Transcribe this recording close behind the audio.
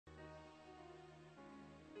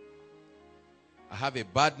have a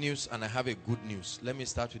bad news and I have a good news. Let me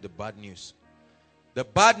start with the bad news. The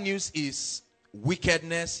bad news is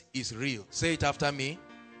wickedness is real. Say it after me.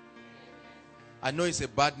 I know it's a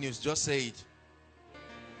bad news. Just say it.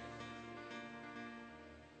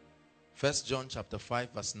 1 John chapter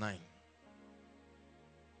 5 verse 9.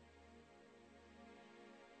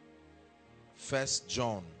 1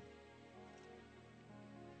 John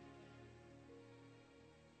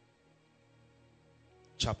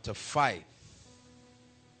chapter 5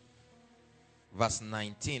 verse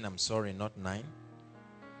 19. I'm sorry, not 9.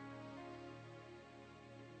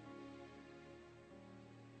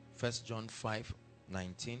 First John 5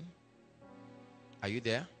 19. Are you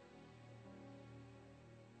there?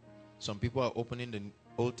 Some people are opening the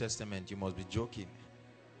Old Testament. You must be joking.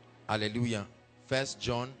 Hallelujah. First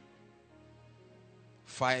John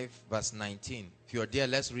 5 verse 19. If you're there,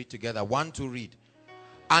 let's read together. 1, 2, read.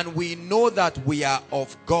 And we know that we are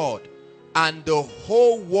of God, and the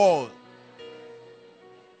whole world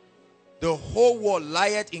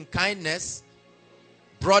lieth in kindness,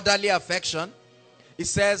 brotherly affection. It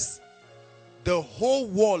says, the whole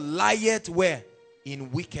world lieth where?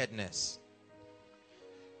 In wickedness.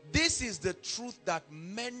 This is the truth that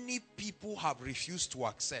many people have refused to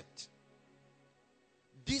accept.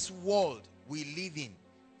 This world we live in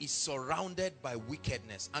is surrounded by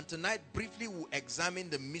wickedness. And tonight, briefly, we'll examine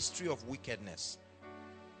the mystery of wickedness.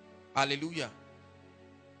 Hallelujah.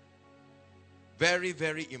 Very,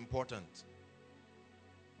 very important.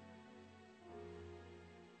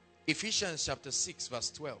 Ephesians chapter 6 verse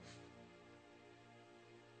 12.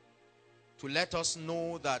 To let us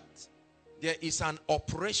know that there is an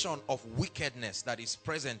operation of wickedness that is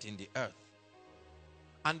present in the earth.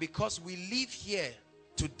 And because we live here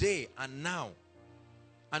today and now,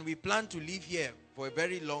 and we plan to live here for a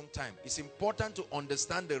very long time, it's important to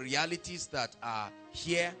understand the realities that are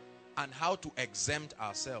here and how to exempt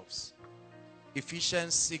ourselves.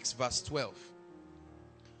 Ephesians 6 verse 12.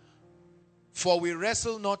 For we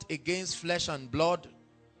wrestle not against flesh and blood,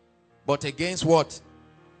 but against what?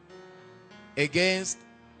 Against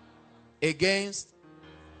the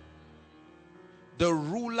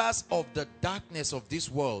rulers of the darkness of this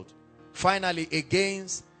world. Finally,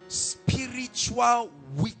 against spiritual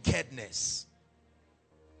wickedness.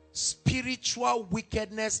 Spiritual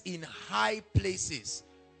wickedness in high places.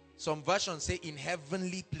 Some versions say in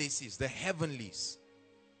heavenly places, the heavenlies.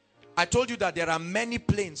 I told you that there are many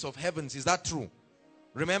planes of heavens. Is that true?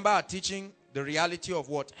 Remember our teaching, the reality of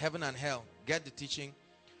what? Heaven and hell. Get the teaching.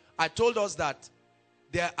 I told us that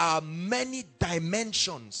there are many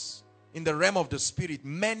dimensions in the realm of the spirit.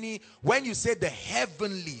 Many. When you say the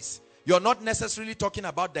heavenlies, you're not necessarily talking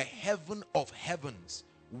about the heaven of heavens,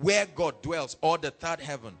 where God dwells, or the third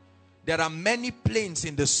heaven. There are many planes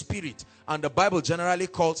in the spirit, and the Bible generally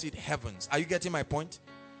calls it heavens. Are you getting my point?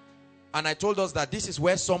 And I told us that this is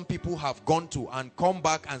where some people have gone to and come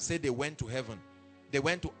back and say they went to heaven. They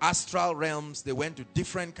went to astral realms. They went to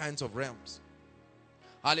different kinds of realms.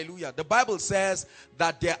 Hallelujah. The Bible says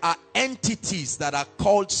that there are entities that are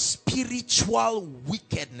called spiritual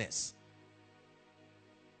wickedness.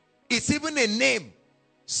 It's even a name.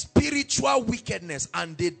 Spiritual wickedness.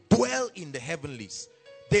 And they dwell in the heavenlies.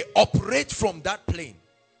 They operate from that plane.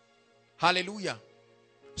 Hallelujah.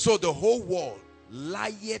 So the whole world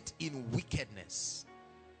lieth in wickedness.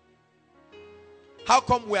 How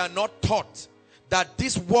come we are not taught that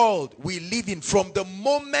this world we live in, from the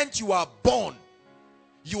moment you are born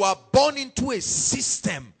into a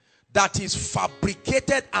system that is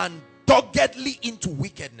fabricated and doggedly into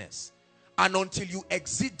wickedness, and until you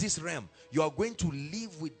exit this realm, you are going to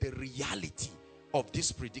live with the reality of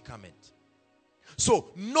this predicament.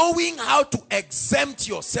 So knowing how to exempt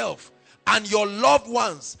yourself and your loved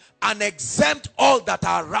ones and exempt all that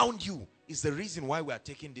are around you is the reason why we are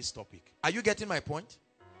taking this topic. Are you getting my point?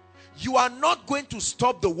 You are not going to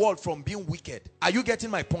stop the world from being wicked. Are you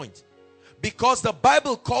getting my point? Because the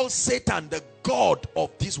Bible calls Satan the God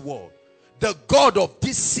of this world, the God of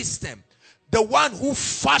this system, the one who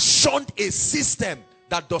fashioned a system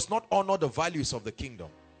that does not honor the values of the kingdom.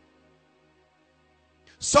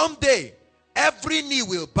 Someday, every knee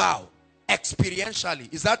will bow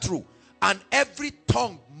experientially. Is that true? And every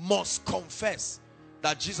tongue must confess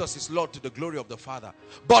that Jesus is Lord to the glory of the Father.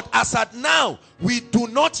 But as at now, we do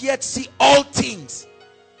not yet see all things.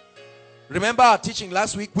 Remember our teaching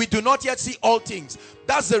last week? We do not yet see all things.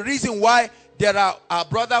 That's the reason why there are our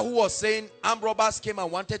brother who was saying armed robbers came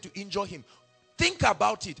and wanted to injure him. Think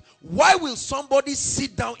about it. Why will somebody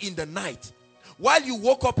sit down in the night? While you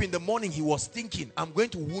woke up in the morning, he was thinking, I'm going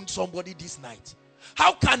to wound somebody this night.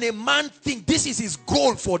 How can a man think this is his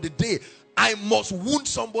goal for the day? I must wound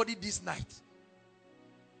somebody this night.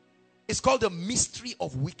 It's called the mystery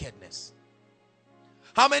of wickedness.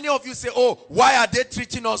 How many of you say, oh, why are they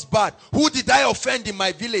treating us bad? Who did I offend in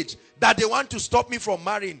my village that they want to stop me from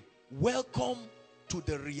marrying? Welcome to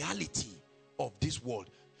the reality of this world.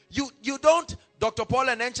 You don't, Dr. Paul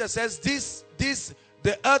Enenche says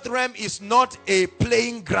the earth realm is not a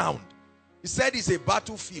playing ground. He said it's a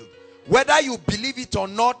battlefield. Whether you believe it or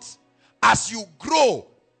not, as you grow,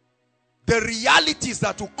 the realities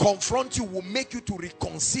that will confront you will make you to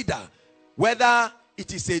reconsider whether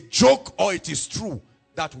it is a joke or it is true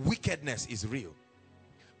that wickedness is real.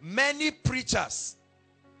 Many preachers,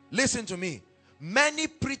 listen to me, many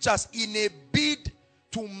preachers in a bid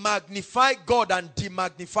to magnify God and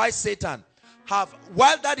demagnify Satan have,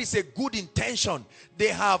 while that is a good intention, they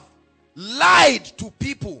have lied to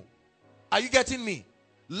people. Are you getting me?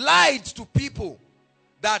 Lied to people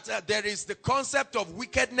that there is the concept of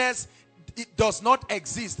wickedness. It does not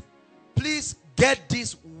exist. Please get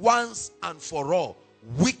this once and for all.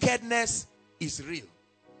 Wickedness is real.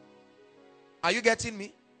 Are you getting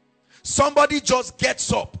me? Somebody just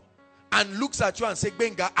gets up and looks at you and says,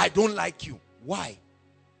 Benga, I don't like you. Why?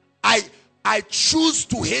 I choose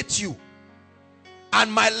to hate you.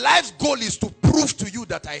 And my life's goal is to prove to you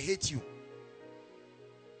that I hate you.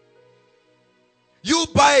 You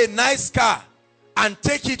buy a nice car and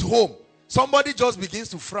take it home. Somebody just begins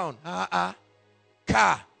to frown.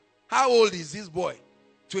 Car. How old is this boy?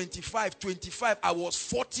 25. I was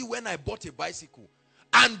 40 when I bought a bicycle.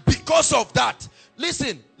 And because of that,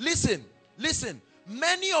 listen.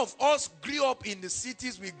 Many of us grew up in the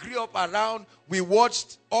cities. We grew up around. We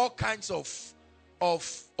watched all kinds of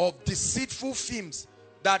deceitful films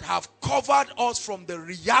that have covered us from the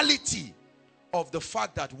reality of the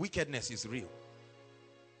fact that wickedness is real.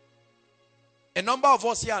 A number of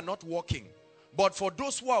us here are not working. But for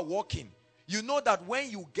those who are working, you know that when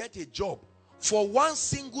you get a job, for one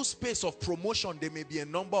single space of promotion, there may be a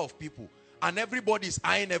number of people. And everybody is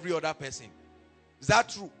eyeing every other person. Is that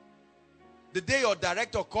true? The day your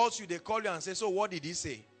director calls you, they call you and say, so what did he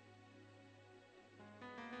say?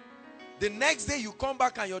 The next day you come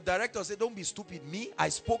back and your director say, don't be stupid. Me, I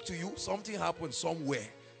spoke to you. Something happened somewhere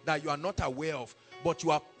that you are not aware of. But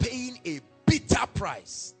you are paying a bitter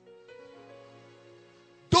price.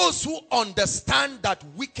 Those who understand that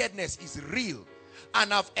wickedness is real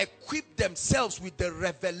and have equipped themselves with the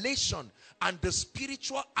revelation and the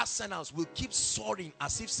spiritual arsenals will keep soaring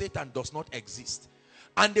as if Satan does not exist.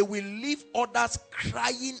 And they will leave others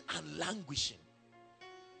crying and languishing.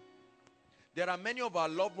 There are many of our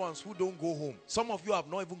loved ones who don't go home. Some of you have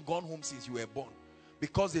not even gone home since you were born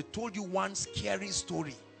because they told you one scary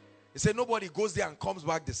story. They say nobody goes there and comes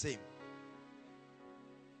back the same.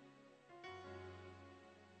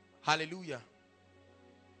 Hallelujah.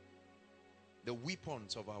 The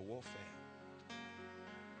weapons of our warfare.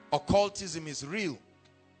 Occultism is real.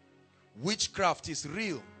 Witchcraft is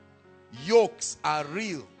real. Yokes are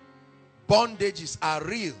real. Bondages are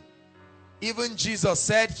real. Even Jesus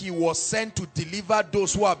said he was sent to deliver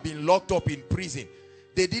those who have been locked up in prison.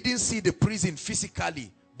 They didn't see the prison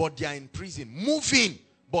physically, but they are in prison. Moving,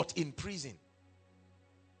 but in prison.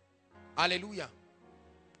 Hallelujah.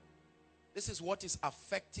 This is what is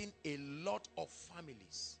affecting a lot of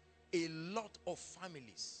families. A lot of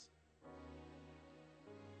families.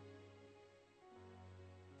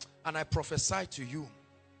 And I prophesy to you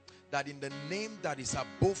that in the name that is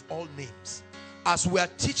above all names, as we are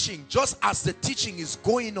teaching, just as the teaching is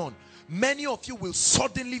going on, many of you will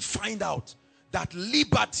suddenly find out that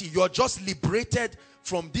liberty, you're just liberated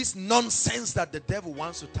from this nonsense that the devil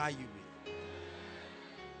wants to tie you with.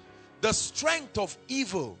 The strength of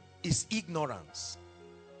evil is ignorance.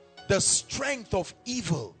 The strength of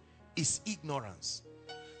evil is ignorance.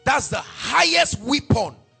 That's the highest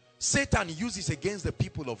weapon Satan uses against the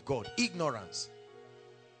people of God. Ignorance.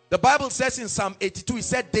 The Bible says in Psalm 82, it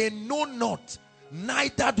said, they know not,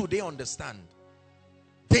 neither do they understand.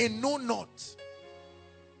 They know not.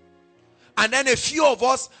 And then a few of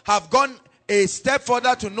us have gone a step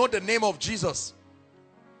further to know the name of Jesus.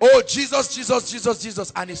 Oh, Jesus, Jesus, Jesus,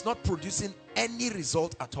 Jesus. And it's not producing any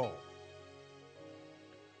result at all.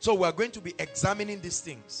 So we're going to be examining these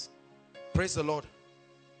things. Praise the Lord.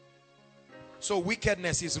 So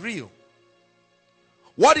wickedness is real.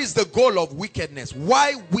 What is the goal of wickedness?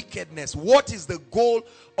 Why wickedness? What is the goal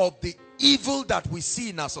of the evil that we see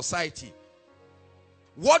in our society?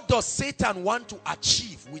 What does Satan want to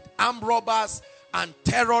achieve with armed robbers and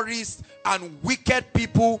terrorists and wicked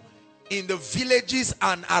people in the villages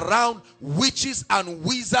and around, witches and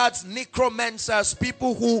wizards, necromancers,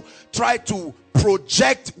 people who try to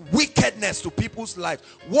project wickedness to people's lives.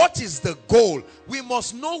 What is the goal? We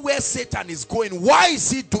must know where Satan is going. Why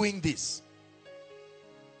is he doing this?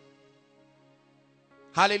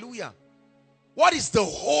 Hallelujah. What is the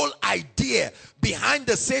whole idea behind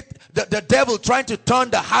the devil trying to turn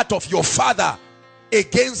the heart of your father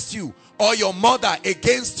against you, or your mother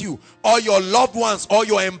against you, or your loved ones, or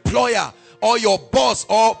your employer, or your boss,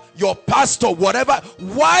 or your pastor, whatever?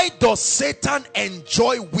 Why does Satan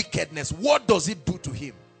enjoy wickedness? What does it do to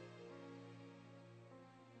him?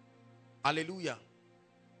 Hallelujah.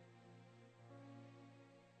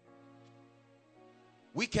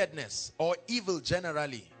 Wickedness, or evil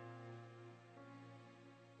generally,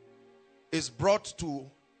 is brought to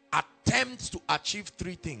attempt to achieve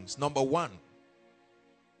three things. Number one,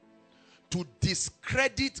 to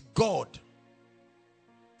discredit God.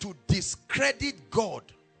 To discredit God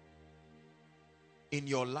in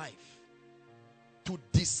your life. To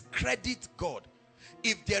discredit God.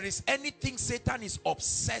 If there is anything Satan is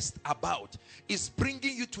obsessed about, is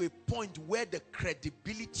bringing you to a point where the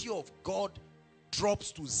credibility of God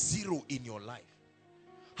drops to zero in your life.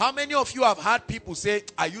 How many of you have heard people say,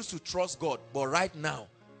 I used to trust God, but right now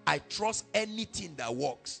I trust anything that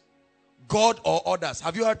works, God or others?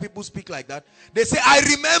 Have you heard people speak like that? They say, I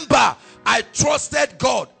remember I trusted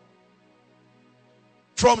God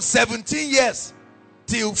from 17 years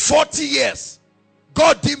till 40 years.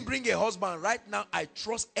 God didn't bring a husband. Right now I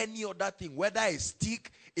trust any other thing, whether a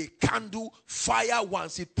stick, a candle, fire.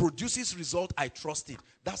 Once it produces result, I trust it.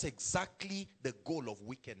 That's exactly the goal of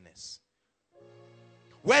wickedness.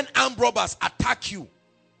 When armed robbers attack you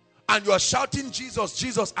and you are shouting Jesus,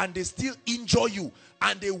 Jesus, and they still injure you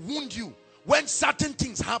and they wound you, when certain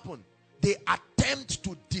things happen, they attempt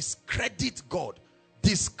to discredit God,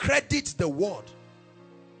 discredit the word.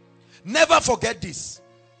 Never forget this.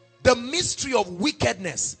 The mystery of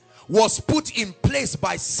wickedness was put in place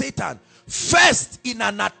by Satan first in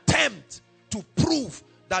an attempt to prove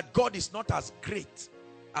that God is not as great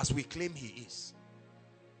as we claim he is.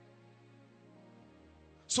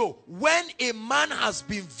 So when a man has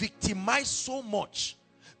been victimized so much,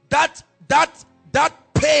 that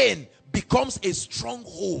pain becomes a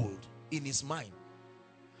stronghold in his mind.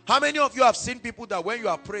 How many of you have seen people that when you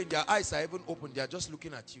are praying, their eyes are even open, they are just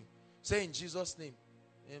looking at you? Say in Jesus' name,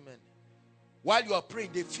 amen. While you are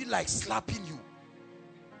praying, they feel like slapping you.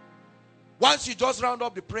 Once you just round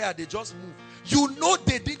up the prayer, they just move. You know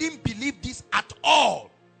they didn't believe this at all.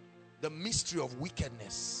 The mystery of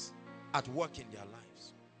wickedness at work in their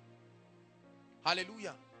lives.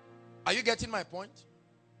 Hallelujah. Are you getting my point?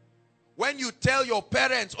 When you tell your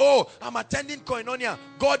parents, oh, I'm attending Koinonia,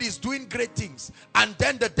 God is doing great things, and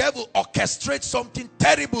then the devil orchestrates something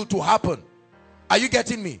terrible to happen. Are you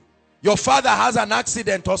getting me? Your father has an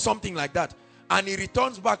accident or something like that, and he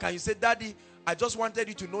returns back and you say, Daddy, I just wanted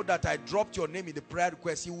you to know that I dropped your name in the prayer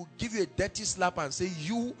request. He will give you a dirty slap and say,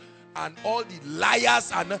 you and all the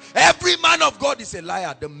liars, and every man of God is a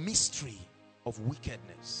liar. The mystery of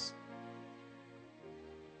wickedness.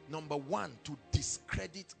 Number one, to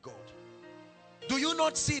discredit God. Do you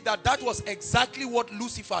not see that that was exactly what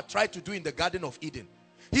Lucifer tried to do in the Garden of Eden?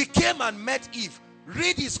 He came and met Eve.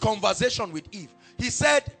 Read his conversation with Eve. He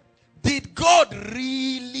said, did God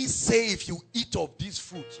really say if you eat of this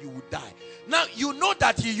fruit, you will die? Now, you know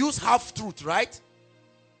that he used half-truth, right?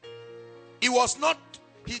 It was not,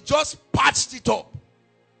 he just patched it up.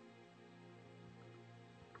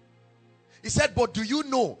 He said, but do you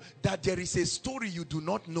know that there is a story you do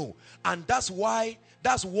not know? And that's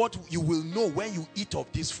what you will know when you eat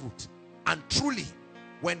of this fruit. And truly,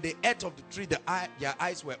 when they ate of the tree, their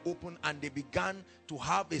eyes were open and they began to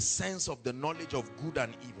have a sense of the knowledge of good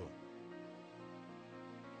and evil.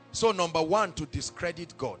 So number one, to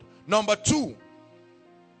discredit God. Number two,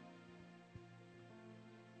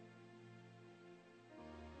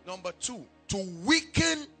 to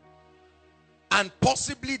weaken and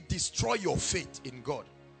possibly destroy your faith in God.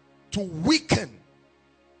 To weaken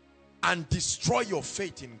and destroy your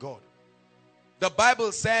faith in God. The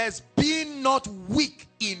Bible says, be not weak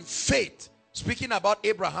in faith. Speaking about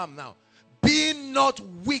Abraham now. Be not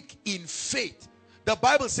weak in faith. The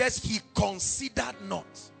Bible says he considered not.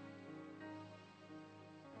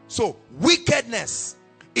 So wickedness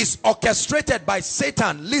is orchestrated by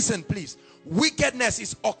Satan. Listen please. Wickedness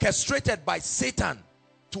is orchestrated by Satan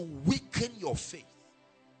to weaken your faith.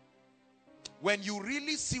 When you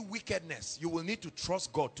really see wickedness, you will need to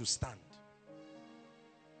trust God to stand.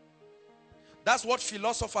 That's what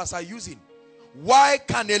philosophers are using. Why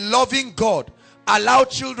can a loving God allow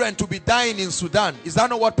children to be dying in Sudan? Is that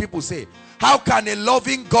not what people say? How can a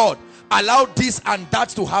loving God allow this and that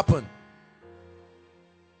to happen?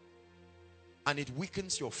 And it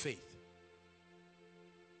weakens your faith.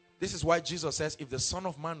 This is why Jesus says, if the Son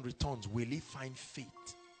of Man returns, will he find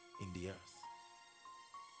faith in the earth?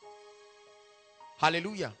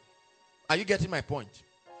 Hallelujah. Are you getting my point?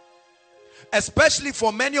 Especially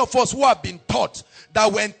for many of us who have been taught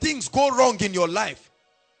that when things go wrong in your life,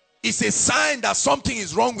 it's a sign that something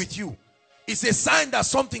is wrong with you. It's a sign that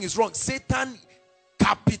something is wrong. Satan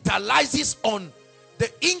capitalizes on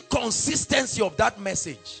the inconsistency of that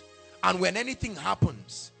message. And when anything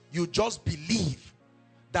happens, you just believe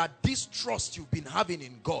that this trust you've been having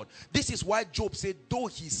in God. This is why Job said, though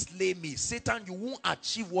he slay me, Satan, you won't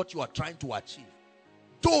achieve what you are trying to achieve.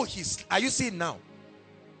 Though are you seeing now?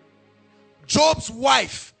 Job's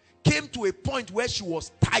wife came to a point where she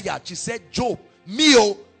was tired. She said, Job,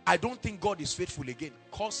 I don't think God is faithful again.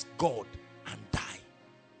 Curse God and die.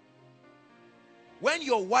 When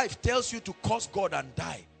your wife tells you to curse God and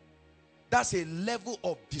die, that's a level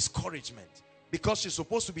of discouragement, because she's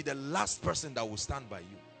supposed to be the last person that will stand by you.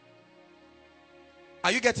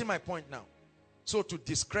 Are you getting my point now? So to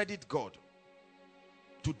discredit God.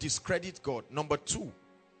 To discredit God. Number two,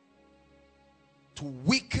 to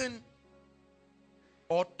weaken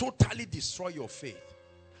or totally destroy your faith.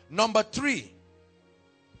 Number three,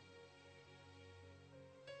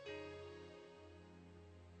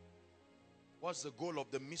 what's the goal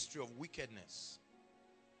of the mystery of wickedness?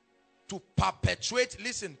 To perpetuate,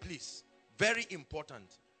 listen please, very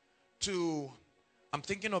important, I'm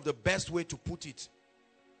thinking of the best way to put it,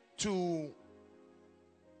 to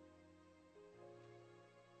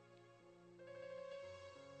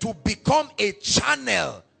become a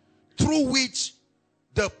channel through which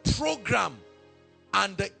the program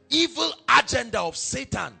and the evil agenda of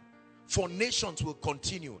Satan for nations will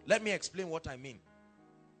continue. Let me explain what I mean.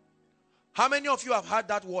 How many of you have heard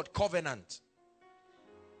that word, covenant?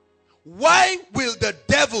 Why will the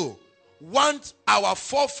devil want our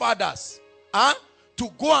forefathers to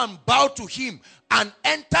go and bow to him and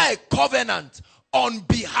enter a covenant on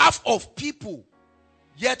behalf of people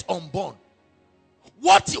yet unborn?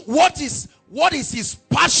 What is his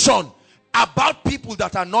passion about people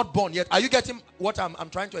that are not born yet? Are you getting what I'm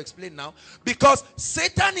trying to explain now? Because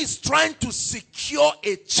Satan is trying to secure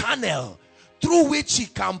a channel through which he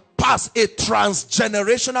can pass, a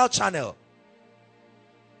transgenerational channel.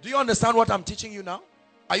 Do you understand what I'm teaching you now?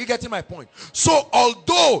 Are you getting my point? So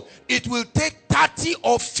although it will take 30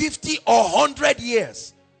 or 50 or 100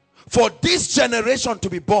 years for this generation to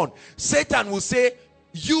be born, Satan will say,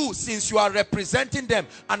 since you are representing them,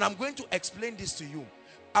 and I'm going to explain this to you.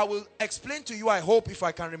 I will explain to you, I hope, if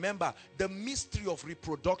I can remember, the mystery of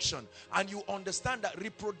reproduction. And you understand that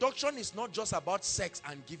reproduction is not just about sex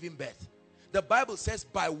and giving birth. The Bible says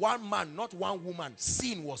by one man, not one woman,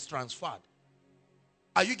 sin was transferred.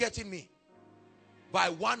 Are you getting me? By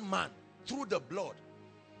one man, through the blood.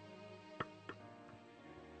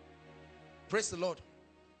 Praise the Lord.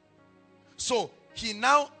 So he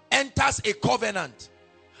now enters a covenant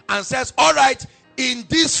and says, all right, in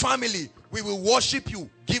this family, we will worship you,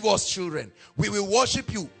 give us children. We will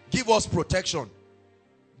worship you, give us protection.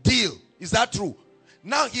 Deal. Is that true?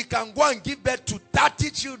 Now he can go and give birth to 30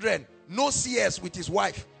 children. No CS with his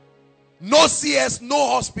wife. No CS,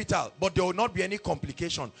 no hospital. But there will not be any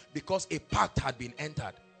complication because a pact had been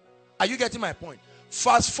entered. Are you getting my point?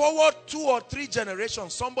 Fast forward 2 or 3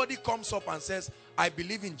 generations, somebody comes up and says, I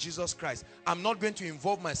believe in Jesus Christ. I'm not going to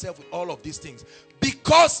involve myself with all of these things.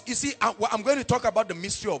 Because, you see, I'm going to talk about the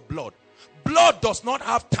mystery of blood. Blood does not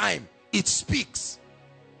have time. It speaks.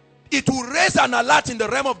 It will raise an alert in the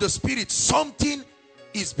realm of the spirit. Something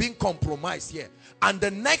is being compromised here. And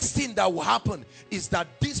the next thing that will happen is that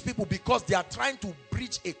these people, because they are trying to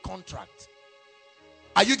breach a contract.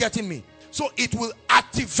 Are you getting me? So it will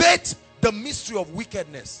activate the mystery of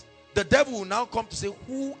wickedness. The devil will now come to say,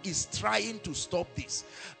 who is trying to stop this?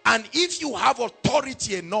 And if you have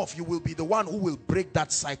authority enough, you will be the one who will break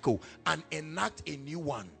that cycle and enact a new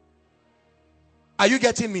one. Are you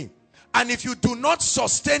getting me? And if you do not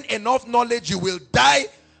sustain enough knowledge, you will die.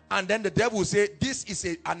 And then the devil will say, this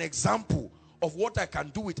is an example of what I can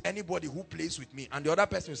do with anybody who plays with me. And the other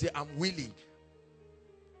person will say, I'm willing.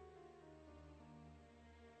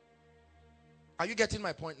 Are you getting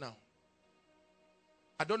my point now?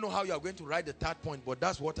 I don't know how you are going to write the third point, but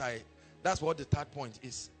that's what the third point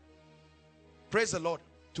is. Praise the Lord.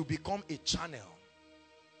 To become a channel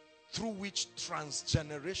through which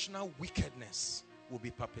transgenerational wickedness will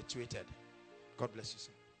be perpetuated. God bless you,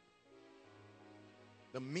 sir.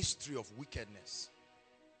 The mystery of wickedness.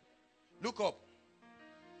 Look up.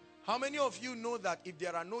 How many of you know that if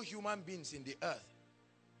there are no human beings in the earth,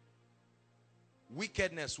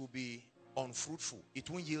 wickedness will be unfruitful? It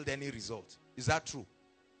won't yield any result. Is that true?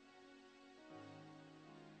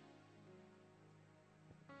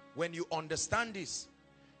 When you understand this,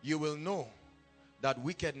 you will know that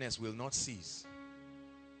wickedness will not cease.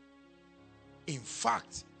 In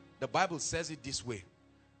fact, the Bible says it this way.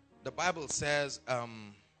 The Bible says,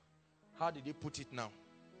 how did he put it now?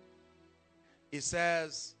 It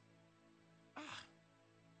says,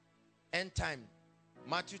 end time,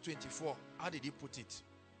 Matthew 24. How did he put it?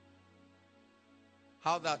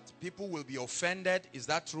 How that people will be offended. Is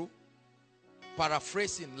that true?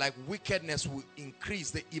 Paraphrasing, like wickedness will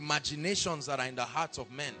increase. The imaginations that are in the hearts of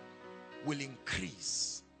men will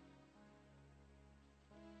increase.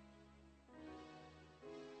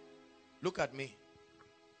 Look at me.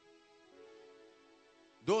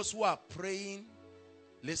 Those who are praying,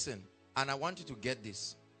 listen, and I want you to get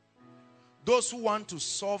this. Those who want to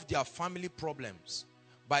solve their family problems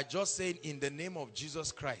by just saying, in the name of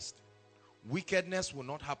Jesus Christ, wickedness will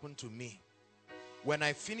not happen to me. When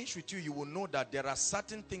I finish with you, you will know that there are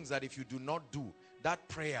certain things that if you do not do, that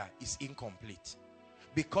prayer is incomplete.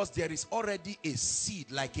 Because there is already a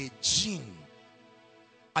seed, like a gene.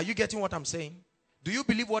 Are you getting what I'm saying? Do you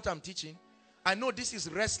believe what I'm teaching? I know this is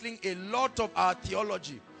wrestling a lot of our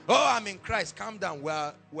theology. Oh, I'm in Christ. Calm down.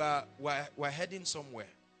 We're heading somewhere.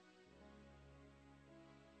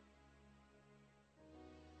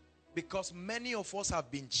 Because many of us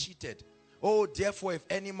have been cheated. Oh, therefore, if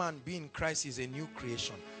any man be in Christ, is a new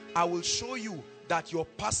creation. I will show you that your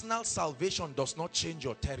personal salvation does not change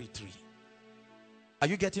your territory. Are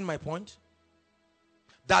you getting my point?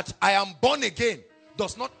 That I am born again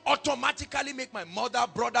does not automatically make my mother,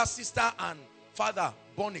 brother, sister, and father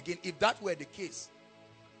born again. If that were the case,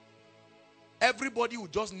 everybody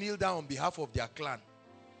would just kneel down on behalf of their clan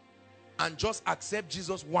and just accept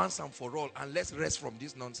Jesus once and for all, and let's rest from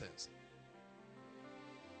this nonsense.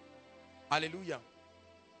 Hallelujah.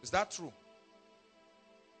 Is that true?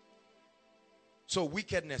 So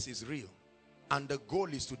wickedness is real, and the goal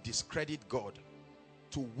is to discredit God,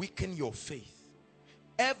 to weaken your faith.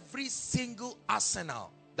 Every single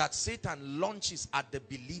arsenal that Satan launches at the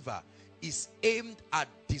believer is aimed at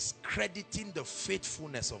discrediting the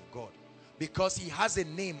faithfulness of God, because he has a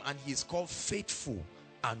name and he is called faithful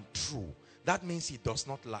and true. That means he does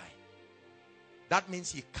not lie. That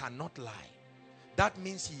means he cannot lie. That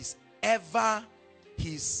means he's ever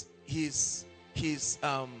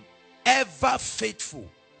ever faithful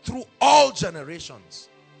through all generations.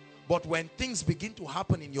 But when things begin to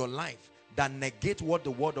happen in your life that negate what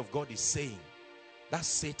the word of God is saying, that's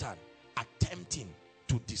Satan attempting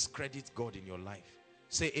to discredit God in your life.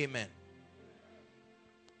 Say amen.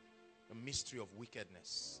 The mystery of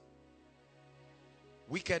wickedness.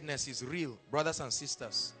 Wickedness is real, brothers and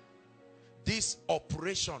sisters. This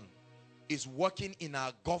operation is working in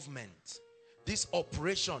our government. This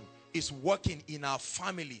operation is working in our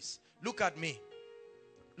families. Look at me.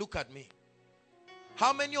 Look at me.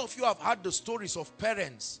 How many of you have heard the stories of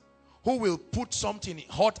parents who will put something in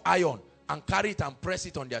hot iron and carry it and press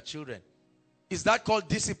it on their children? Is that called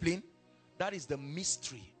discipline? That is the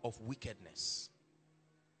mystery of wickedness.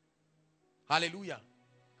 Hallelujah.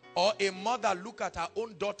 Or a mother look at her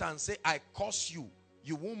own daughter and say, I curse you.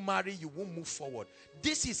 You won't marry, you won't move forward.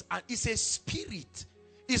 This is it's a spirit.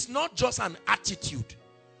 It's not just an attitude.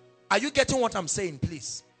 Are you getting what I'm saying,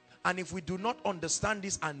 please? And if we do not understand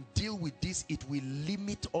this and deal with this, it will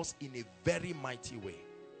limit us in a very mighty way.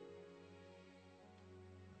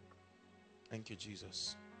 Thank you,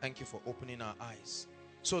 Jesus. Thank you for opening our eyes.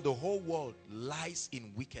 So the whole world lies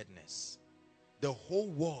in wickedness. The whole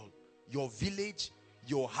world, your village,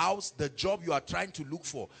 your house, the job you are trying to look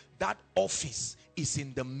for, that office is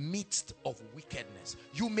in the midst of wickedness.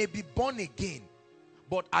 You may be born again,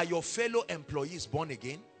 but are your fellow employees born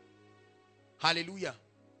again? Hallelujah.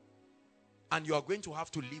 And you are going to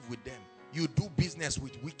have to live with them. You do business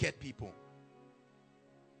with wicked people.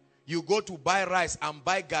 You go to buy rice and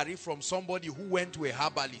buy gari from somebody who went to a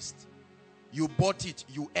herbalist. You bought it,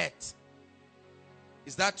 you ate.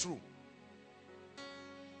 Is that true?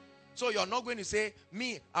 So you're not going to say,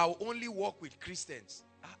 me, I'll only work with Christians.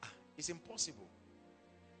 It's impossible.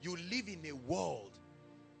 You live in a world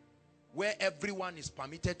where everyone is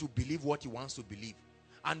permitted to believe what he wants to believe.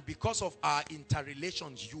 And because of our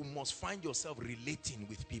interrelations, you must find yourself relating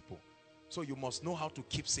with people. So you must know how to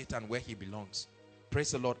keep Satan where he belongs.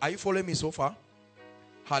 Praise the Lord. Are you following me so far?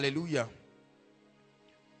 Hallelujah.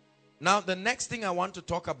 Now, the next thing I want to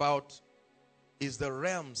talk about is the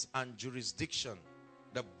realms and jurisdiction,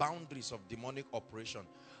 the boundaries of demonic operation.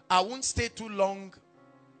 I won't stay too long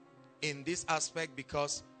in this aspect,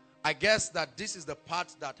 because I guess that this is the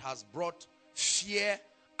part that has brought fear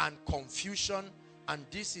and confusion, and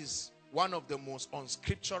this is one of the most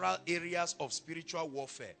unscriptural areas of spiritual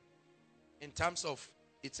warfare in terms of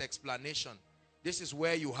its explanation. This is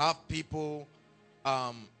where you have people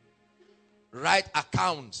write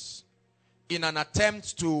accounts in an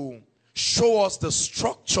attempt to show us the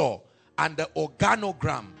structure and the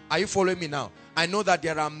organogram. Are you following me now? I know that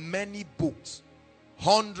there are many books,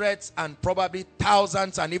 hundreds and probably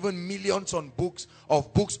thousands and even millions on books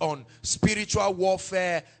on spiritual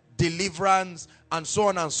warfare, deliverance, and so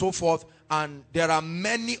on and so forth. And there are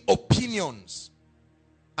many opinions.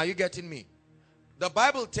 Are you getting me? The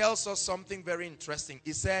Bible tells us something very interesting.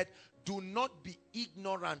 It said, do not be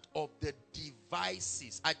ignorant of the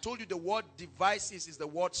devices. I told you the word devices is the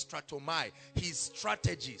word stratomai, his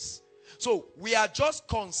strategies. So we are just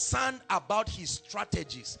concerned about his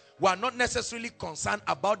strategies. We are not necessarily concerned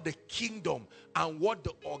about the kingdom and what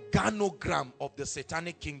the organogram of the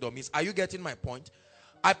satanic kingdom is. Are you getting my point?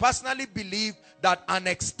 I personally believe that an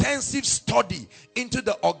extensive study into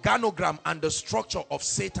the organogram and the structure of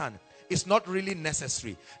Satan is not really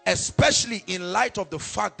necessary, especially in light of the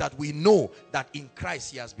fact that we know that in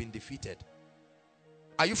Christ he has been defeated.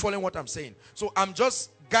 Are you following what I'm saying? So I'm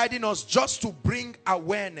just guiding us just to bring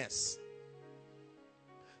awareness.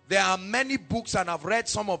 There are many books, and I've read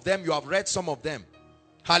some of them. You have read some of them.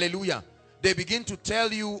 Hallelujah. They begin to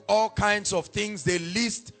tell you all kinds of things. They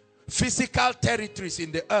list physical territories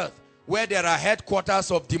in the earth where there are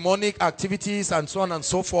headquarters of demonic activities and so on and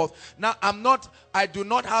so forth. Now, I do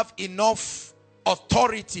not have enough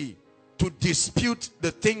authority to dispute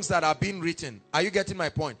the things that are being written. Are you getting my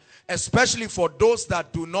point? Especially for those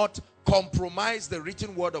that do not compromise the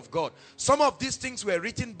written word of God. Some of these things were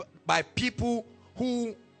written by people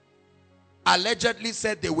who allegedly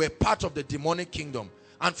said they were part of the demonic kingdom.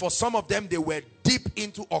 And for some of them, they were deep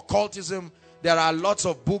into occultism. There are lots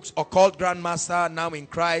of books, Occult Grandmaster, Now in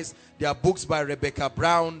Christ. There are books by Rebecca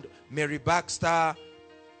Brown, Mary Baxter,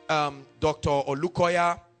 Dr.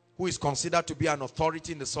 Olukoya, who is considered to be an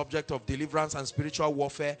authority in the subject of deliverance and spiritual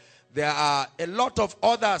warfare. There are a lot of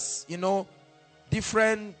others, you know,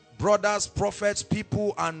 different brothers, prophets,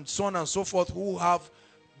 people, and so on and so forth, who have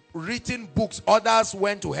written books. Others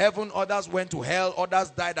went to heaven, others went to hell,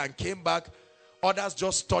 others died and came back, others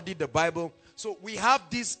just studied the Bible. So we have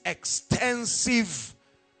this extensive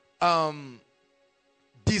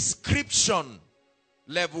description,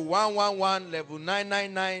 level 111, level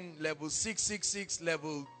 999, level 666,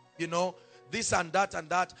 level, you know, this and that and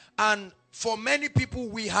that. And for many people,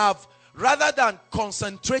 we have, rather than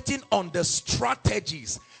concentrating on the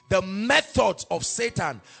strategies, the methods of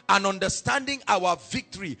Satan, and understanding our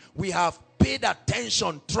victory, we have paid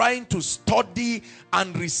attention trying to study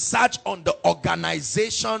and research on the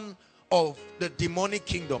organization of the demonic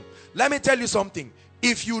kingdom. Let me tell you something.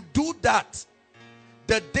 If you do that,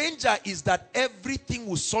 the danger is that everything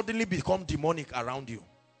will suddenly become demonic around you.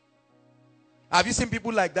 Have you seen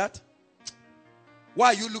people like that? Why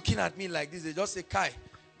are you looking at me like this? They just say, Kai,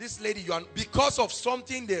 this lady, you are, because of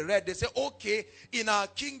something they read, they say, okay, in our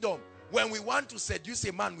kingdom, when we want to seduce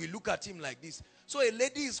a man, we look at him like this. So a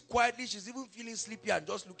lady is quietly, she's even feeling sleepy and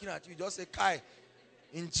just looking at you, just say, Kai,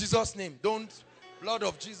 in Jesus' name, don't, blood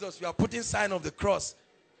of Jesus, you are putting sign of the cross.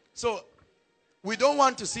 So we don't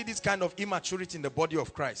want to see this kind of immaturity in the body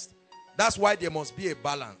of Christ. That's why there must be a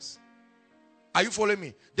balance. Are you following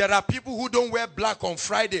me? There are people who don't wear black on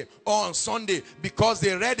Friday or on Sunday because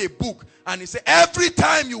they read a book and they say, every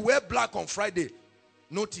time you wear black on Friday,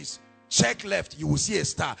 notice, check left, you will see a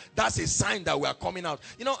star. That's a sign that we are coming out.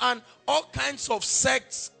 You know, and all kinds of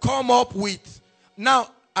sects come up with.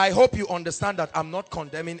 Now, I hope you understand that I'm not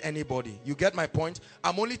condemning anybody. You get my point?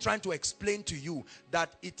 I'm only trying to explain to you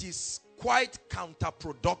that it is quite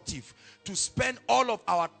counterproductive to spend all of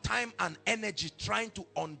our time and energy trying to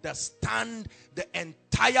understand the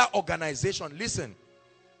entire organization. Listen,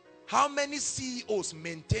 how many CEOs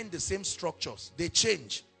maintain the same structures? They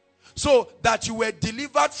change. So that you were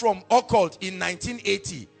delivered from occult in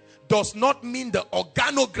 1980 does not mean the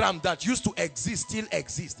organogram that used to exist still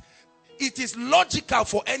exists. It is logical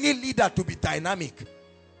for any leader to be dynamic.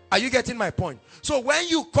 Are you getting my point? So when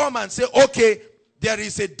you come and say, okay, there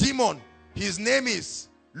is a demon, his name is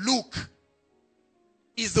Luke,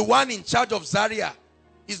 is the one in charge of Zaria,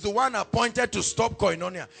 is the one appointed to stop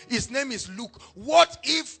koinonia, his name is Luke. What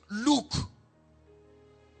if Luke,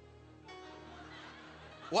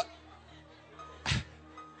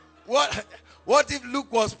 what if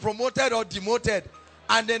Luke was promoted or demoted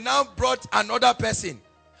and they now brought another person,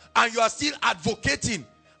 and you are still advocating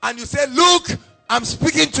and you say, look, I'm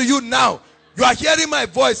speaking to you now, you are hearing my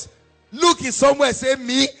voice, Look is somewhere, say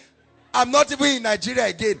me. I'm not even in Nigeria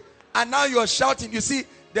again. And now you're shouting. You see,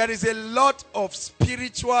 there is a lot of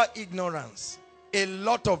spiritual ignorance. A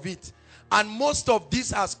lot of it. And most of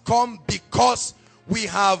this has come because we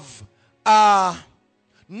have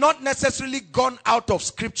not necessarily gone out of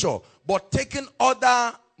scripture, but taken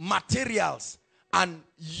other materials and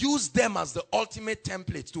used them as the ultimate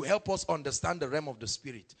template to help us understand the realm of the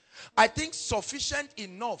spirit. I think sufficient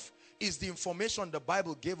enough is the information the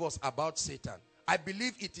Bible gave us about Satan. I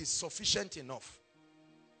believe it is sufficient enough.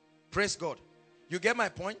 Praise God. You get my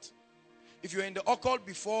point? If you're in the occult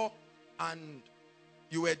before and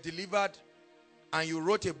you were delivered and you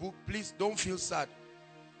wrote a book, please don't feel sad.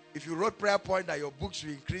 If you wrote prayer point that your book should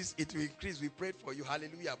increase, it will increase. We prayed for you.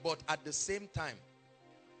 Hallelujah. But at the same time,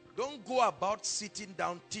 don't go about sitting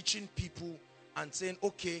down teaching people and saying,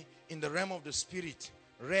 okay, in the realm of the spirit,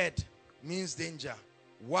 red means danger.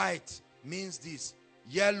 White means this.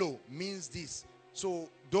 Yellow means this. So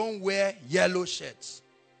don't wear yellow shirts.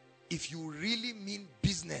 If you really mean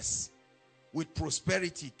business with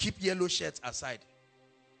prosperity, keep yellow shirts aside.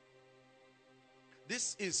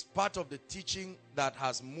 This is part of the teaching that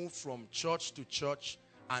has moved from church to church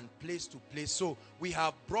and place to place. So we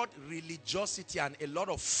have brought religiosity and a lot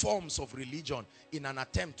of forms of religion in an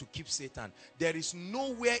attempt to keep Satan. There is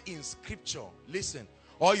nowhere in scripture, listen,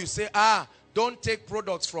 or you say, don't take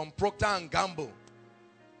products from Procter & Gamble.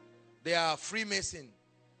 They are Freemason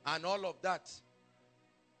and all of that.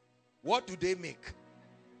 What do they make?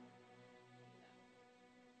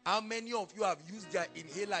 How many of you have used their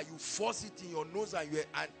inhaler? You force it in your nose and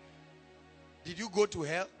did you go to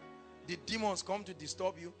hell? Did demons come to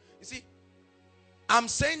disturb you? You see, I'm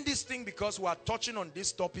saying this thing because we are touching on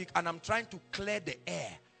this topic and I'm trying to clear the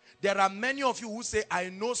air. There are many of you who say, I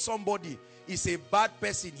know somebody is a bad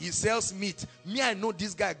person. He sells meat. Me, I know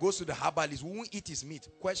this guy goes to the herbalist. We won't eat his meat.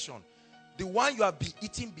 Question. The one you have been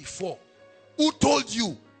eating before, who told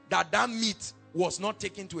you that that meat was not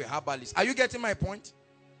taken to a herbalist? Are you getting my point?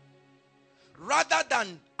 Rather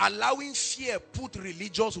than allowing fear put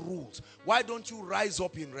religious rules, why don't you rise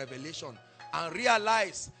up in revelation and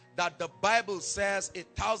realize that the Bible says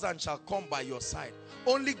 1,000 shall come by your side.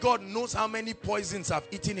 Only God knows how many poisons I've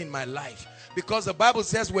eaten in my life, because the Bible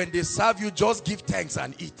says when they serve you, just give thanks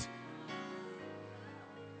and eat.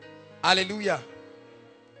 Hallelujah.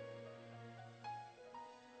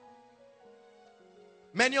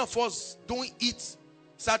 Many of us don't eat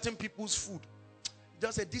certain people's food.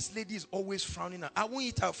 Just say, this lady is always frowning. I won't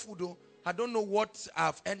eat her food though. I don't know what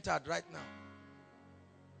I've entered right now.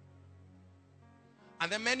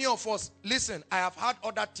 And then many of us, listen, I have had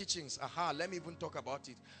other teachings. Let me even talk about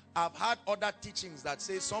it. I've had other teachings that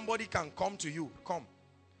say somebody can come to you. Come.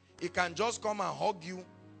 He can just come and hug you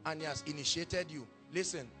and he has initiated you.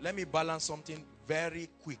 Listen, let me balance something very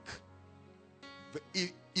quick.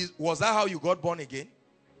 Was that how you got born again?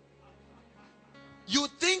 You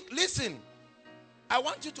think, listen, I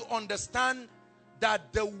want you to understand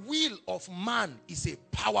that the will of man is a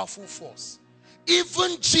powerful force.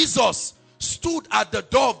 Even Jesus stood at the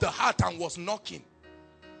door of the heart and was knocking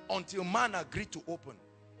until man agreed to open.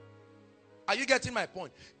 Are you getting my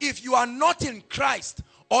point? If you are not in Christ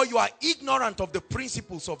or you are ignorant of the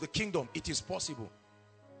principles of the kingdom, it is possible.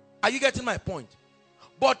 Are you getting my point?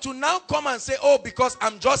 But to now come and say, oh, because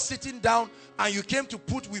I'm just sitting down and you came to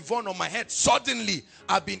put Wivon on my head, suddenly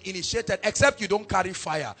I've been initiated, except you don't carry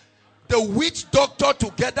fire. The witch doctor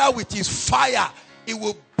together with his fire, it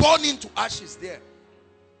will burn into ashes there.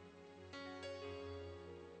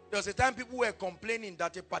 There was a time people were complaining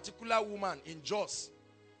that a particular woman in Jos,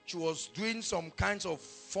 she was doing some kinds of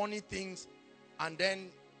funny things and then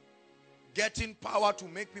getting power to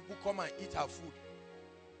make people come and eat her food.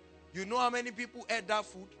 You know how many people ate that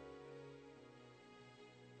food?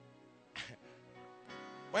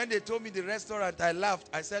 When they told me the restaurant, I laughed.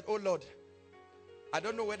 I said, oh Lord, I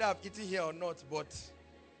don't know whether I've eaten here or not, but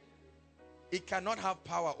it cannot have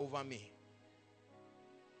power over me.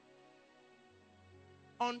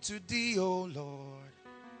 Unto thee, O Lord,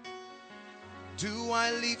 do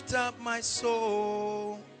I lift up my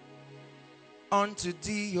soul. Unto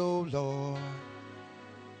thee, O Lord,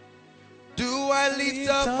 do I lift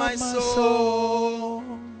up my soul.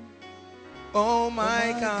 Oh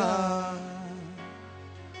my God,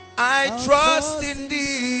 I trust in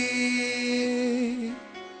thee.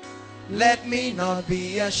 Let me not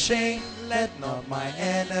be ashamed. Let not my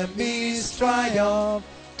enemies triumph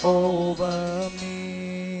over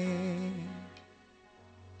me.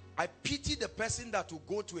 I pity the person that will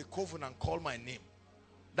go to a coven and call my name.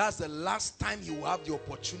 That's the last time you will have the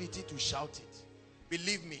opportunity to shout it.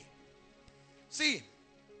 Believe me. See,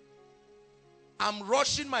 I'm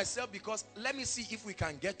rushing myself because let me see if we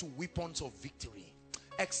can get to weapons of victory.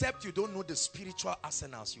 Except you don't know the spiritual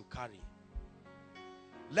arsenals you carry.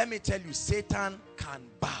 Let me tell you, Satan can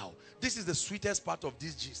bow. This is the sweetest part of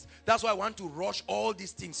this gist. That's why I want to rush all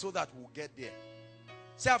these things so that we'll get there.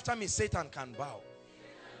 Say after me, Satan can bow.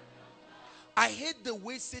 I hate the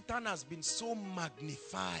way Satan has been so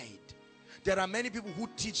magnified. There are many people who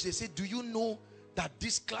teach, they say, do you know that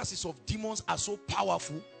these classes of demons are so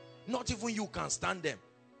powerful? Not even you can stand them.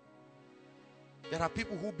 There are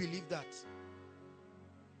people who believe that.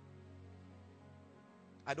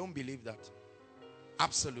 I don't believe that.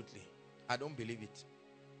 Absolutely. I don't believe it.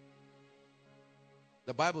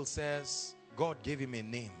 The Bible says God gave him a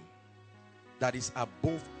name that is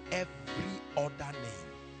above every other name.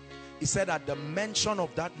 He said at the mention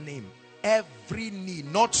of that name, every knee,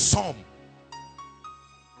 not some,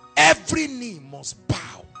 every knee must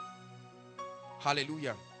bow.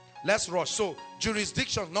 Hallelujah. Let's rush. So,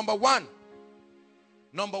 jurisdiction. Number one,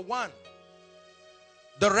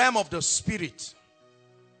 the realm of the spirit.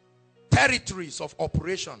 Territories of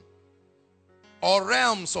operation or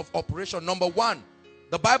realms of operation. Number one,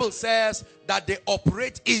 the Bible says that they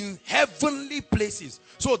operate in heavenly places.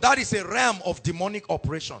 So that is a realm of demonic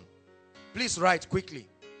operation. Please write quickly.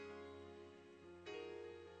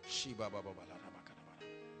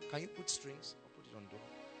 Can you put strings or put it on door?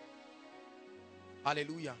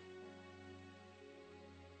 Hallelujah.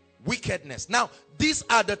 Wickedness. Now, these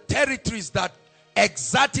are the territories that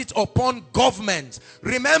exert it upon government.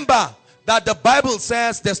 Remember that the Bible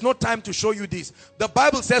says, there's no time to show you this. The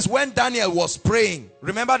Bible says when Daniel was praying,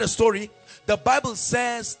 remember the story? The Bible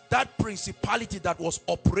says that principality that was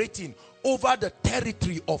operating over the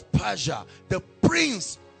territory of Persia, the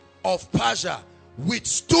prince of Persia,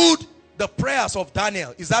 withstood the prayers of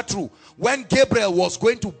Daniel. Is that true? When Gabriel was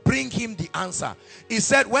going to bring him the answer, he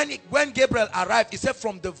said, when Gabriel arrived, he said,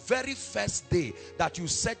 from the very first day that you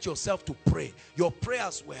set yourself to pray, your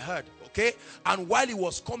prayers were heard. Okay? And while he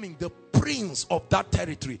was coming, the prince of that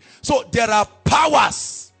territory. So there are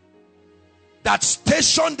powers that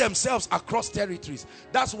station themselves across territories.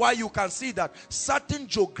 That's why you can see that certain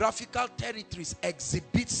geographical territories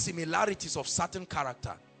exhibit similarities of certain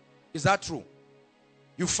character. Is that true?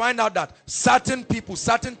 You find out that certain people,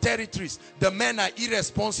 certain territories, the men are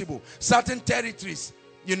irresponsible. Certain territories,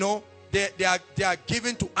 you know, they are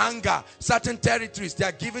given to anger. Certain territories, they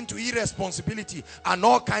are given to irresponsibility and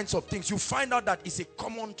all kinds of things. You find out that it's a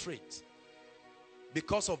common trait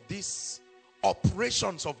because of these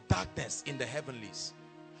operations of darkness in the heavenlies.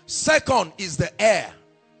 Second is the air.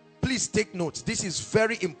 Please take notes. This is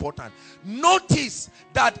very important. Notice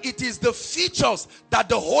that it is the features that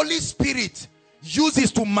the Holy Spirit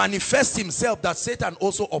uses to manifest himself that Satan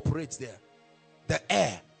also operates there. The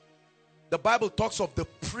air. The Bible talks of the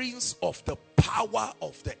prince of the power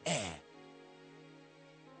of the air.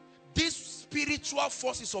 These spiritual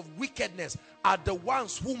forces of wickedness are the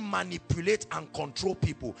ones who manipulate and control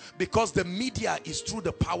people, because the media is through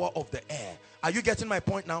the power of the air. Are you getting my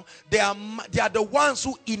point now? They are the ones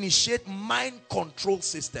who initiate mind control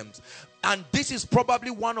systems. And this is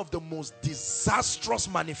probably one of the most disastrous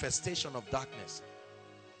manifestations of darkness.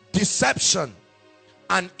 Deception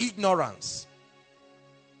and ignorance.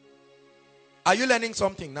 Are you learning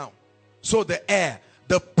something now? So the air,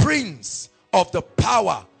 the prince of the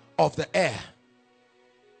power of the air.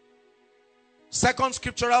 Second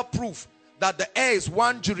scriptural proof that the air is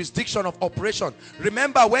one jurisdiction of operation.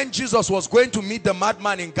 Remember when Jesus was going to meet the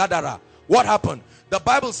madman in Gadara, what happened? The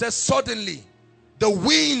Bible says suddenly the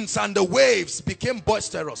winds and the waves became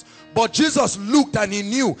boisterous. But Jesus looked and he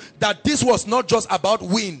knew that this was not just about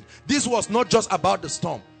wind. This was not just about the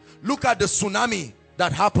storm. Look at the tsunami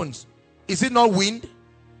that happens. Is it not wind?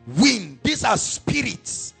 Wind. These are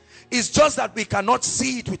spirits. It's just that we cannot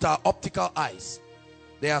see it with our optical eyes.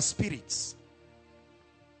 They are spirits.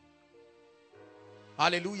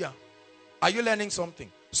 Hallelujah. Are you learning something?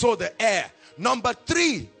 So the air. Number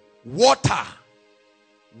 3, water.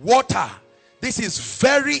 Water. This is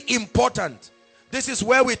very important. This is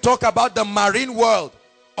where we talk about the marine world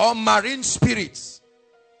or marine spirits.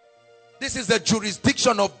 This is the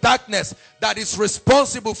jurisdiction of darkness that is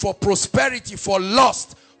responsible for prosperity, for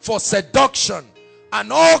lust, for seduction,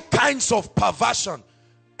 and all kinds of perversion.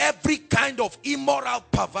 Every kind of immoral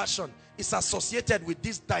perversion is associated with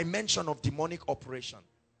this dimension of demonic operation.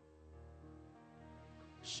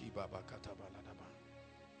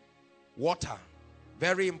 Water,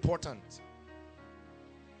 very important.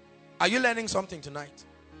 Are you learning something tonight?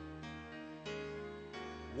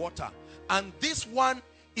 Water. And this one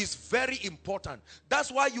is very important.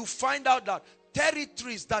 That's why you find out that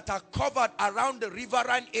territories that are covered around the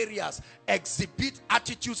riverine areas exhibit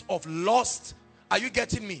attitudes of lust. Are you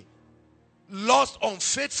getting me? Lust,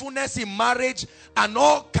 unfaithfulness in marriage, and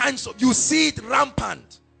all kinds of, you see it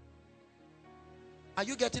rampant. Are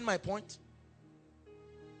you getting my point?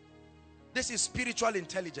 This is spiritual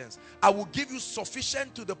intelligence. I will give you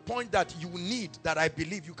sufficient to the point that you need, that I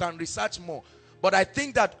believe. You can research more. But I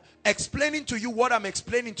think that explaining to you what I'm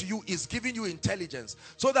explaining to you is giving you intelligence.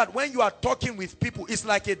 So that when you are talking with people, it's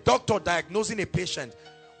like a doctor diagnosing a patient.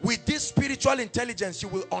 With this spiritual intelligence, you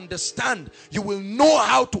will understand. You will know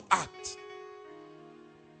how to act.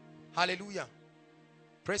 Hallelujah.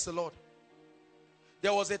 Praise the Lord.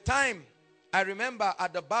 There was a time, I remember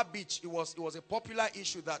at the Bar Beach, it was a popular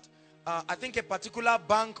issue that I think a particular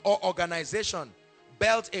bank or organization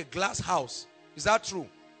built a glass house. Is that true?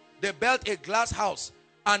 They built a glass house,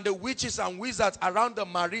 and the witches and wizards around the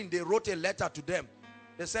marine, they wrote a letter to them.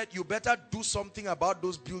 They said, you better do something about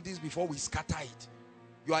those buildings before we scatter it.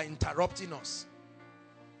 You are interrupting us.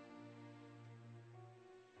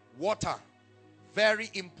 Water, very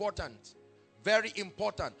important. Very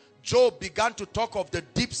important. Job began to talk of the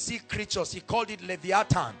deep sea creatures. He called it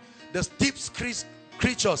Leviathan. The deep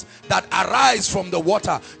creatures that arise from the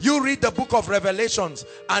water. You read the book of Revelations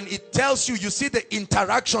and it tells you, you see the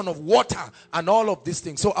interaction of water and all of these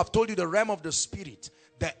things. So I've told you the realm of the spirit,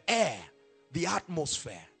 the air, the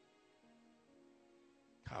atmosphere.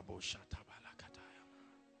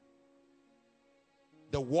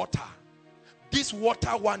 The water. This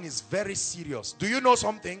water one is very serious. Do you know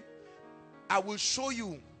something? I will show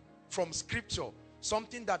you from scripture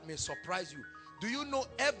something that may surprise you. Do you know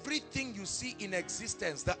everything you see in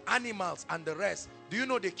existence, the animals and the rest, do you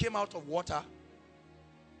know they came out of water?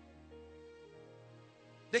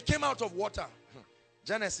 They came out of water.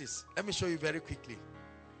 Genesis, let me show you very quickly.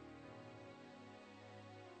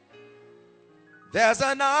 There's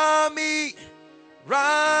an army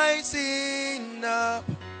rising up.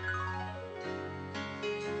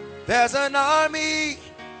 There's an army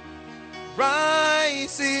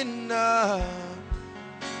rising up.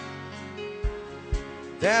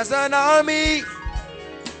 There's an army,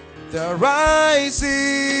 they're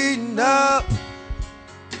rising up.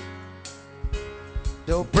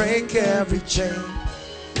 They'll break every chain,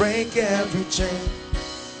 break every chain,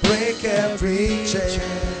 break every chain,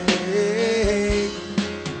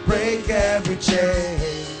 break every chain,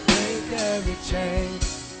 break every chain,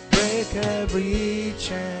 break every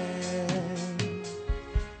chain.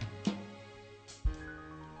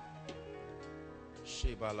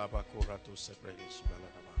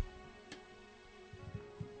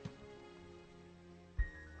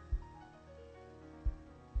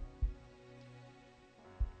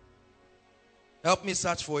 Help me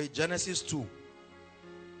search for it. Genesis 2.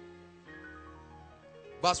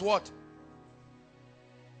 Verse what?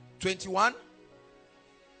 21.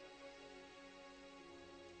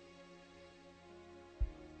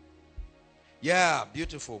 Yeah,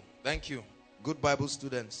 beautiful. Thank you. Good Bible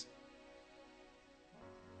students.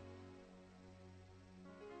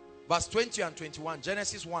 Verse 20 and 21.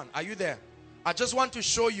 Genesis 1. Are you there? I just want to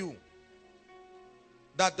show you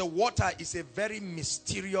that the water is a very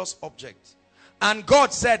mysterious object. And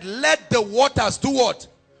God said, let the waters do what?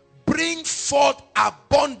 Bring forth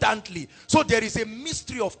abundantly. So there is a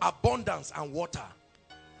mystery of abundance and water.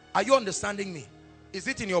 Are you understanding me? Is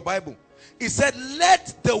it in your Bible? He said,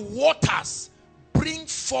 let the waters bring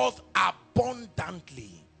forth abundantly.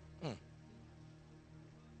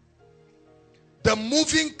 The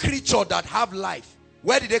moving creature that have life,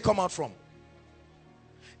 where did they come out from?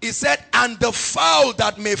 He said, and the fowl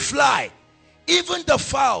that may fly, even the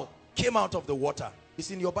fowl came out of the water. It's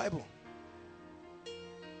in your Bible.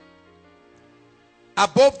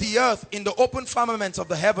 Above the earth, in the open firmaments of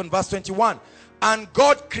the heaven, verse 21, and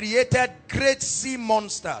God created great sea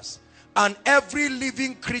monsters and every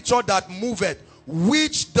living creature that moveth,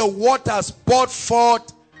 which the waters brought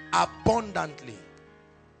forth abundantly.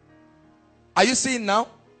 Are you seeing now?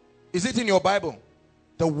 Is it in your Bible?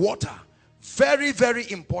 The water. Very, very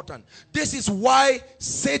important. This is why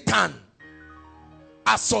Satan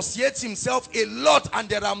associates himself a lot, and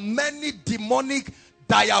there are many demonic,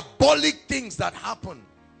 diabolic things that happen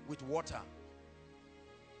with water.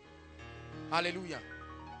 Hallelujah.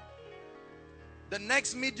 The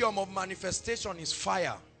next medium of manifestation is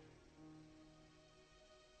fire.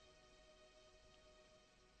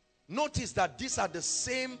 Notice that these are the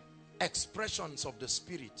same expressions of the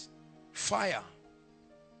spirit. Fire.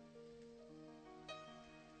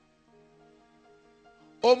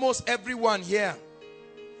 Almost everyone here,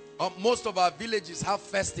 most of our villages have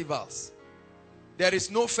festivals. There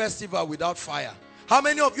is no festival without fire. How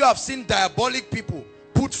many of you have seen diabolic people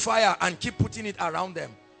put fire and keep putting it around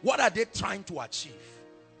them? What are they trying to achieve?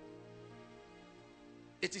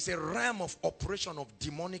 It is a realm of operation of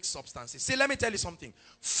demonic substances. See, let me tell you something.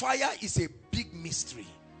 Fire is a big mystery.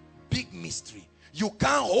 Big mystery. You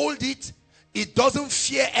can't hold it. It doesn't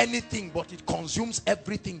fear anything, but it consumes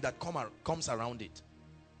everything that comes around it.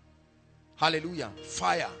 Hallelujah.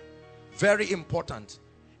 Fire. Very important.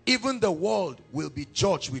 Even the world will be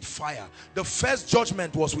judged with fire. The first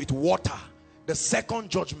judgment was with water. The second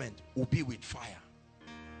judgment will be with fire.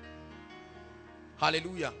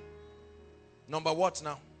 Hallelujah. Number what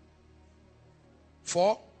now?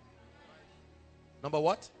 4? Number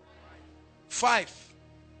what? 5.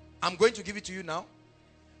 I'm going to give it to you now.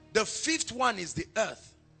 The 5th one is the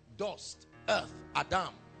earth. Dust. Earth. Adam.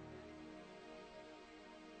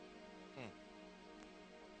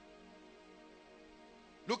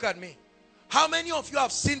 Look at me. How many of you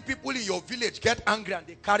have seen people in your village get angry and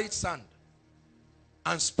they carried sand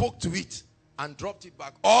and spoke to it and dropped it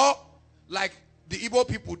back? Or like the Igbo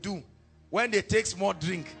people do, when they take small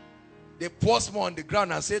drink, they pour small on the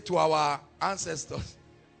ground and say to our ancestors.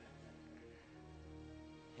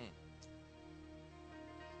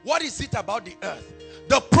 What is it about the earth?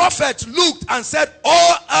 The prophet looked and said,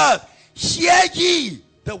 "O earth, hear ye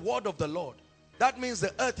the word of the Lord." That means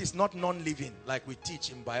the earth is not non-living like we teach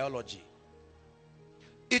in biology.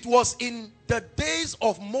 It was in the days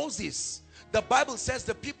of Moses. The Bible says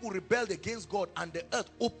the people rebelled against God and the earth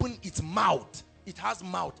opened its mouth. It has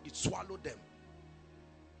mouth. It swallowed them.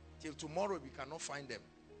 Till tomorrow we cannot find them.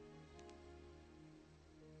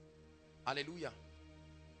 Hallelujah.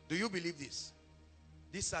 Do you believe this?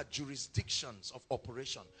 These are jurisdictions of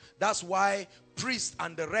operation. That's why priests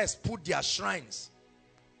and the rest put their shrines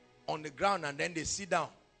on the ground and then they sit down.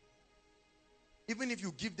 Even if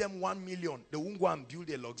you give them 1 million, they won't go and build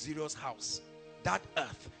a luxurious house. That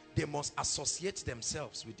earth, they must associate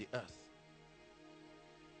themselves with the earth.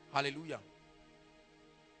 Hallelujah.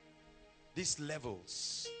 These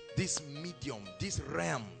levels, this medium, these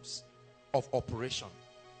realms of operation.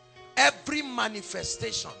 Every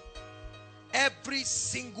manifestation, every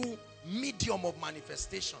single medium of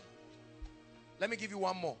manifestation. Let me give you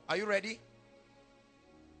one more. Are you ready?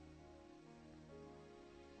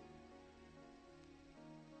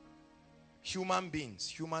 Human beings,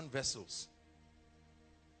 human vessels.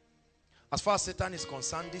 As far as Satan is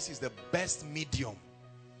concerned, this is the best medium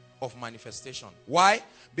of manifestation. Why?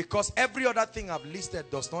 Because every other thing I've listed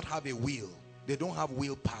does not have a will. They don't have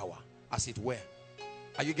willpower, as it were.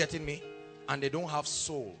 Are you getting me? And they don't have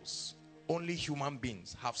souls. Only human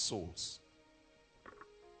beings have souls.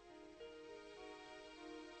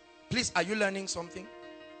 Please, are you learning something?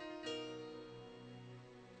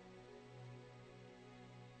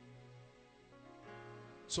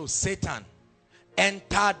 So Satan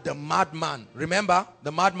entered the madman. Remember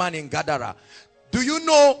the madman in Gadara. Do you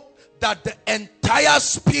know that the entire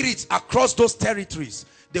spirits across those territories,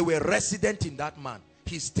 they were resident in that man?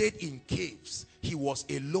 He stayed in caves. He was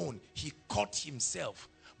alone. He caught himself.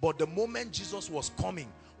 But the moment Jesus was coming,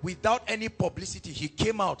 without any publicity, he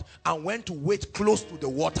came out and went to wait close to the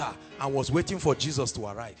water and was waiting for Jesus to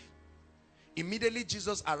arrive. Immediately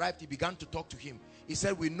Jesus arrived, he began to talk to him. He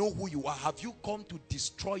said, "We know who you are. Have you come to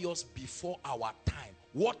destroy us before our time?"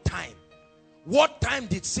 What time? What time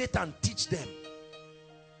did Satan teach them?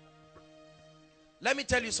 Let me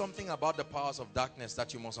tell you something about the powers of darkness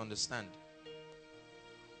that you must understand.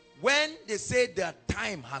 When they say their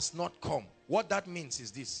time has not come, what that means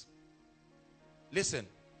is this. Listen,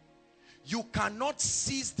 you cannot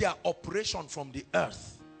cease their operation from the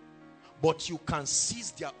earth, but you can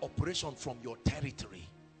cease their operation from your territory.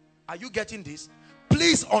 Are you getting this?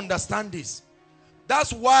 Please understand this.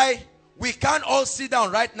 That's why we can't all sit down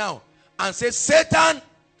right now and say, "Satan,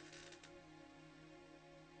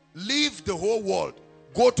 leave the whole world,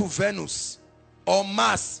 go to Venus or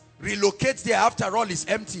Mars, relocate there, after all it's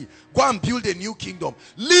empty, go and build a new kingdom,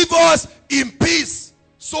 leave us in peace."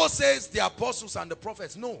 So says the apostles and the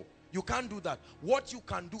prophets. No, you can't do that. What you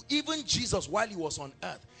can do, even Jesus while he was on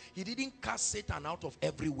earth, he didn't cast Satan out of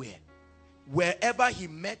everywhere. Wherever he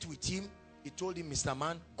met with him, he told him, "Mr.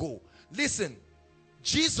 Man, go." Listen,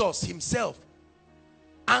 Jesus himself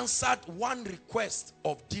answered one request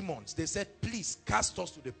of demons. They said, "Please cast us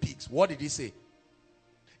to the pigs." What did he say?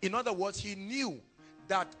 In other words, he knew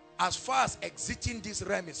that as far as exiting this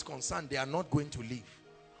realm is concerned, they are not going to leave.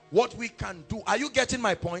 What we can do, are you getting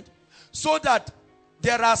my point? So that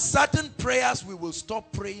there are certain prayers we will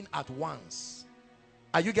stop praying at once.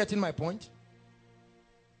 Are you getting my point?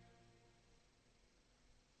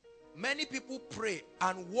 Many people pray,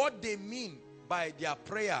 and what they mean by their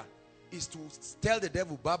prayer is to tell the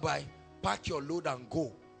devil, bye-bye, pack your load and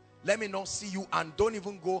go. Let me not see you, and don't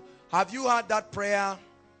even go. Have you heard that prayer?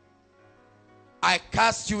 I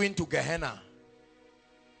cast you into Gehenna.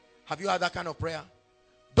 Have you heard that kind of prayer?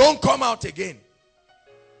 Don't come out again.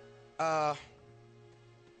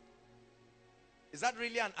 Is that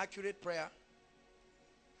really an accurate prayer?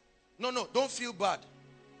 No, don't feel bad.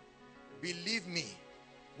 Believe me,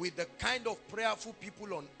 with the kind of prayerful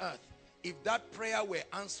people on earth, if that prayer were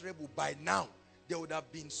answerable by now, there would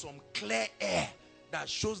have been some clear air that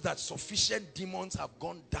shows that sufficient demons have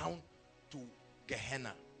gone down to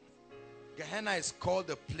Gehenna. Gehenna is called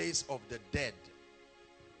the place of the dead.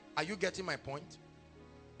 Are you getting my point?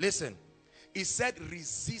 Listen, he said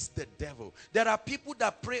resist the devil. There are people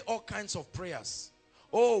that pray all kinds of prayers.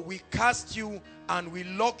 Oh, we cast you and we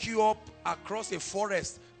lock you up across a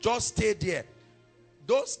forest. Just stay there.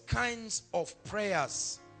 Those kinds of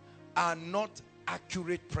prayers are not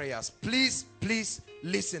accurate prayers. Please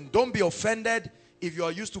listen. Don't be offended if you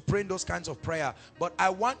are used to praying those kinds of prayer. But I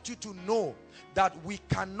want you to know that we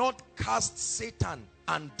cannot cast Satan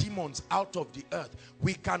and demons out of the earth.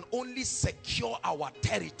 We can only secure our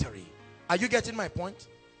territory. Are you getting my point?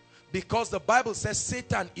 Because the Bible says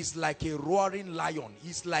Satan is like a roaring lion.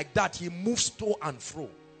 He's like that. He moves to and fro.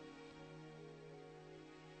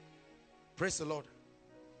 Praise the Lord.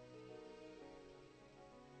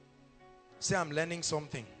 Say, I'm learning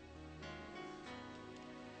something.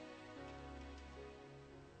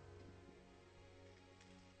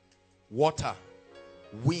 Water,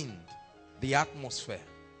 wind, the atmosphere.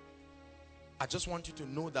 I just want you to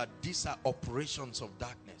know that these are operations of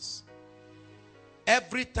darkness.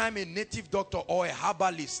 Every time a native doctor or a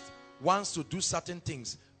herbalist wants to do certain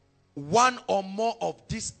things, one or more of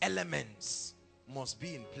these elements must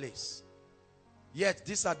be in place. Yet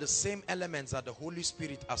these are the same elements that the Holy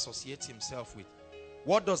Spirit associates himself with.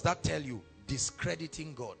 What does that tell you?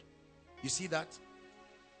 Discrediting God. You see that?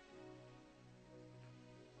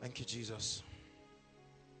 Thank you, Jesus.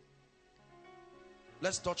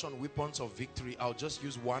 Let's touch on weapons of victory. I'll just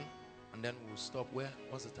use one and then we'll stop. Where?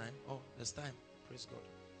 What's the time? Oh, there's time. Praise God.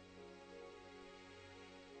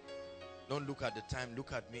 Don't look at the time.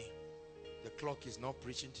 Look at me. The clock is not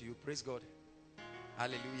preaching to you. Praise God.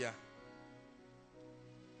 Hallelujah.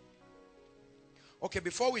 Okay,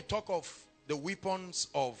 before we talk of the weapons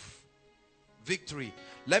of victory,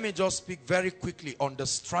 let me just speak very quickly on the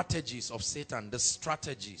strategies of Satan. The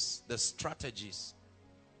strategies.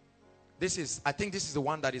 I think this is the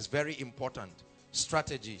one that is very important.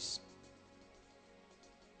 Strategies.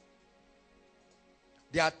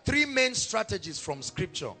 There are three main strategies from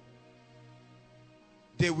scripture.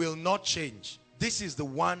 They will not change. This is the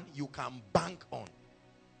one you can bank on.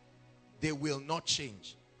 They will not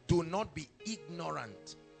change. Do not be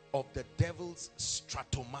ignorant of the devil's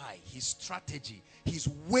stratomai, his strategy, his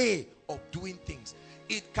way of doing things.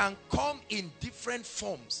 It can come in different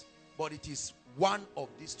forms, but it is one of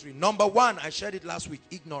these three. Number one, I shared it last week,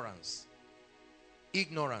 ignorance.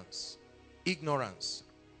 Ignorance. Ignorance.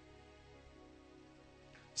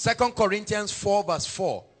 2 Corinthians 4 verse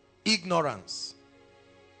 4, ignorance.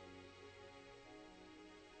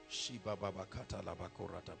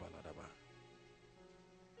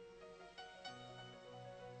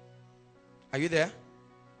 Are you there?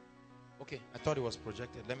 Okay, I thought it was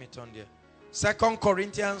projected. Let me turn there. 2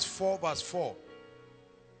 Corinthians 4 verse 4.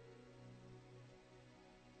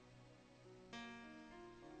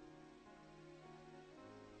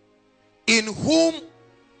 In whom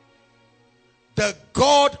the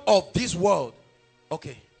God of this world.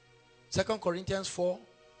 Okay. 2 Corinthians 4.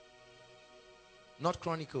 Not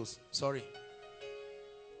Chronicles. Sorry.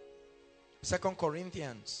 2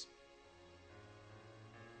 Corinthians.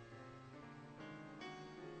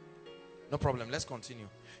 No problem. Let's continue.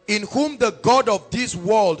 In whom the God of this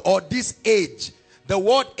world or this age. The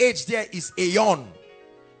word age there is aeon.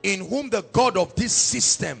 In whom the God of this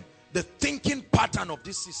system, the thinking pattern of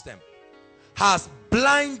this system, has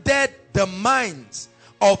blinded the minds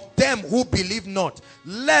of them who believe not,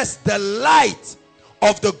 lest the light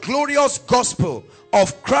of the glorious gospel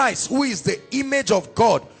of Christ, who is the image of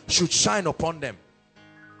God, should shine upon them.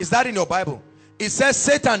 Is that in your Bible? It says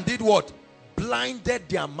Satan did what? Blinded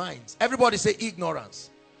their minds. Everybody say ignorance.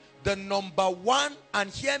 The number one, and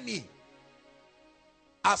hear me,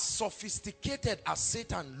 as sophisticated as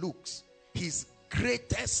Satan looks, his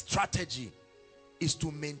greatest strategy is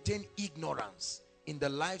to maintain ignorance in the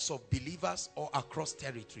lives of believers or across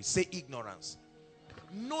territories. Say ignorance.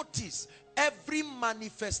 Notice every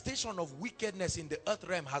manifestation of wickedness in the earth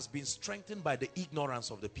realm has been strengthened by the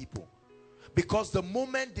ignorance of the people, because the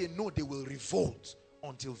moment they know, they will revolt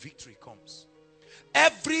until victory comes.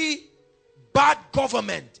 Every bad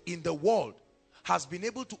government in the world has been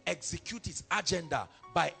able to execute its agenda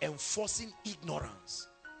by enforcing ignorance.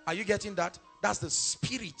 Are you getting that? That's the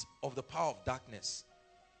spirit of the power of darkness.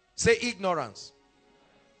 Say ignorance.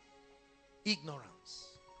 Ignorance.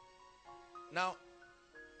 Now,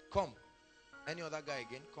 come. Any other guy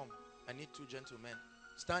again? Come. I need two gentlemen.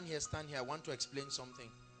 Stand here, stand here. I want to explain something.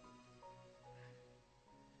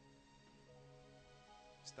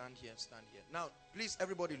 Stand here, stand here. Now, please,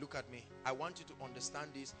 everybody look at me. I want you to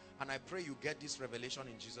understand this, and I pray you get this revelation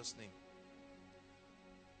in Jesus' name.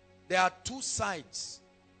 There are two sides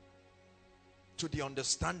to the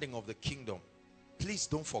understanding of the kingdom. Please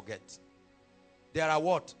don't forget. There are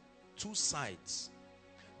what? Two sides.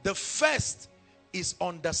 The first is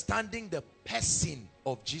understanding the person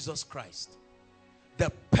of Jesus Christ.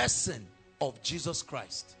 The person of Jesus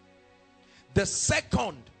Christ. The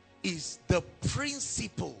second is the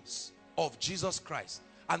principles of Jesus Christ.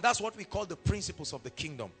 And that's what we call the principles of the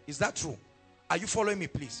kingdom. Is that true? Are you following me,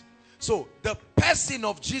 please? So, the person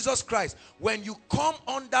of Jesus Christ, when you come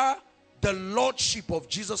under the lordship of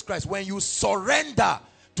Jesus Christ, when you surrender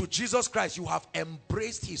to Jesus Christ, you have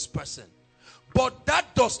embraced his person. But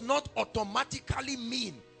that does not automatically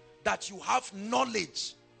mean that you have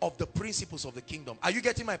knowledge of the principles of the kingdom. Are you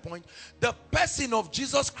getting my point? The person of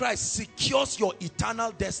Jesus Christ secures your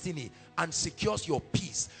eternal destiny and secures your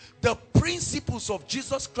peace. The principles of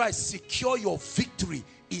Jesus Christ secure your victory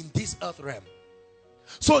in this earth realm.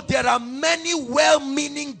 So there are many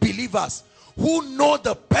well-meaning believers who know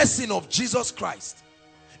the person of Jesus Christ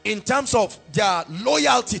in terms of their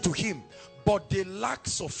loyalty to him, but they lack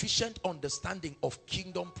sufficient understanding of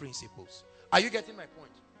kingdom principles. Are you getting my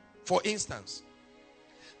point? For instance,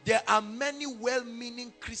 there are many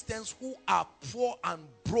well-meaning Christians who are poor and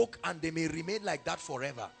broke, and they may remain like that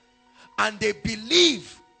forever. And they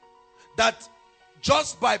believe that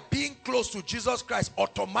just by being close to Jesus Christ,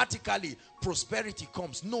 automatically prosperity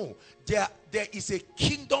comes. No, there is a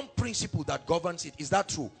kingdom principle that governs it. Is that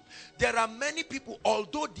true? There are many people,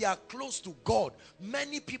 although they are close to God,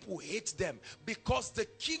 many people hate them because the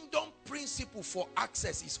kingdom principle for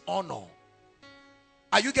access is honor.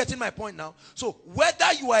 Are you getting my point now? So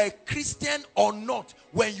whether you are a Christian or not,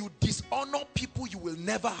 when you dishonor people, you will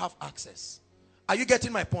never have access. Are you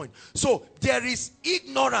getting my point? So there is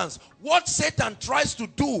ignorance. What Satan tries to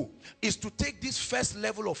do is to take this first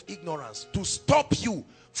level of ignorance to stop you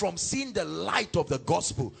from seeing the light of the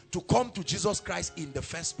gospel, to come to Jesus Christ in the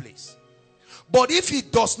first place. But if he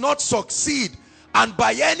does not succeed, and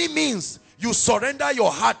by any means you surrender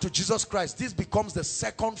your heart to Jesus Christ, this becomes the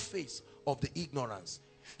second phase of the ignorance.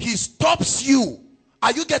 He stops you.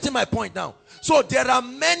 Are you getting my point now? So there are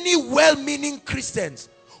many well-meaning Christians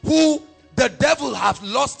who the devil have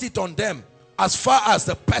lost it on them as far as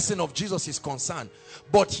the person of Jesus is concerned,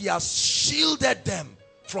 but he has shielded them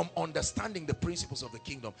from understanding the principles of the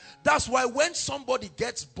kingdom. That's why when somebody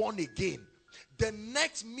gets born again, the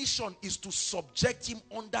next mission is to subject him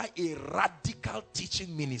under a radical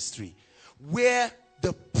teaching ministry where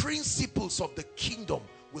the principles of the kingdom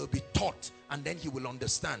will be taught, and then he will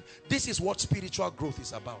understand. This is what spiritual growth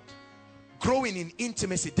is about. Growing in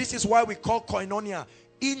intimacy. This is why we call koinonia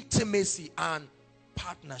intimacy and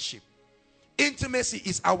partnership. Intimacy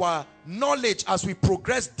is our knowledge as we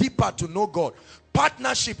progress deeper to know God.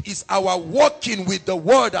 Partnership is our walking with the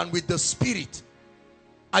word and with the spirit.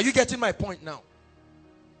 Are you getting my point now?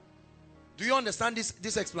 Do you understand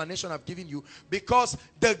this explanation I've given you? Because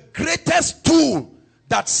the greatest tool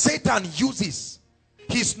that Satan uses,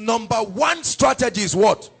 his number one strategy is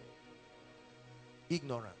what?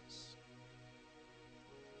 Ignorance.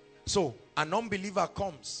 So an unbeliever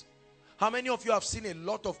comes. How many of you have seen a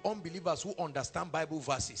lot of unbelievers who understand Bible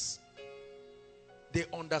verses? They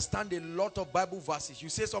understand a lot of Bible verses. You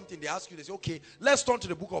say something, they ask you, they say, okay, let's turn to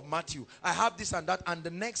the book of Matthew. I have this and that. And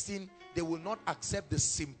the next thing, they will not accept the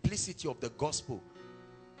simplicity of the gospel.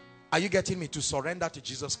 Are you getting me? To surrender to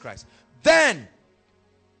Jesus Christ. Then,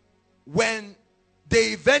 when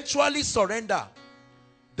they eventually surrender,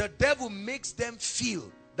 the devil makes them feel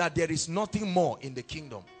that there is nothing more in the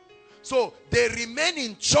kingdom. So they remain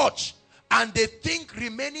in church, and they think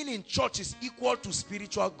remaining in church is equal to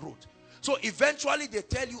spiritual growth. So eventually they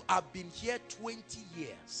tell you, I've been here 20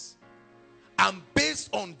 years. And based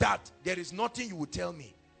on that, there is nothing you would tell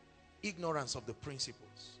me. Ignorance of the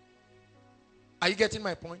principles. Are you getting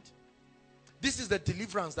my point? This is the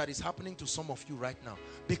deliverance that is happening to some of you right now.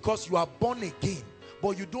 Because you are born again,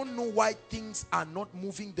 but you don't know why things are not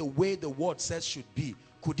moving the way the word says should be.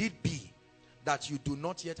 Could it be that you do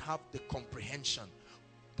not yet have the comprehension?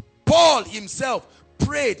 Paul himself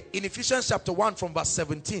prayed in Ephesians chapter 1 from verse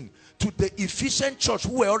 17 to the Ephesian church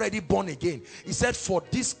who were already born again. He said, for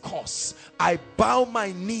this cause I bow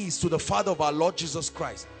my knees to the Father of our Lord Jesus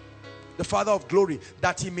Christ, the Father of glory,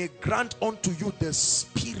 that he may grant unto you the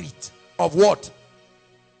spirit of what?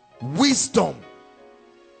 Wisdom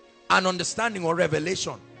and understanding, or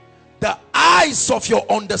revelation. The eyes of your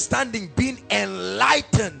understanding being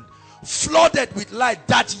enlightened, flooded with light,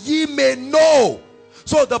 that ye may know.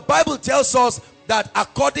 So the Bible tells us that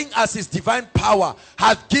according as his divine power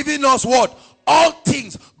hath given us what? All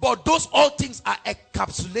things. But those all things are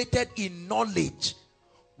encapsulated in knowledge.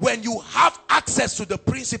 When you have access to the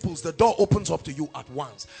principles, the door opens up to you at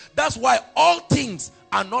once. That's why all things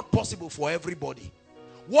are not possible for everybody.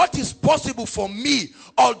 What is possible for me,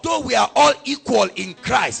 although we are all equal in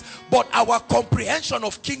Christ, but our comprehension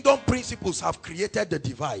of kingdom principles have created the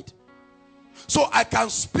divide. So I can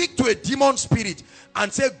speak to a demon spirit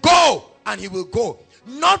and say, go, and he will go.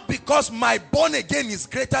 Not because my born again is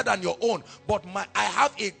greater than your own, but I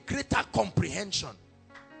have a greater comprehension.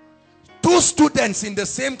 Two students in the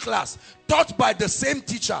same class, taught by the same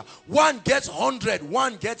teacher, one gets 100,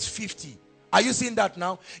 one gets 50. Are you seeing that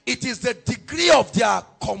now? It is the degree of their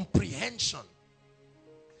comprehension.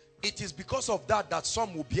 It is because of that that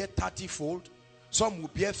some will bear 30-fold, some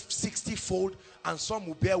will bear 60-fold, and some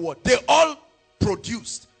will bear what? They all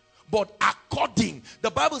produced. But according, the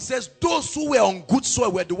Bible says those who were on good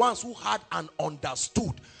soil were the ones who had and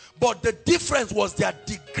understood. But the difference was their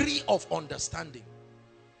degree of understanding.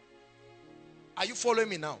 Are you following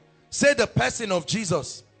me now? Say the person of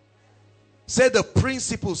Jesus. Say the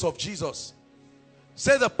principles of Jesus.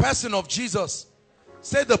 Say the person of Jesus.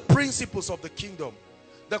 Say the principles of the kingdom.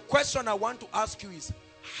 The question I want to ask you is,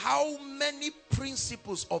 how many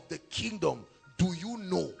principles of the kingdom do you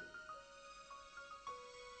know?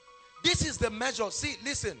 This is the measure. See,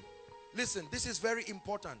 listen, this is very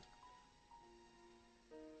important.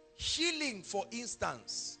 Healing, for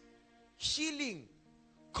instance, healing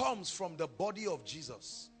comes from the body of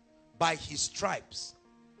Jesus. By his stripes,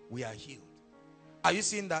 we are healed. Are you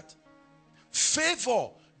seeing that? Favor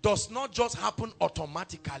does not just happen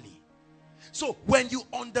automatically. So when you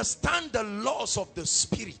understand the laws of the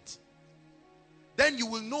spirit, then you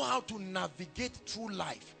will know how to navigate through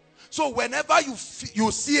life. So whenever you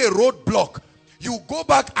see a roadblock, you go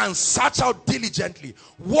back and search out diligently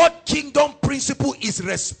what kingdom principle is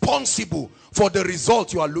responsible for the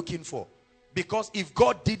result you are looking for. Because if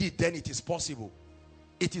God did it, then it is possible.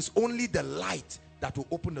 It is only the light that will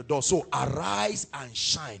open the door. So arise and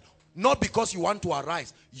shine. Not because you want to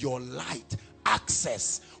arise, your light,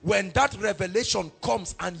 access. When that revelation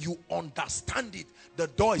comes and you understand it, the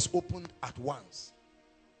door is opened at once.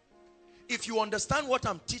 If you understand what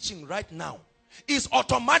I'm teaching right now, it's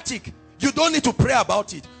automatic. You don't need to pray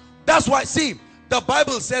about it. That's why, see, the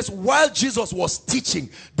Bible says while Jesus was teaching,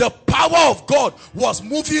 the power of God was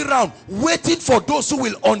moving around, waiting for those who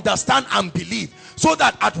will understand and believe, so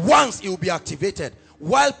that at once it will be activated.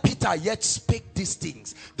 While Peter yet spake these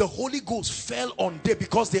things, the Holy Ghost fell on them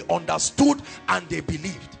because they understood and they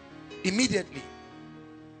believed immediately.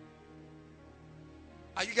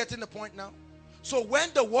 Are you getting the point now? So when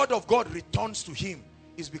the word of God returns to him,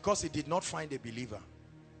 it's because he did not find a believer.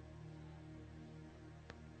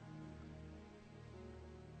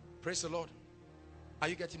 Praise the Lord. Are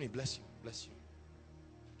you getting me? Bless you. Bless you.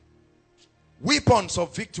 Weapons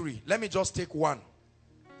of victory. Let me just take one.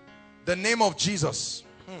 The name of Jesus.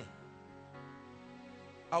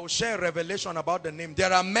 I will share a revelation about the name.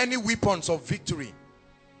 There are many weapons of victory.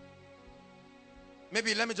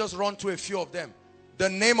 Maybe let me just run through a few of them. The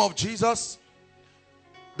name of Jesus.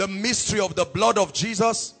 The mystery of the blood of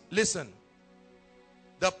Jesus. Listen.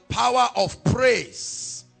 The power of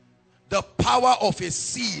praise. The power of a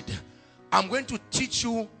seed. I'm going to teach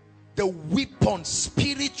you the weapons,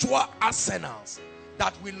 spiritual arsenals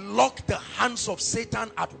that will lock the hands of Satan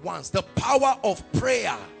at once. The power of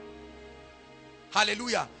prayer.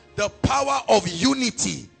 Hallelujah. The power of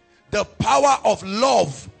unity. The power of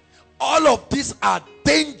love. All of these are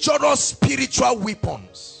dangerous spiritual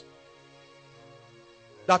weapons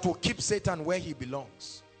that will keep Satan where he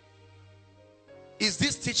belongs. Is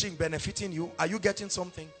this teaching benefiting you? Are you getting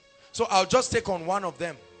something? So I'll just take on one of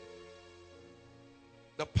them.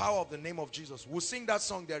 The power of the name of Jesus. We'll sing that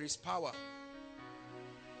song, There Is Power.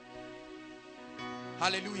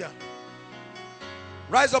 Hallelujah.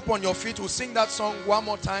 Rise up on your feet. We'll sing that song one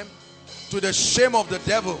more time, To the Shame of the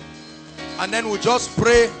Devil. And then we'll just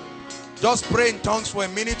pray. Just pray in tongues for a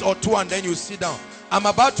minute or two, and then you sit down. I'm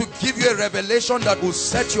about to give you a revelation that will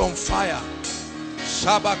set you on fire.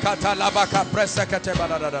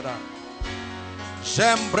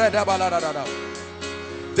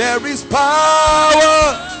 There is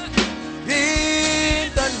power in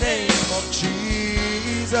the name of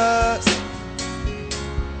Jesus.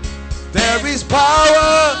 There is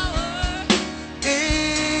power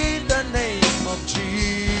in the name of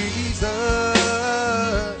Jesus.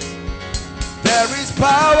 There is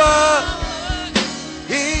power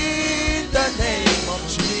in the name of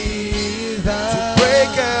Jesus. To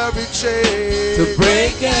break every chain. To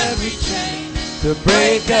break every chain. To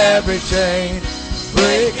break every chain.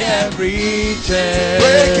 Break every chain.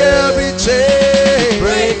 Break every chain.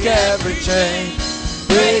 Break every chain.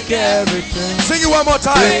 Break every chain. Sing it one more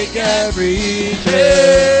time. Break every chain.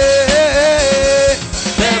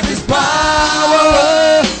 There is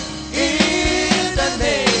power in the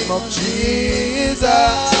name of Jesus.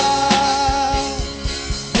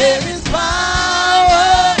 There is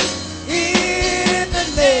power in the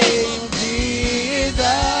name of Jesus.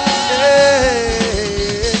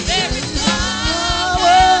 There is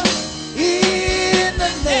power in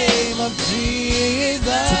the name of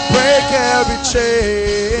Jesus. To break every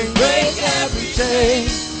chain. Break every chain.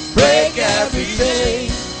 Break every chain.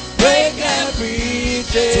 Break every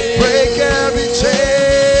chain. To break every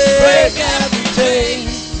chain. Break every chain.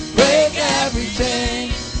 Break every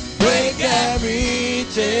chain. Break every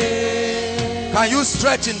chain. Can you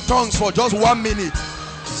stretch in tongues for just 1 minute?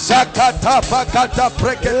 Zakata pakata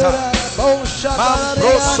preketa.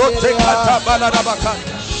 Mambroso tekata baladabaka.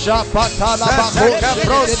 Oh,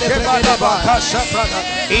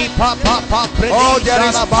 there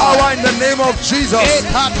is power in the name of Jesus. There is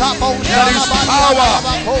power.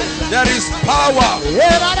 There is power.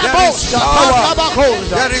 There is power.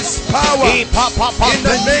 There is power in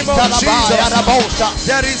the name of Jesus.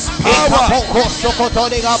 There is power.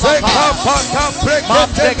 There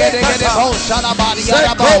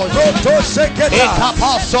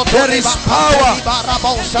is power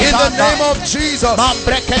in the name of Jesus.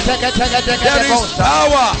 There is power.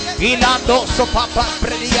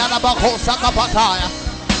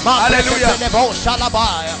 Hallelujah.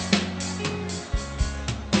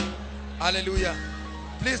 Hallelujah.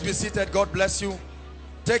 Please be seated. God bless you.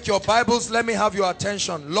 Take your Bibles. Let me have your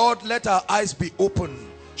attention. Lord, let our eyes be open.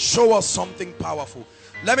 Show us something powerful.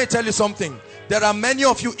 Let me tell you something. There are many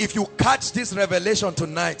of you, if you catch this revelation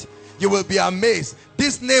tonight, you will be amazed.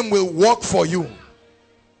 This name will work for you.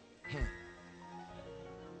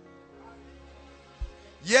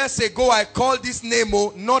 Years ago, I called this name,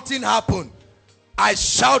 oh, nothing happened. I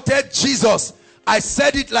shouted Jesus. I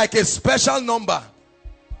said it like a special number.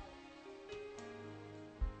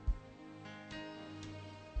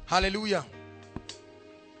 Hallelujah.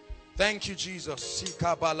 Thank you, Jesus.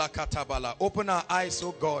 Open our eyes,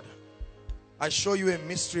 oh God. I show you a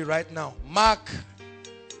mystery right now. Mark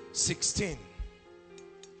 16.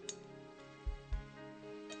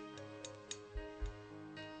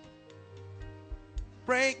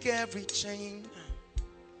 Break every chain.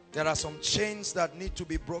 There are some chains that need to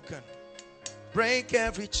be broken. Break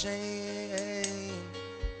every chain.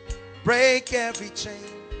 Break every chain.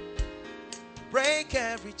 Break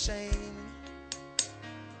every chain.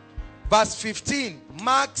 Verse 15.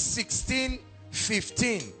 Mark 16,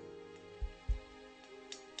 15.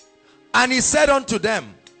 And he said unto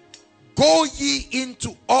them, go ye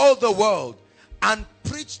into all the world and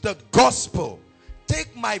preach the gospel.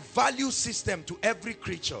 Take my value system to every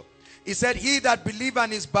creature. He said, he that believe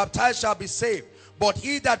and is baptized shall be saved, but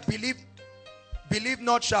he that believe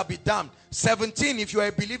not shall be damned. 17, if you are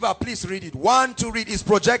a believer, please read it. 1 to read is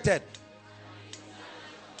projected.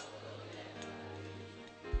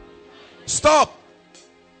 Stop.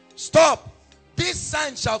 Stop. This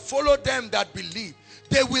sign shall follow them that believe.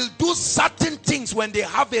 They will do certain things when they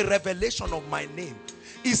have a revelation of my name.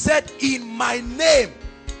 He said, in my name,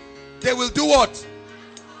 they will do what?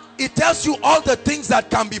 It tells you all the things that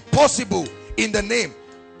can be possible in the name.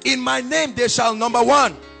 In my name, they shall, number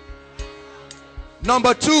 1.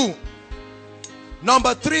 Number 2.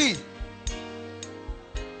 Number 3.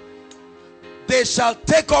 They shall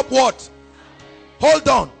take up what? Hold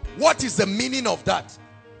on. What is the meaning of that?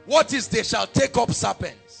 What is they shall take up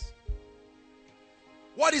serpents?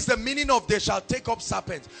 What is the meaning of they shall take up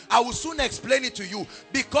serpents? I will soon explain it to you.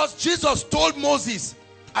 Because Jesus told Moses,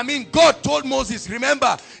 God told Moses,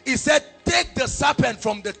 remember, he said, take the serpent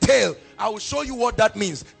from the tail. I will show you what that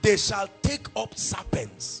means. They shall take up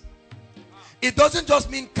serpents. It doesn't just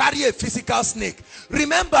mean carry a physical snake.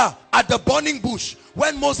 Remember at the burning bush,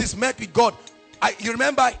 when Moses met with God, you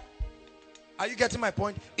remember, are you getting my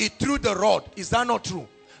point? He threw the rod. Is that not true?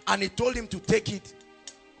 And he told him to take it,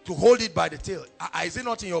 to hold it by the tail. Is it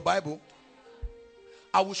not in your Bible?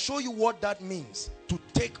 I will show you what that means. To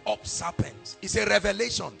take take up serpents. It's a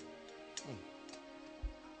revelation.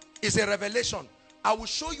 It's a revelation. I will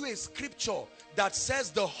show you a scripture that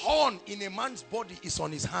says the horn in a man's body is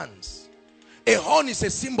on his hands. A horn is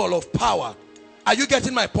a symbol of power. Are you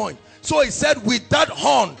getting my point? So he said, with that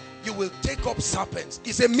horn, you will take up serpents.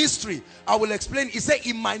 It's a mystery. I will explain. He said,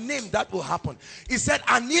 in my name, that will happen. He said,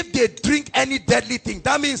 and if they drink any deadly thing,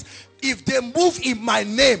 that means if they move in my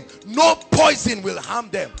name, no poison will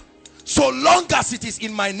harm them. So long as it is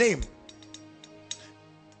in my name.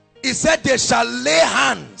 He said, they shall lay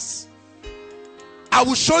hands. I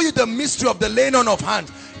will show you the mystery of the laying on of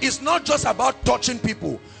hands. It's not just about touching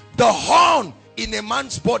people. The horn in a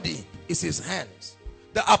man's body is his hands.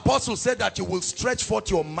 The apostle said that you will stretch forth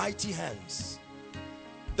your mighty hands.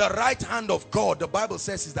 The right hand of God, the Bible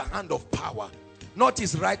says, is the hand of power, not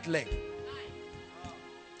his right leg.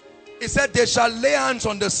 He said, they shall lay hands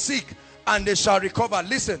on the sick and they shall recover.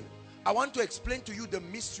 Listen, I want to explain to you the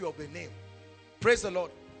mystery of the name. Praise the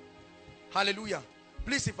Lord. Hallelujah.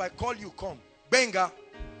 Please, if I call you, come. Benga.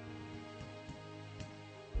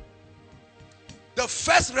 The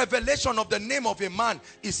first revelation of the name of a man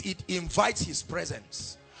is it invites his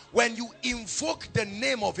presence. When you invoke the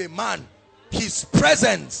name of a man, his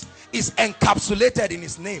presence is encapsulated in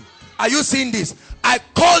his name. Are you seeing this? I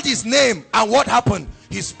called his name and what happened?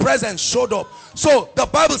 His presence showed up. So the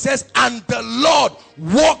Bible says, and the Lord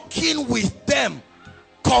walking with them,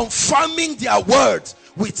 confirming their words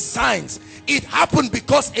with signs. It happened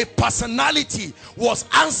because a personality was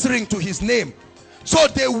answering to his name. So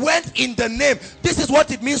they went in the name. This is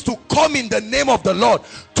what it means to come in the name of the Lord.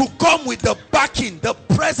 To come with the backing, the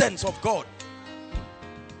presence of God.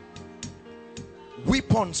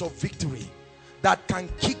 Weapons of victory that can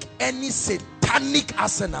kick any satanic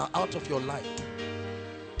arsenal out of your life.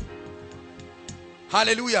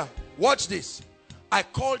 Hallelujah. Watch this. I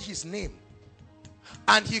called his name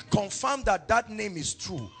and he confirmed that that name is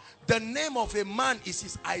true. The name of a man is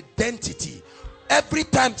his identity. Every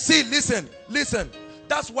time, see, listen.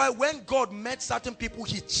 That's why when God met certain people,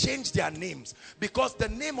 he changed their names. Because the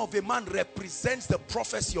name of a man represents the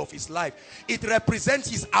prophecy of his life. It represents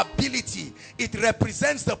his ability. It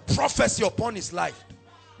represents the prophecy upon his life.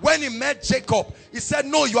 When he met Jacob, he said,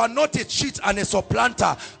 no, you are not a cheat and a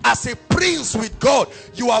supplanter. As a prince with God,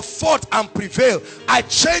 you have fought and prevailed. I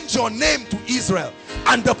changed your name to Israel.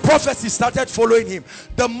 And the prophecy started following him.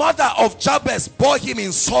 The mother of Jabez bore him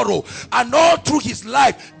in sorrow. And all through his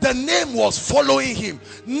life, the name was following him.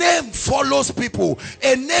 Name follows people.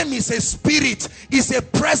 A name is a spirit, is a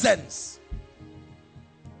presence.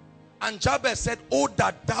 And Jabez said, oh,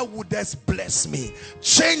 that thou wouldest bless me.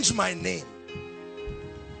 Change my name.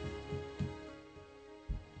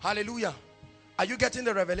 Hallelujah. Are you getting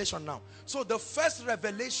the revelation now? So the first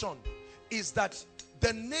revelation is that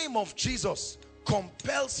the name of Jesus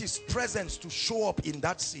compels his presence to show up in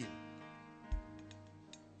that scene.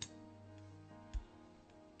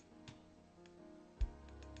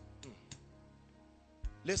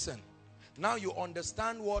 Listen, now you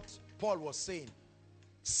understand what Paul was saying.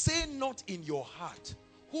 Say not in your heart,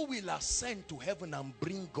 who will ascend to heaven and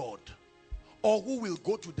bring God, or who will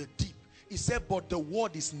go to the deep. He said, but the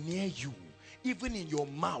word is near you, even in your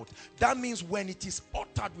mouth. That means when it is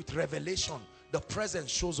uttered with revelation, the presence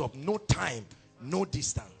shows up. No time, no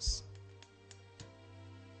distance.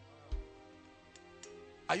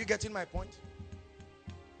 Are you getting my point?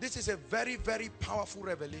 This is a very, very powerful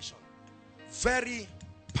revelation. Very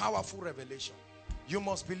powerful revelation. You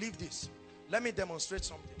must believe this. Let me demonstrate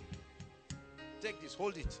something. Take this,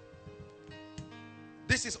 hold it.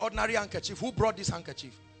 This is ordinary handkerchief. Who brought this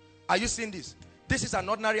handkerchief? Are you seeing this? This is an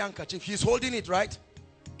ordinary handkerchief. He's holding it, right?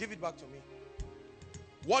 Give it back to me.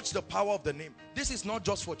 Watch the power of the name. This is not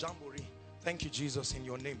just for jamboree. Thank you, Jesus, in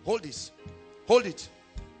your name. Hold this. Hold it.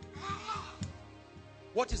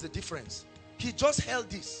 What is the difference? He just held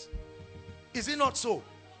this. Is it not so?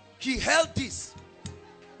 He held this.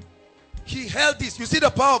 He held this. You see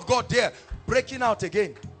the power of God there, breaking out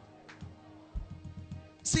again.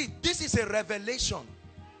 See, this is a revelation.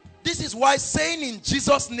 This is why saying in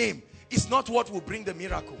Jesus' name is not what will bring the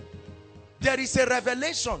miracle. There is a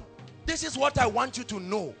revelation. This is what I want you to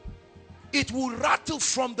know. It will rattle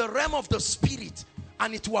from the realm of the spirit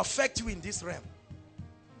and it will affect you in this realm.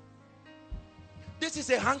 This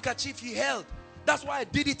is a handkerchief he held. That's why I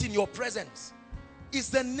did it in your presence. It's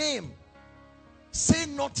the name. Say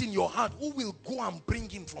not in your heart, who will go and bring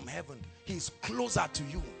him from heaven? He is closer to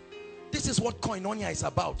you. This is what koinonia is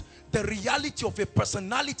about. The reality of a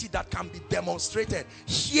personality that can be demonstrated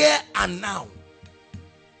here and now.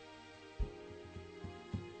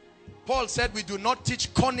 Paul said we do not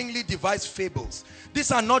teach cunningly devised fables.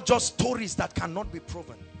 These are not just stories that cannot be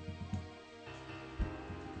proven.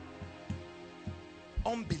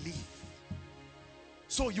 Unbelief.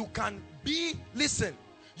 So you can be, listen,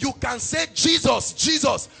 you can say Jesus,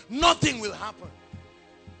 Jesus, nothing will happen.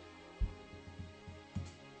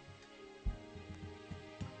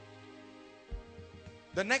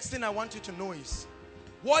 The next thing I want you to know is,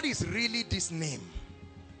 what is really this name?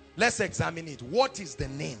 Let's examine it. What is the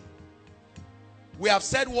name? We have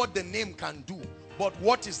said what the name can do, but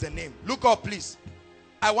what is the name? Look up, please.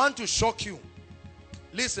 I want to shock you.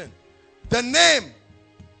 Listen, the name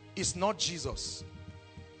is not Jesus.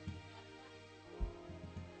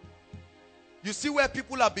 You see where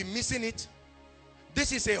people have been missing it?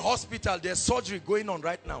 This is a hospital. There's surgery going on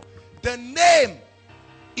right now. The name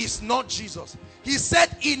is not Jesus. He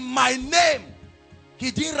said, in my name.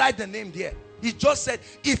 He didn't write the name there. He just said,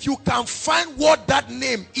 if you can find what that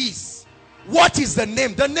name is. What is the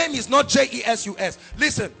name? The name is not J-E-S-U-S.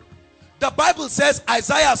 Listen, the Bible says,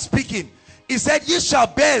 Isaiah speaking, he said, ye shall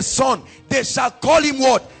bear a son. They shall call him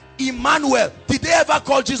what? Emmanuel. Did they ever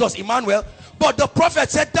call Jesus Emmanuel? But the prophet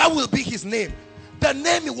said that will be his name. The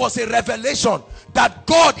name was a revelation that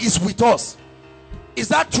God is with us. Is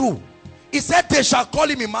that true? He said they shall call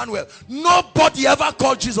him Emmanuel. Nobody ever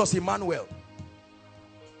called Jesus Emmanuel.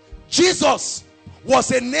 Jesus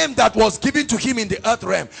was a name that was given to him in the earth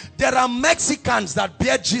realm. There are Mexicans that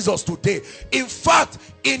bear Jesus today. In fact,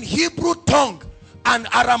 in Hebrew tongue and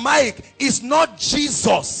Aramaic, it's not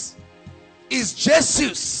Jesus, it's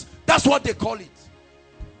Jesus. That's what they call it.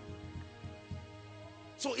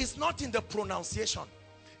 So it's not in the pronunciation.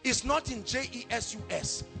 It's not in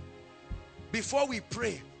J-E-S-U-S. Before we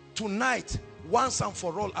pray, tonight, once and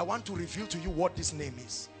for all, I want to reveal to you what this name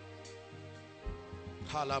is.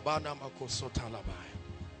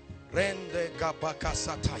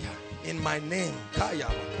 In my name,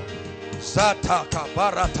 Sataka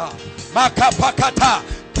Barata Makapakata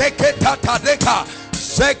Teketata Deka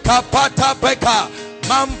Sekapata Beka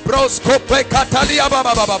Mambrosko Pekatalia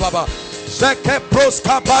Baba Zeke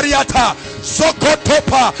Proska Bariata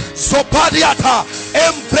Sokotopa Sopadiata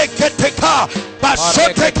Embreketeka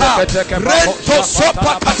Bashoteka Rento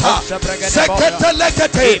Sopakata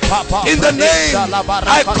Seketelekete. In the name,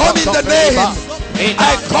 I come in the name,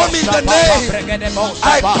 I come in the name,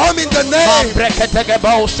 I come in the name.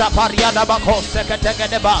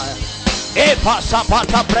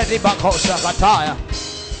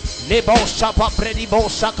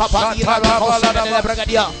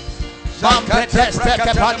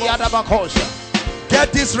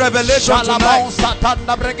 Get this revelation tonight.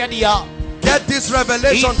 Get this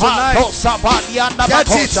revelation tonight. Get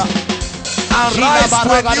it and rise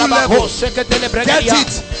to a new level. Get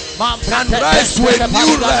it and rise to a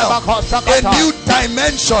new realm, a new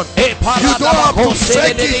dimension. You don't have to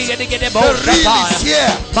shake it. The real is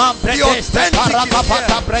here. The authentic is here.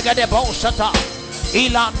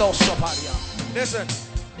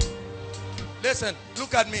 Listen,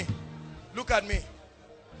 look at me. Look at me.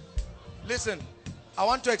 Listen, I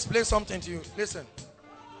want to explain something to you. Listen.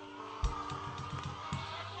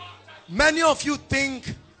 Many of you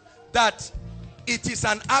think that it is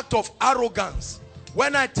an act of arrogance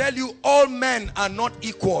when I tell you all men are not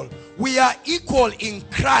equal. We are equal in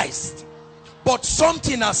Christ, but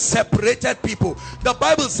something has separated people. The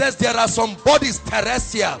Bible says there are some bodies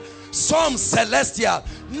terrestrial, some celestial.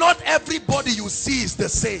 Not everybody you see is the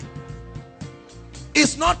same.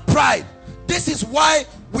 It's not pride. This is why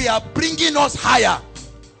we are bringing us higher.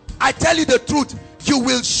 I tell you the truth, you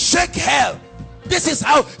will shake hell. This is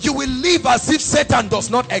how you will live as if Satan does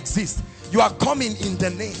not exist. You are coming in the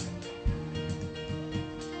name.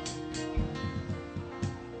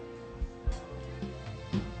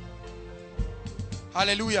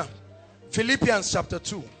 Hallelujah. Philippians chapter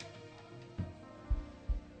 2.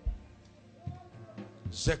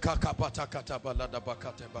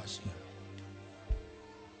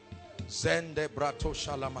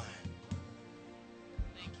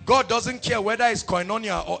 God doesn't care whether it's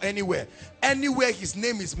koinonia or anywhere. Anywhere his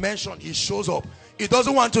name is mentioned, he shows up. He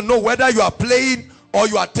doesn't want to know whether you are playing or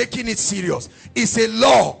you are taking it serious. It's a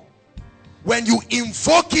law. When you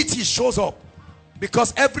invoke it, he shows up.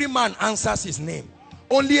 Because every man answers his name.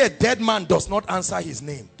 Only a dead man does not answer his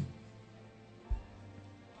name.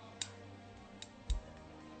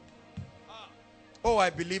 Oh, I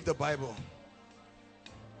believe the Bible.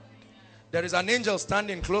 There is an angel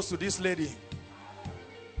standing close to this lady.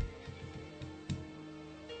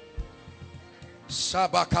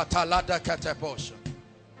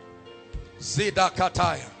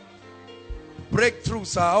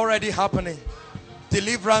 Breakthroughs are already happening.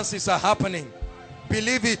 Deliverances are happening.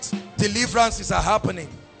 Believe it. Deliverances are happening.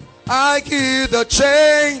 I hear the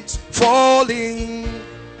chains falling.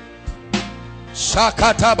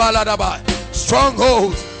 Shakata baladaba.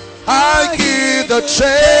 Strongholds. I hear the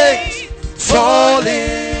chains falling.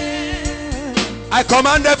 I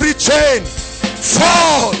command every chain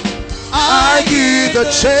fall. I hear the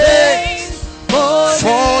chains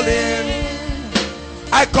falling.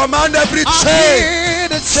 I command every chain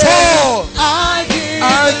fall. I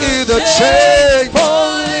hear the chain.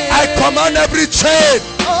 I command every chain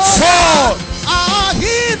fall. I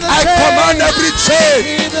command every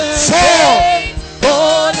chain fall.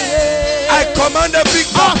 I command every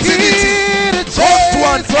captivity come to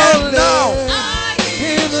an end now.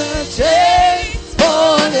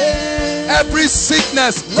 Every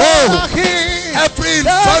sickness go. Every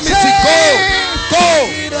infirmity go.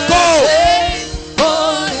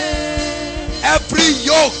 Every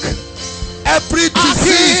yoke, every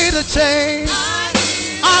disease.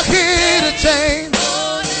 I hear the chain.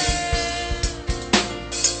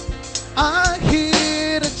 I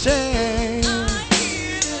hear the chain.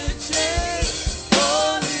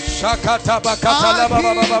 Shakata bakata la ba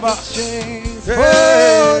ba ba ba.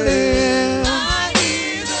 Falling.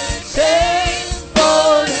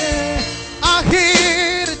 I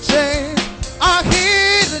hear the chain. I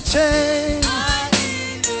hear the chain.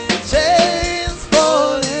 Chains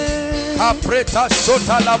falling. Apreta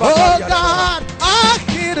sota la ba Oh ba. God, I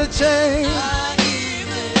hear the chain.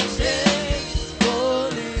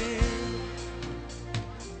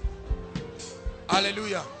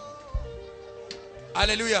 Hallelujah.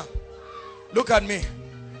 Hallelujah. Look at me.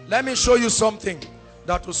 Let me show you something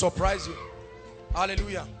that will surprise you.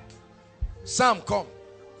 Hallelujah. Sam, come.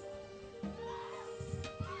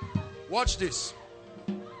 Watch this.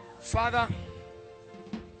 Father,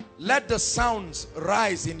 let the sounds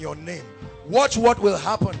rise in your name. Watch what will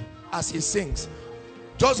happen as he sings.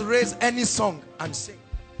 Just raise any song and sing.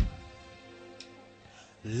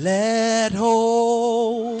 Let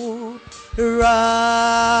hope rise.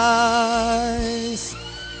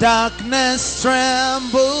 Darkness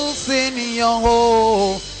trembles in your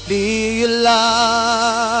holy light.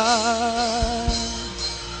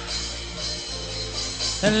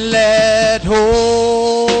 And let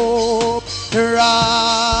hope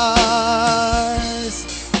rise.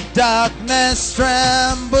 Darkness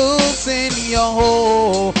trembles in your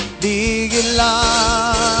holy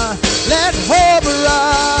light. Let hope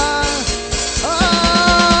rise.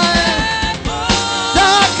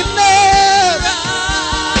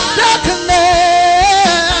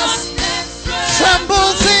 Darkness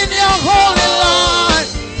trembles in your holy light.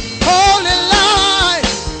 Holy light.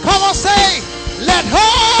 Come on, say, let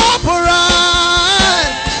hope rise.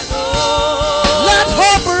 Let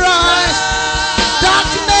hope rise.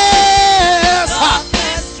 Darkness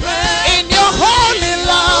in your holy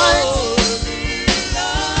light.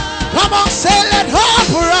 Come on, say, let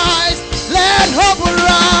hope rise. Let hope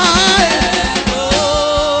rise.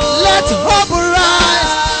 Let hope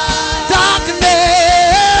rise.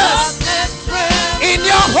 Darkness in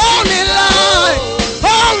your holy light.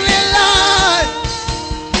 Holy light.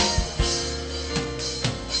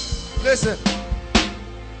 Listen.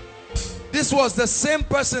 This was the same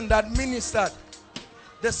person that ministered.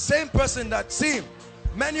 The same person that, see,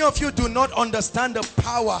 many of you do not understand the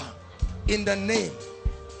power in the name.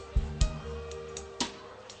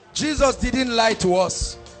 Jesus didn't lie to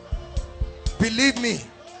us. Believe me,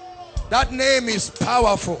 that name is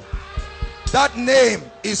powerful. That name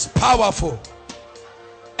is powerful.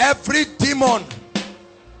 Every demon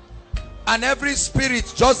and every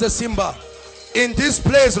spirit, just the symbol in this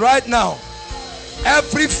place right now,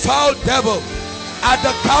 every foul devil, at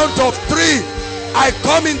the count of 3, I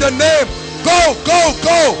come in the name. Go, go,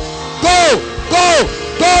 go, go, go,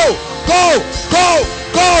 go, go, go,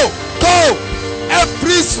 go, go.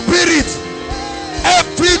 Every spirit,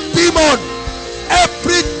 every demon,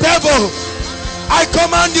 every devil, I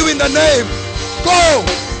command you in the name. Go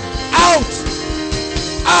out,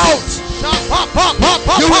 out.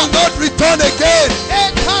 You will not return again.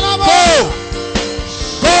 Go,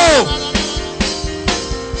 go.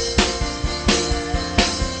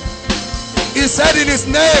 He said in his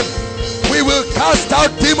name, we will cast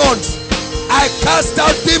out demons. I cast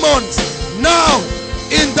out demons now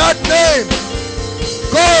in that name.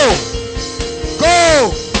 Go,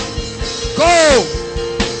 go, go.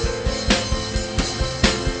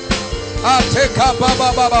 Ateka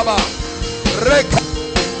baba baba, reka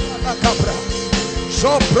kabra,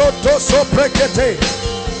 soproto soprekete.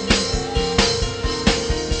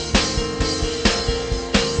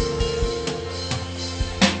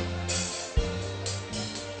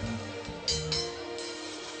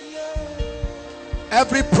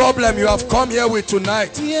 Every problem you have come here with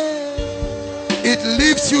tonight, it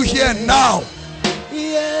leaves you here now.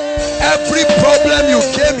 Every problem you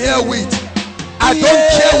came here with, I don't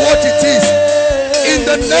care what it is, in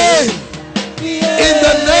the name,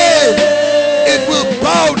 it will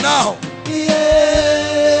bow now.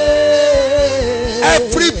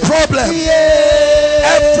 Every problem,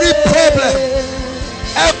 every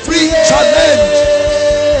challenge,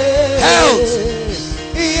 health,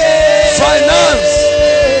 finance,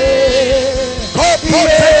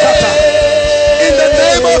 in the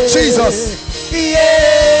name of Jesus.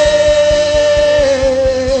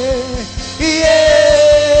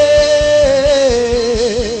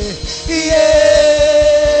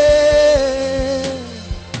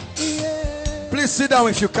 Please sit down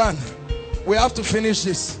if you can. We have to finish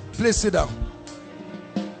this. Please sit down.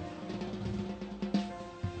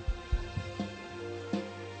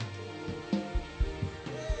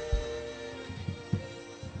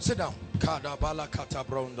 Sit down.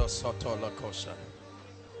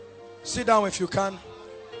 Sit down if you can.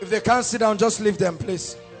 If they can't sit down, just leave them,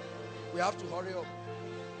 please. We have to hurry up.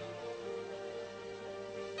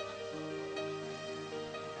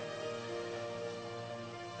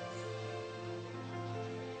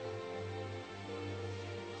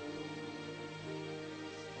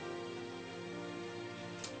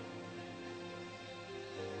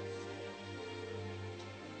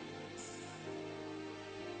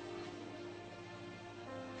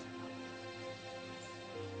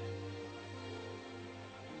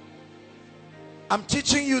 I'm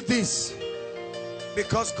teaching you this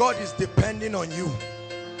because God is depending on you.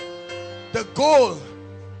 The goal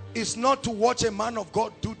is not to watch a man of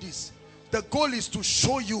God do this. The goal is to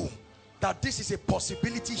show you that this is a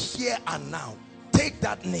possibility here and now. Take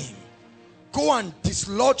that name. Go and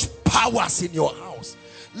dislodge powers in your house.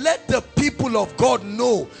 Let the people of God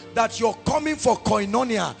know that you're coming for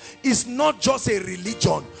koinonia is not just a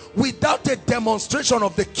religion. Without a demonstration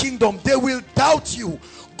of the kingdom, they will doubt you.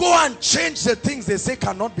 Go and change the things they say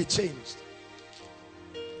cannot be changed.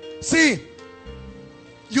 See,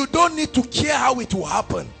 you don't need to care how it will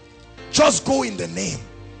happen. Just go in the name.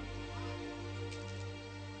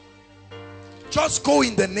 Just go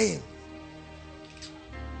in the name.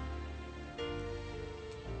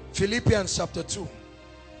 Philippians chapter 2.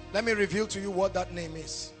 Let me reveal to you what that name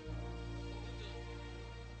is.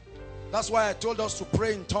 That's why I told us to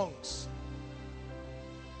pray in tongues.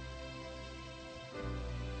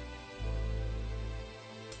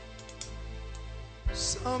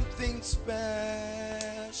 Something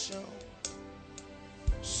special,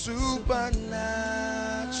 supernatural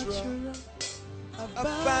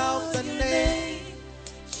about the name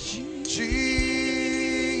Jesus.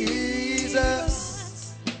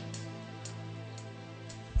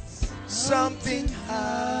 Something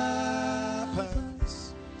happens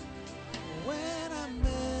when I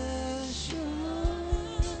mention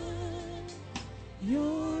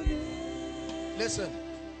your name. Listen.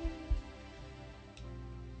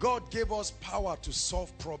 God gave us power to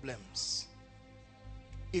solve problems.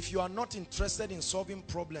 If you are not interested in solving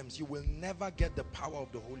problems, you will never get the power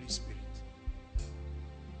of the Holy Spirit.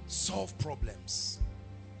 Solve problems.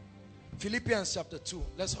 Philippians chapter 2.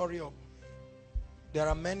 Let's hurry up. There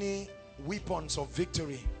are many weapons of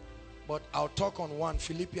victory, but I'll talk on one.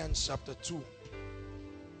 Philippians chapter 2.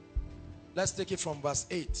 Let's take it from verse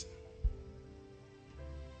 8.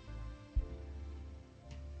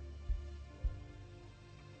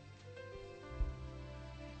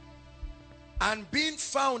 And being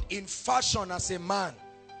found in fashion as a man,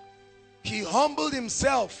 he humbled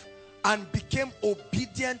himself and became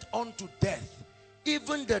obedient unto death,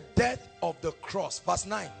 even the death of the cross. Verse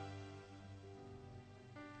 9.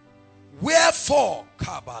 Wherefore,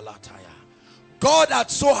 God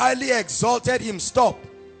had so highly exalted him. Stop.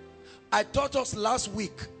 I taught us last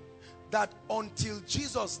week that until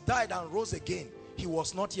Jesus died and rose again, he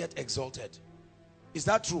was not yet exalted. Is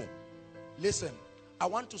that true? Listen, I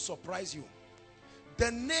want to surprise you. The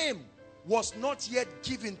name was not yet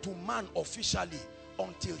given to man officially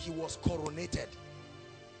until he was coronated.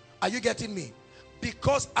 Are you getting me?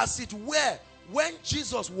 Because as it were, when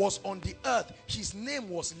Jesus was on the earth, his name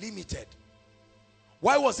was limited.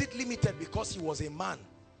 Why was it limited? Because he was a man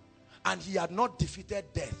and he had not defeated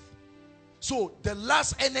death. So the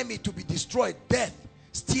last enemy to be destroyed, death,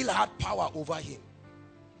 still had power over him.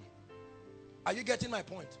 Are you getting my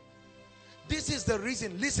point? This is the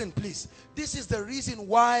reason, listen please, this is the reason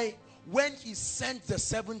why when he sent the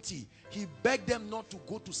 70, he begged them not to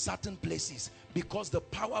go to certain places because the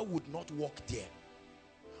power would not work there.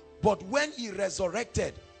 But when he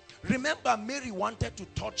resurrected, remember Mary wanted to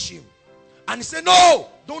touch him And he said, no,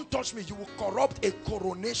 don't touch me. You will corrupt a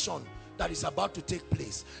coronation that is about to take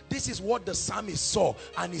place. This is what the psalmist saw.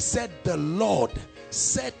 And he said, the Lord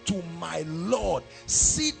said to my Lord,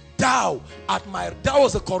 sit thou at my... That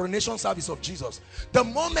was the coronation service of Jesus. The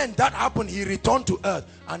moment that happened, he returned to earth.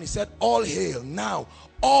 And he said, all hail. Now,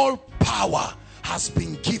 all power has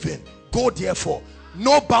been given. Go therefore.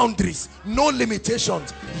 No boundaries, no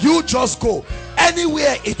limitations. You just go.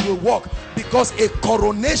 Anywhere it will work, because a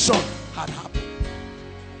coronation had happened.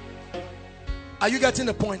 Are you getting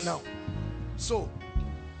the point now? So,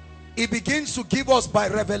 he begins to give us by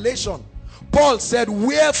revelation. Paul said,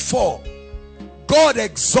 wherefore God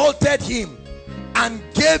exalted him and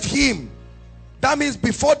gave him. That means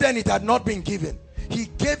before then it had not been given. He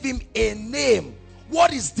gave him a name.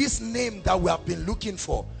 What is this name that we have been looking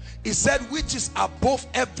for? He said, which is above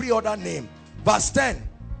every other name. Verse 10.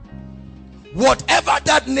 Whatever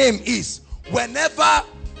that name is, whenever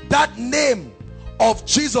that name of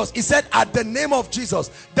Jesus, he said, at the name of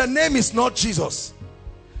Jesus. The name is not Jesus.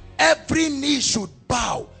 Every knee should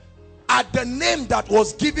bow at the name that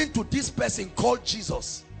was given to this person called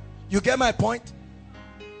Jesus. You get my point?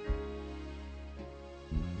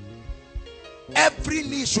 Every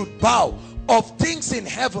knee should bow, of things in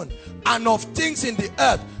heaven and of things in the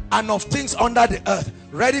earth and of things under the earth.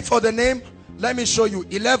 Ready for the name? Let me show you.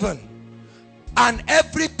 11. And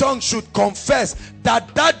every tongue should confess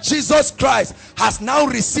that Jesus Christ has now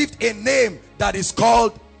received a name that is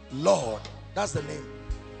called Lord. That's the name.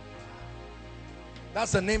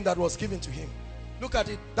 That's the name that was given to him. Look at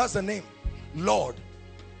it. That's the name. Lord.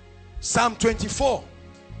 Psalm 24.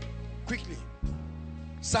 Quickly.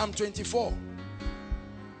 Psalm 24.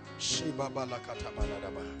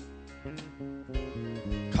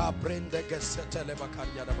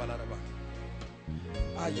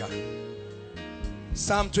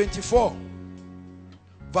 Psalm 24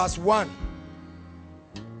 verse 1.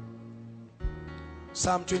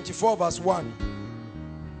 Psalm 24 verse 1.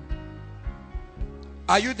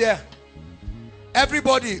 Are you there?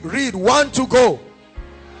 Everybody read. 1 to go.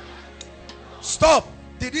 Stop.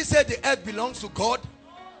 Did he say the earth belongs to God?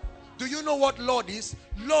 Do you know what Lord is?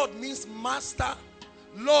 Lord means master.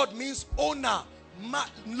 Lord means owner.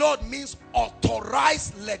 Lord means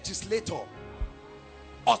authorized legislator.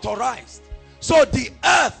 Authorized. So the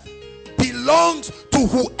earth belongs to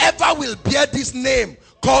whoever will bear this name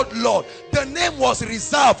called Lord. The name was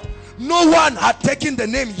reserved. No one had taken the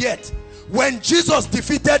name yet. When Jesus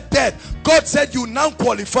defeated death, God said, you now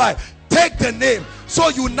qualify. Take the name. So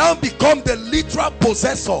you now become the literal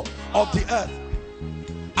possessor of the earth.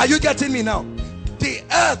 Are you getting me now? The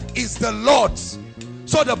earth is the Lord's.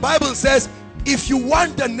 So the Bible says, if you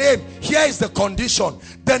want the name, here is the condition.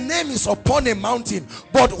 The name is upon a mountain,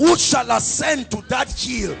 but who shall ascend to that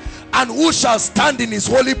hill, and who shall stand in his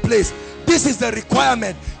holy place? This is the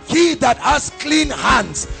requirement. He that has clean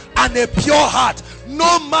hands and a pure heart.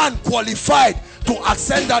 No man qualified to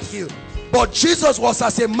ascend that hill. But Jesus was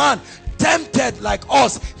as a man, tempted like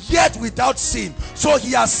us, yet without sin. So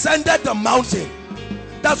he ascended the mountain.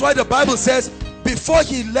 That's why the Bible says, before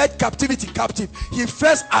he led captivity captive, he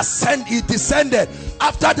first he descended.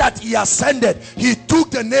 After that he ascended, he took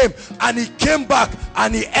the name and he came back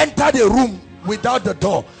and he entered the room without the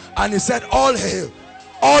door, and he said, all hail,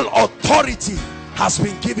 all authority has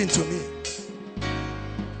been given to me.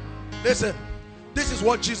 Listen, this is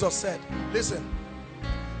what Jesus said. Listen,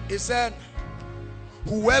 he said,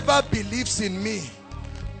 whoever believes in me,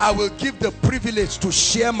 I will give the privilege to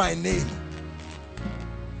share my name.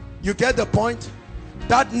 You get the point?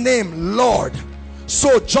 That name, Lord.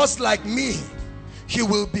 So just like me, he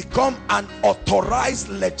will become an authorized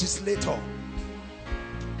legislator.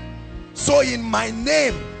 So in my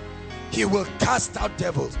name, he will cast out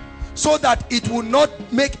devils. So that it will not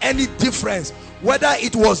make any difference whether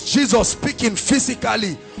it was Jesus speaking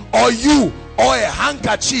physically, or you, or a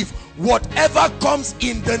handkerchief. Whatever comes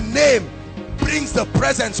in the name brings the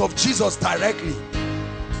presence of Jesus directly.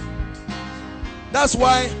 That's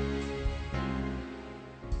why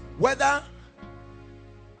whether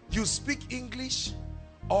you speak English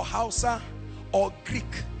or Hausa or Greek,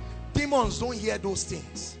 demons don't hear those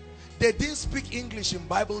things. They didn't speak English in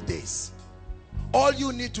Bible days. All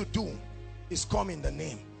you need to do is come in the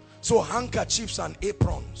name. So handkerchiefs and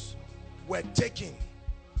aprons were taken.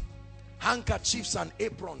 Handkerchiefs and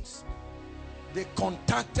aprons, they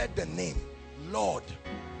contacted the name Lord.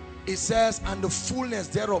 It says, and the fullness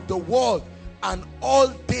thereof, the world and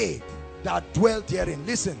all they that dwell therein.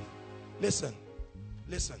 Listen, listen,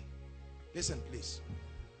 listen, listen please.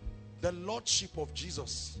 The Lordship of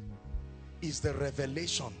Jesus is the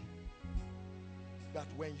revelation that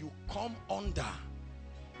when you come under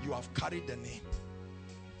you have carried the name.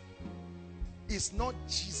 It's not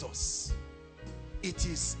Jesus. It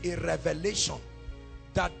is a revelation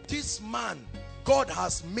that this man, God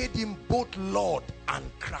has made him both Lord and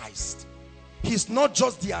Christ. He's not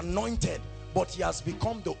just the anointed, but he has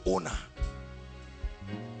become the owner.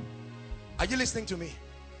 Are you listening to me?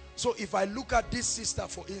 So if I look at this sister,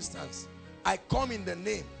 for instance, I come in the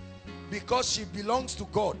name because she belongs to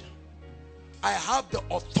God. I have the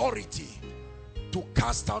authority to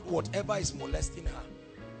cast out whatever is molesting her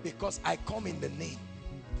because I come in the name.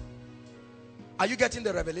 Are you getting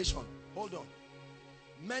the revelation? Hold on.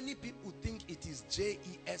 Many people think it is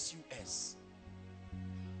J-E-S-U-S.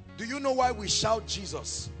 Do you know why we shout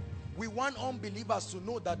Jesus? We want unbelievers to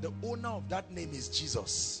know that the owner of that name is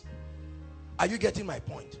Jesus. Are you getting my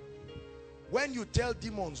point? When you tell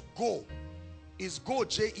demons go, is go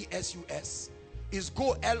J-E-S-U-S? Is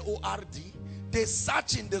go L-O-R-D? They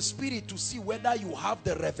search in the spirit to see whether you have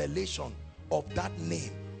the revelation of that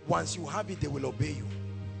name. Once you have it, they will obey you.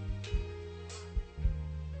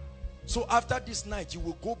 So after this night, you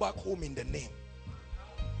will go back home in the name.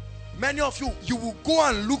 Many of you, you will go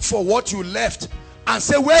and look for what you left and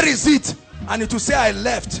say, where is it? And it will say, I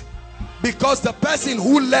left. Because the person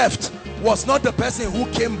who left was not the person who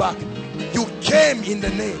came back. You came in the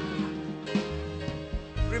name.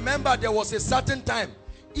 Remember, there was a certain time,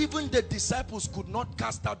 even the disciples could not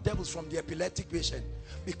cast out devils from the epileptic patient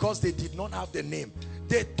because they did not have the name.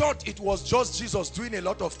 They thought it was just Jesus doing a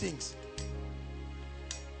lot of things.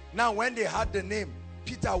 Now when they had the name,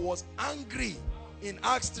 Peter was angry. In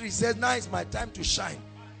Acts 3, he says, now is my time to shine.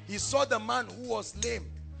 He saw the man who was lame,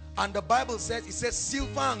 and the Bible says, it says,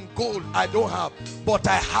 silver and gold I don't have, but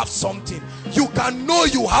I have something. You can know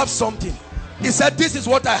you have something. He said, this is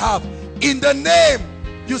what I have. In the name.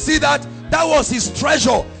 You see that? That was his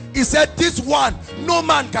treasure. He said, this one, no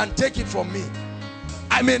man can take it from me.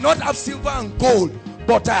 I may not have silver and gold,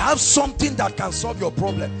 but I have something that can solve your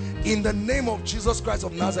problem. In the name of Jesus Christ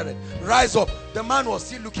of Nazareth, rise up. The man was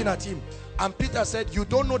still looking at him. And Peter said, you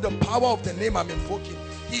don't know the power of the name I'm invoking.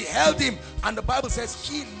 He held him, and the Bible says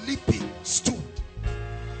he leaping stood.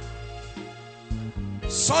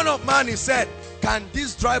 Son of man, he said, can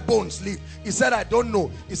these dry bones live? He said, I don't know.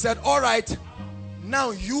 He said, all right,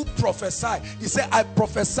 now you prophesy. He said, I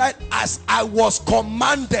prophesied as I was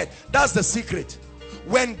commanded. That's the secret.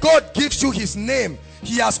 When God gives you his name,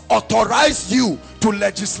 he has authorized you to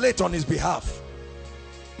legislate on his behalf.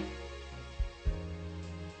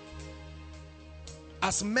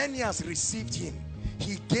 As many as received him,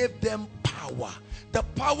 he gave them power. The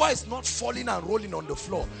power is not falling and rolling on the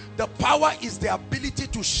floor. The power is the ability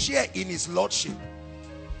to share in his lordship.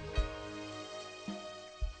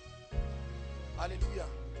 Hallelujah.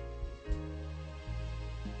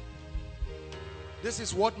 This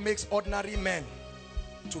is what makes ordinary men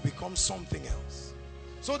to become something else.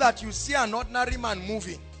 So that you see an ordinary man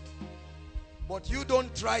moving, but you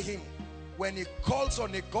don't try him. When he calls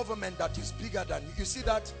on a government that is bigger than you, you see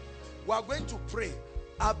that? We are going to pray.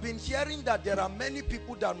 I've been hearing that there are many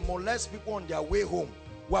people that molest people on their way home.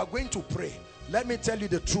 We are going to pray. Let me tell you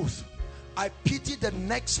the truth. I pity the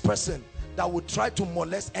next person that would try to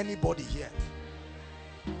molest anybody here.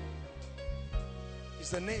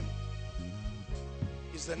 It's the name.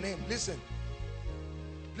 It's the name. Listen.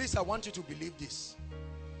 Please, I want you to believe this.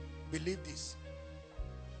 Believe this.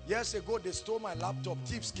 Years ago, they stole my laptop.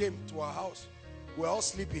 Thieves came to our house. We were all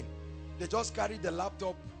sleeping. They just carried the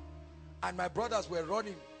laptop, and my brothers were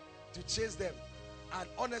running to chase them. And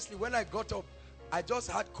honestly, when I got up, I just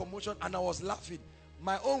had commotion and I was laughing.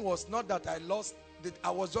 My own was not that I lost, I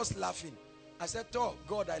was just laughing. I said, oh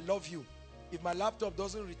God, I love you. If my laptop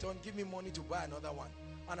doesn't return, give me money to buy another one.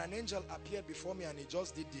 And an angel appeared before me and he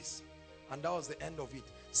just did this. And that was the end of it.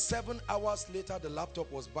 7 hours later, the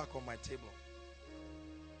laptop was back on my table.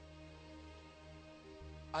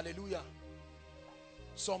 Hallelujah.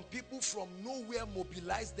 Some people from nowhere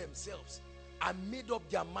mobilized themselves and made up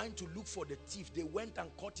their mind to look for the thief. They went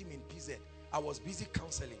and caught him in PZ. I was busy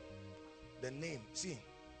counseling. The name, see,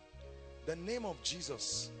 the name of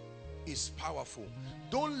Jesus is powerful.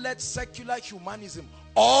 Don't let secular humanism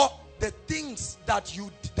or the things that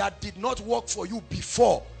did not work for you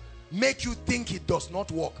before make you think it does not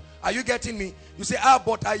work. Are you getting me? You say,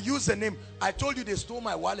 but I use the name. I told you they stole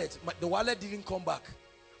my wallet. The wallet didn't come back.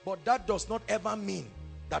 But that does not ever mean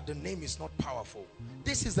that the name is not powerful.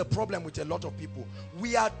 This is the problem with a lot of people.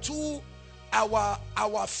 We are too, our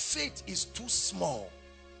faith is too small.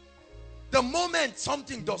 The moment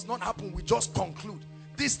something does not happen, we just conclude,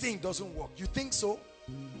 this thing doesn't work. You think so?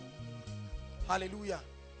 Hallelujah.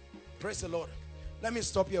 Praise the Lord. Let me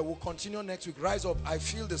stop here. We'll continue next week. Rise up. I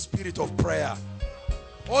feel the spirit of prayer.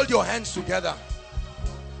 Hold your hands together.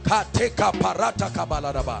 Kateka parata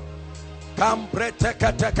kabaladaba. Kambrete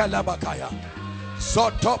kateka labakaya.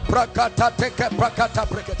 Soto prakata teke prakata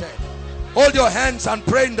brekete. Hold your hands and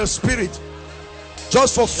pray in the spirit.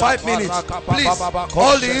 Just for 5 minutes. Please,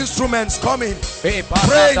 all the instruments come in. Pray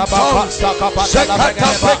in tongues.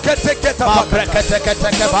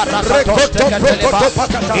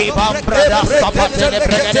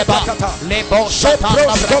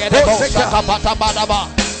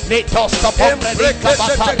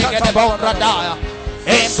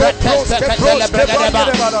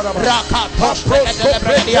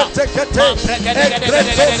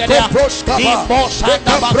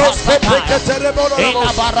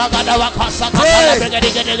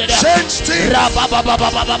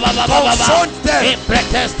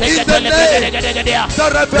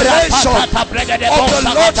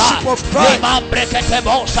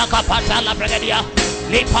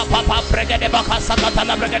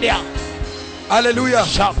 Hallelujah.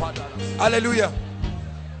 Hallelujah.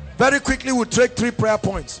 Very quickly, we'll take 3 prayer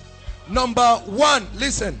points. Number 1,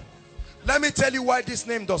 listen. Let me tell you why this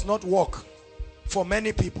name does not work for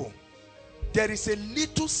many people. There is a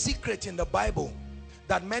little secret in the Bible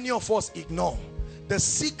that many of us ignore. The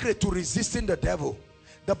secret to resisting the devil.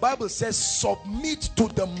 The Bible says, submit to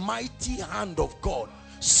the mighty hand of God.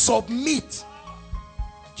 Submit.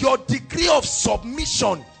 Your degree of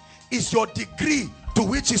submission is your degree to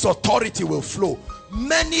which his authority will flow.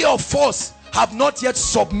 Many of us have not yet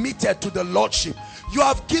submitted to the Lordship. You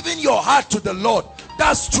have given your heart to the Lord,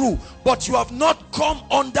 that's true, but you have not come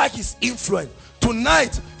under his influence.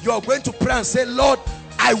 Tonight you are going to pray and say, Lord,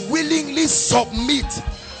 I willingly submit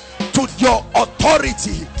to your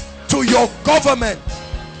authority, to your government.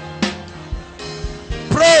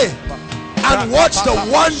 Pray and watch the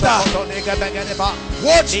wonder.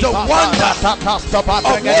 Watch the wonder of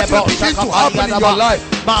what will begin to happen in your life,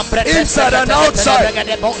 inside and outside.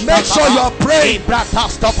 Make sure you are praying.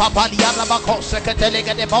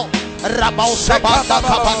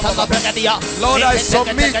 Lord, I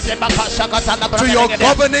submit to your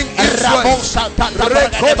governing influence.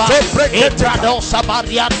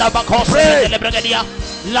 Pray.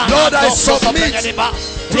 Lord, I submit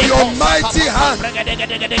to your mighty hand.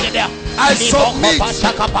 I submit.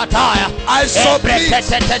 I submit.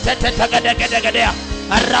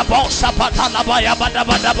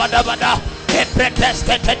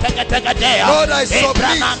 Lord, I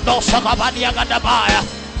submit.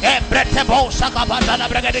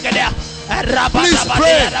 Please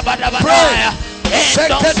pray.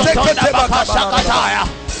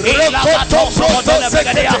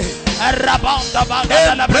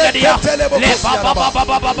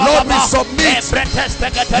 Lord, we submit.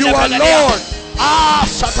 You are Lord.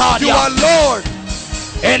 You are Lord.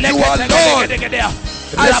 You are Lord.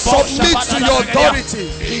 I submit to your authority.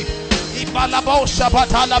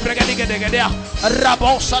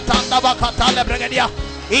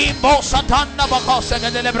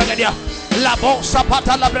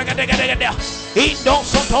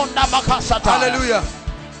 Hallelujah.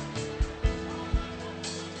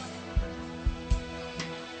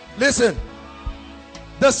 Listen,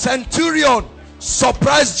 the centurion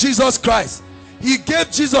surprised Jesus Christ. He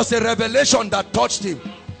gave Jesus a revelation that touched him.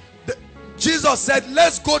 Jesus said,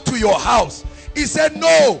 let's go to your house. He said,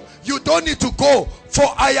 no, you don't need to go,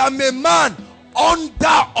 for I am a man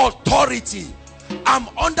under authority. I'm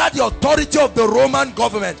under the authority of the Roman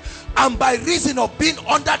government, and by reason of being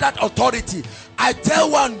under that authority, I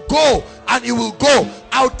tell one go and he will go.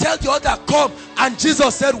 I'll tell the other come. And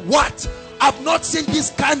Jesus said, what? I've not seen this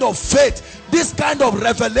kind of faith, this kind of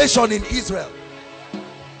revelation in Israel.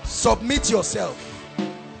 Submit yourself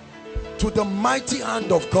to the mighty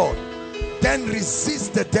hand of God, then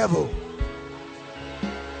resist the devil.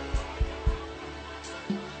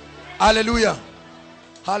 Hallelujah.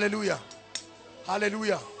 Hallelujah.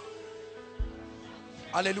 Hallelujah.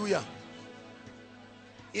 Hallelujah.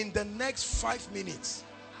 In the next 5 minutes,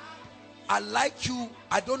 I like you.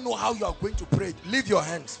 I don't know how you are going to pray. Leave your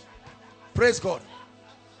hands. Praise God.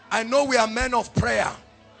 I know we are men of prayer.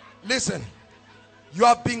 Listen, you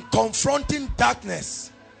have been confronting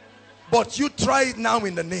darkness, but you try it now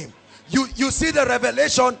in the name. You see the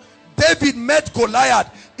revelation. David met Goliath.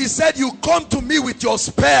 He said, you come to me with your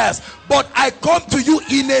spears, but I come to you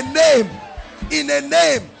in a name. In a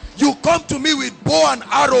name. You come to me with bow and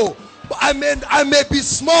arrow. I may be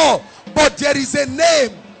small, but there is a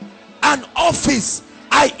name, an office.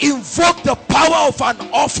 I invoke the power of an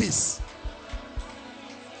office.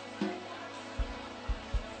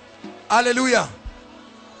 Hallelujah.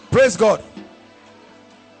 Praise God.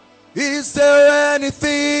 Is there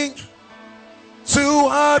anything too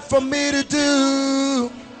hard for me to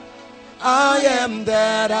do. I am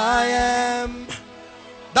that I am.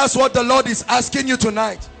 That's what the Lord is asking you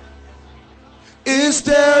tonight. Is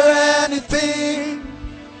there anything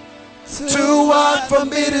too hard for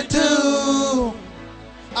me to do?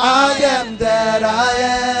 I am that I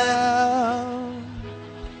am.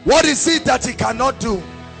 What is it that he cannot do?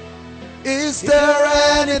 Is there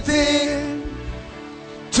anything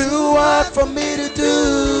too hard for me to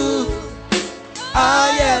do?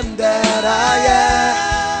 I am that I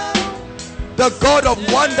am. The God of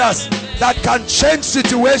wonders that can change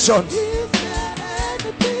situations.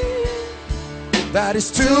 That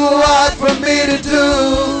is too hard for me to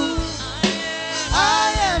do.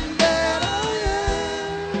 I am that I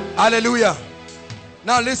am. Hallelujah.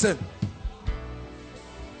 Now listen.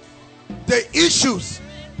 The issues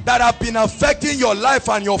that have been affecting your life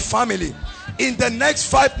and your family, in the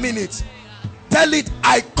next 5 minutes, tell it,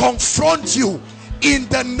 I confront you in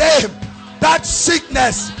the name. That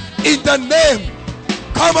sickness, in the name.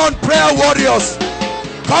 Come on, prayer warriors.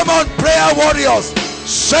 Come on, prayer warriors.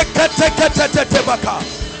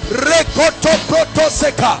 Rekoto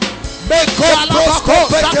protoseka.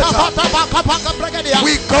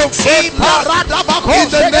 We confront in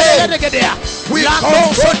the name. We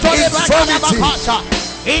confront infirmity.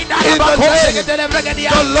 In the name,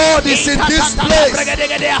 the Lord is in this place.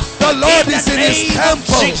 The Lord is in his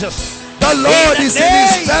temple. The Lord is in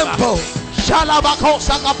his temple.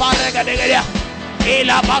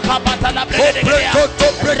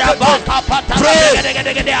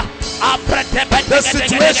 The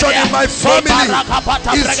situation in my family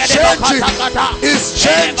is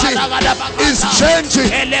changing.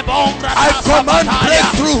 I command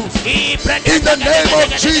breakthrough in the name of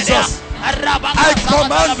Jesus. I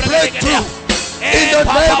command breakthrough in the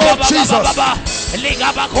name of Jesus.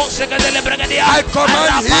 I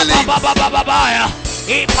command healing.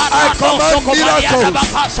 I command miracles.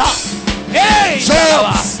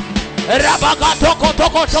 Jobs.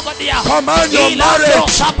 Command your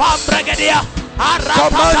marriage.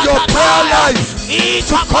 Command your prayer life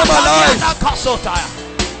to come alive.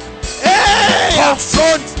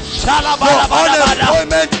 Confront your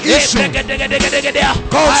unemployment issue.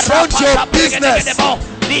 Confront your business.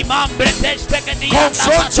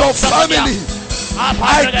 Confront your family.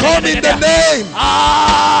 I come in the name.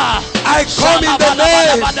 I come in the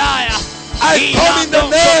name. I come in the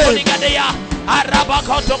name.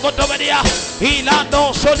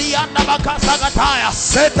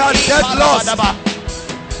 Satan, get lost.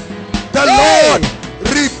 The Lord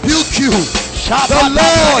rebuke you. The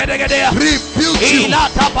Lord rebuke you. The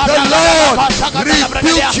Lord rebuke you. The Lord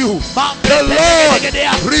rebuke you. The Lord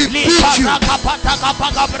rebuke you.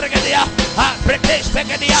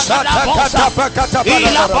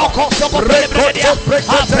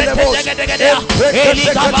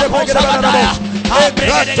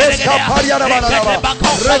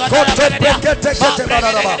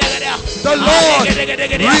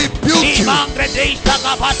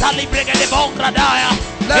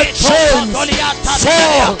 Let chains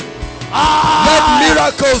fall. Let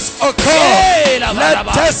miracles occur. Let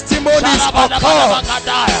testimonies occur.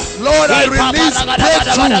 Lord, I release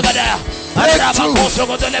breakthrough. Breakthrough.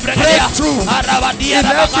 Breakthrough in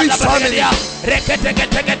every family.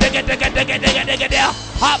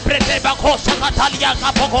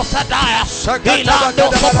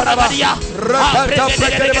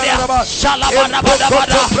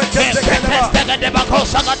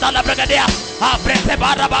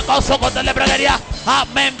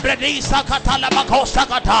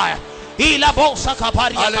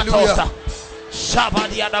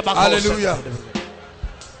 Hallelujah.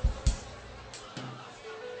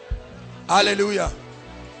 Hallelujah.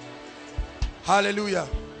 Hallelujah.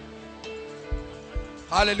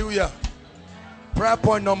 Hallelujah. Prayer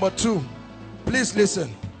point number 2. Please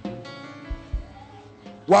listen.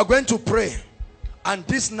 We are going to pray, and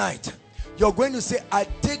this night you're going to say, I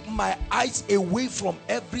take my eyes away from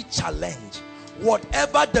every challenge,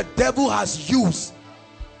 whatever the devil has used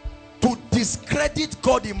to discredit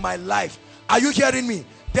God in my life. Are you hearing me?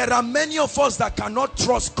 There are many of us that cannot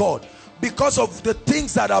trust God because of the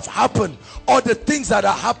things that have happened or the things that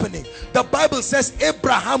are happening. The Bible says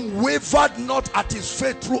Abraham wavered not at his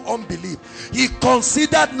faith through unbelief. He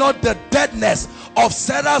considered not the deadness of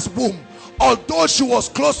Sarah's womb, although she was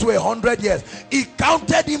close to 100 years. He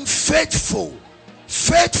counted him faithful.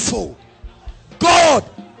 Faithful. God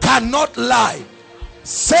cannot lie.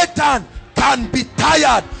 Satan can be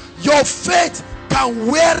tired. Your faith can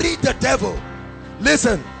weary the devil.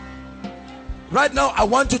 Listen. Right now, I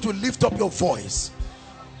want you to lift up your voice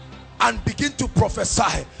and begin to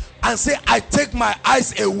prophesy and say, I take my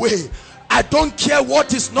eyes away. I don't care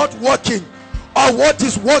what is not working or what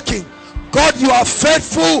is working. God, you are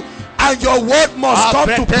faithful and your word must come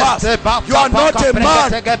to pass. You are not a man.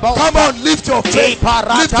 Come on, lift your faith.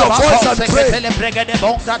 Lift your voice and pray.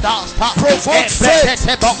 Provoke faith.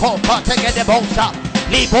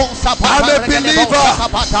 I'm a believer.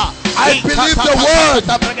 I believe the word.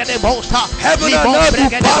 Heaven and earth will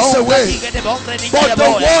pass away, but the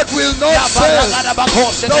word will not fail.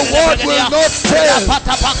 The word will not fail.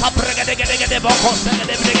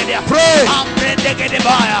 Pray.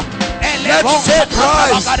 Let faith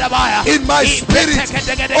rise in my spirit.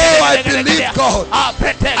 Oh, I believe God.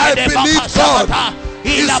 I believe God.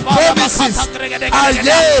 His promises are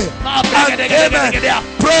yea and amen.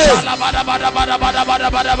 Pray.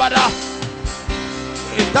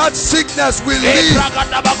 That sickness will leave.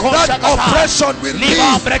 That oppression will leave.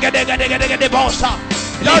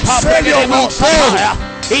 That failure will go.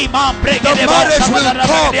 The marriage will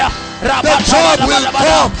come. The job will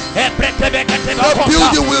come. The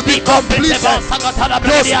building will be completed.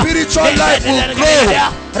 Your spiritual life will grow.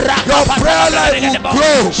 Your prayer life will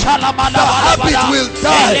grow. The habit will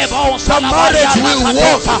die. The marriage will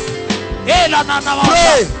work.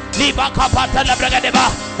 Pray.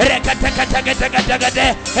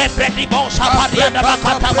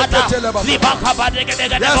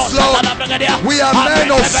 Yes, Lord. We are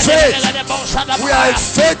men of faith. We are a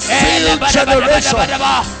faith-filled generation.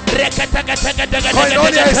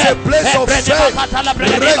 Koinonia is a place of faith.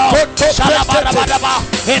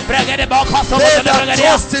 They that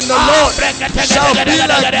trust in the Lord shall be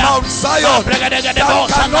like Mount Zion, that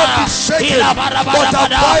cannot be shaken but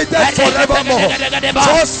abideth forevermore.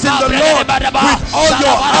 Trust in the Lord with all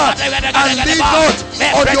your heart and lean not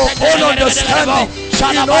on your own understanding.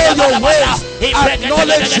 In all your ways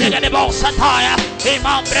acknowledge Him.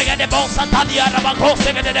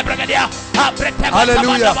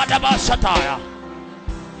 Hallelujah.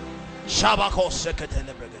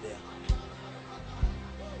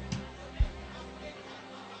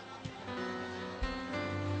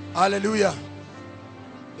 Hallelujah.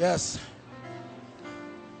 Yes.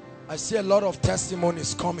 I see a lot of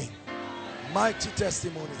testimonies coming. Mighty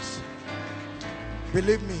testimonies.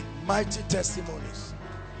 Believe me, mighty testimonies.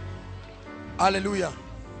 Hallelujah.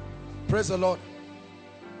 Praise the Lord.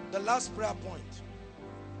 The last prayer point.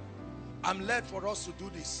 I'm led for us to do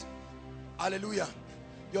this. Hallelujah.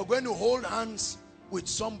 You're going to hold hands with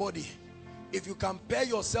somebody. If you can pair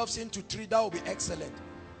yourselves into three, that will be excellent.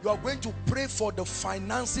 You are going to pray for the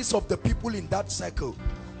finances of the people in that circle.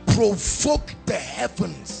 Provoke the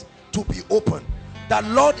heavens to be open. That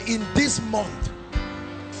Lord, in this month,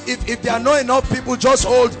 if there are not enough people, just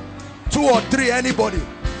hold 2 or 3, anybody.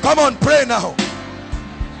 Come on, pray now.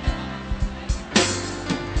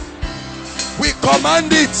 We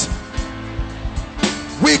command it.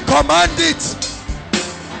 We command it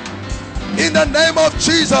in the name of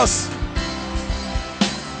Jesus.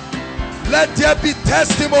 Let there be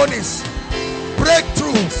testimonies,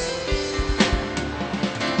 breakthroughs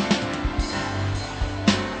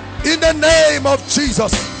in the name of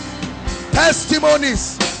Jesus.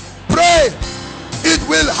 Testimonies. Pray, it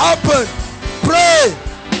will happen. Pray,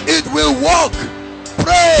 it will work.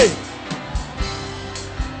 Pray.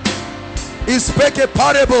 He spake a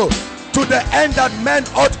parable to the end that men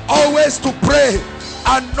ought always to pray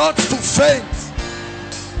and not to faint.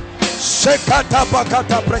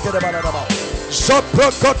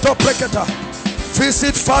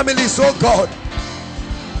 Visit families, oh God.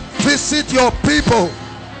 Visit your people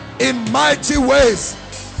in mighty ways.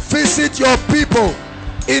 Visit your people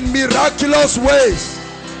in miraculous ways.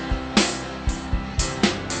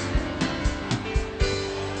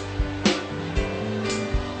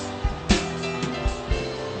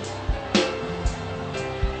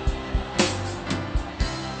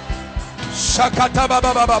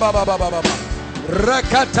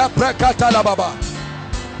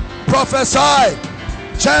 Prophesy,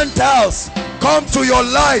 Gentiles, come to your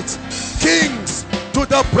light. Kings, to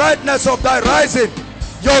the brightness of thy rising.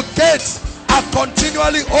 Your gates are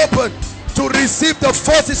continually open to receive the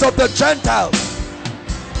forces of the Gentiles.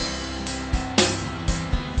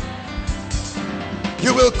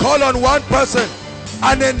 You will call on one person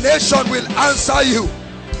and a nation will answer you.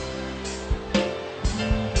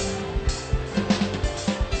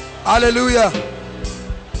 Hallelujah.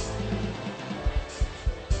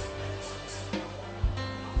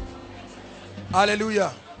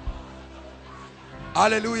 Hallelujah.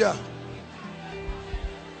 Hallelujah.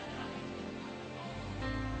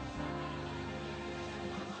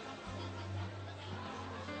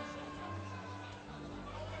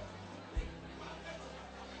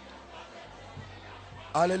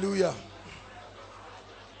 Hallelujah.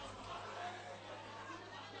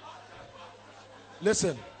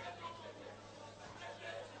 Listen.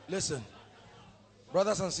 Listen.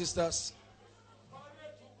 Brothers and sisters,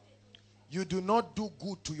 you do not do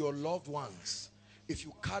good to your loved ones if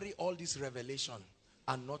you carry all this revelation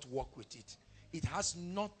and not work with it. It has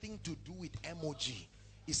nothing to do with MOG.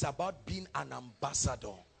 It's about being an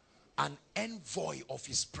ambassador, an envoy of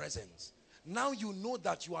his presence. Now you know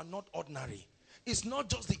that you are not ordinary. It's not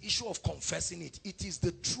just the issue of confessing it. It is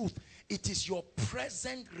the truth. It is your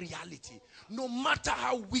present reality. No matter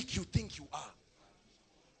how weak you think you are.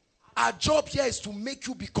 Our job here is to make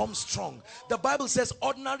you become strong. The Bible says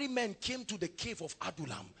ordinary men came to the cave of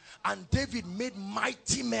Adullam and David made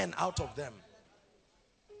mighty men out of them.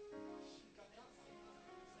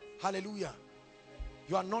 Hallelujah.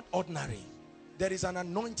 You are not ordinary. There is an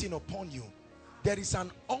anointing upon you. There is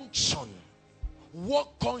an unction.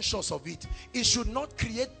 Walk conscious of it. It should not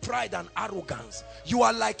create pride and arrogance. You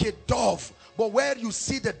are like a dove, but where you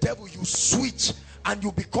see the devil, you switch and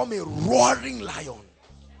you become a roaring lion.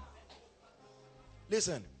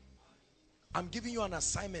 Listen, I'm giving you an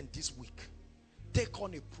assignment this week. Take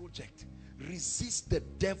on a project. Resist the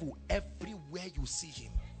devil everywhere you see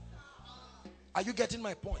him. Are you getting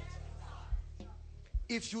my point?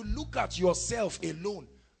 If you look at yourself alone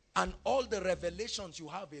and all the revelations you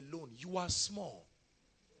have alone, you are small.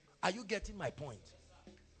 Are you getting my point?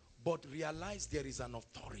 But realize there is an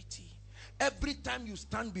authority. Every time you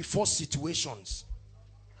stand before situations,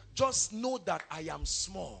 just know that I am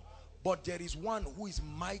small, but there is one who is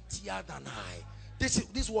mightier than I.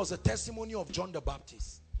 This was a testimony of John the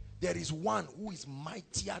Baptist. There is one who is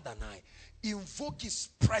mightier than I. Invoke his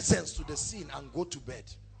presence to the scene and go to bed.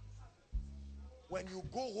 When you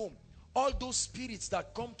go home, all those spirits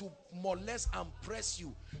that come to molest and press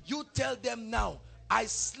you, you tell them now, I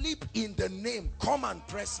sleep in the name, come and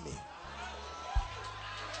press me.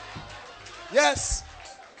 Yes,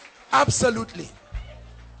 absolutely.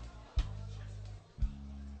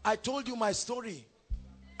 I told you my story.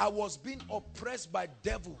 I was being oppressed by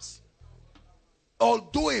devils.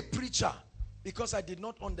 Although a preacher, because I did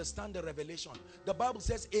not understand the revelation. The Bible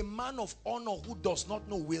says a man of honor who does not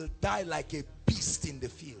know will die like a beast in the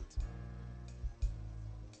field.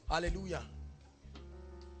 Hallelujah.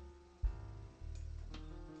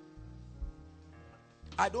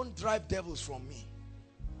 I don't drive devils from me.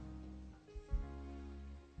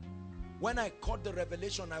 When I caught the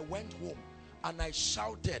revelation, I went home and I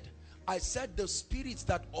shouted. I said, the spirits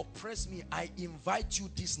that oppress me, I invite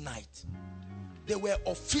you this night. They were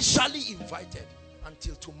officially invited.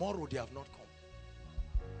 Until tomorrow, they have not come.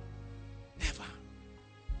 Never.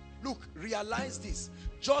 Look, realize this.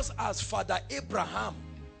 Just as Father Abraham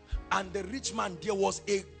and the rich man, there was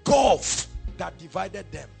a gulf that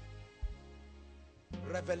divided them.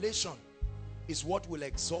 Revelation is what will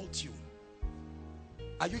exalt you.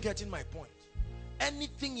 Are you getting my point?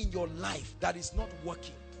 Anything in your life that is not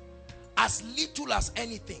working, as little as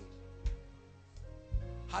anything,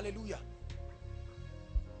 hallelujah,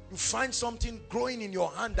 you find something growing in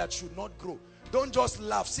your hand that should not grow, don't just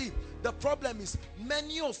laugh. See, the problem is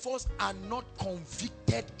many of us are not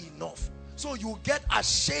convicted enough. So you get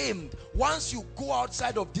ashamed. Once you go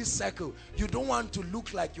outside of this circle, you don't want to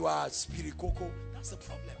look like you are spirikoko. That's the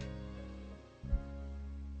problem.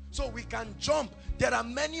 So we can jump. There are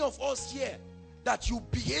many of us here that you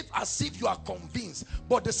behave as if you are convinced,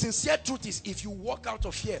 but the sincere truth is, if you walk out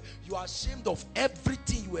of here, you are ashamed of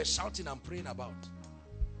everything you were shouting and praying about.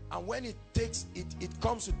 And when it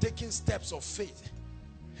comes to taking steps of faith,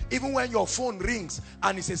 even when your phone rings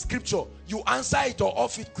and it's a scripture, you answer it or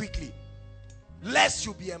off it quickly, lest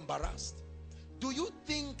you be embarrassed. Do you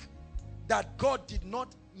think that God did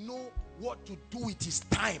not know what to do with his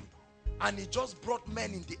time, and he just brought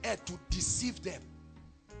men in the earth to deceive them?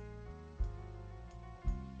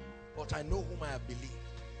 But I know whom I have believed.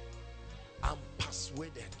 I'm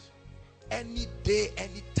persuaded. Any day,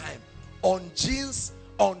 any time, on jeans,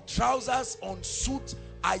 on trousers, on suit,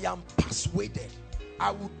 I am persuaded.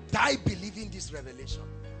 I would die believing this revelation.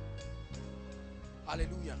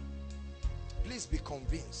 Hallelujah. Please be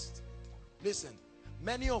convinced. Listen,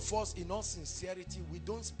 many of us, in all sincerity, we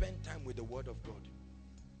don't spend time with the word of God.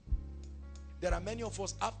 There are many of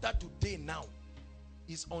us, after today now,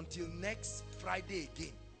 is until next Friday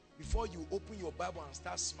again, before you open your Bible and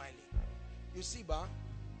start smiling. You see,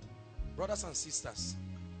 brothers and sisters,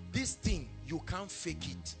 this thing, you can't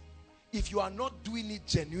fake it. If you are not doing it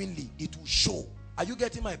genuinely, it will show. Are you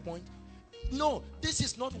getting my point? No, this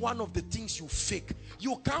is not one of the things you fake.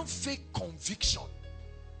 You can't fake conviction.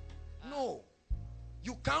 No,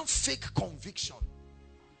 you can't fake conviction.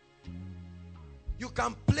 You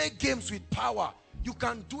can play games with power. You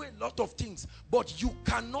can do a lot of things, but you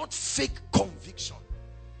cannot fake conviction.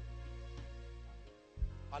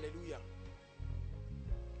 Hallelujah.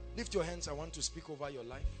 Lift your hands. I want to speak over your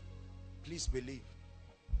life. Please believe.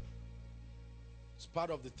 It's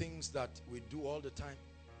part of the things that we do all the time.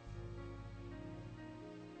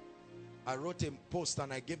 I wrote a post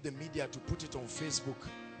and I gave the media to put it on Facebook.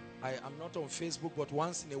 I am not on Facebook, but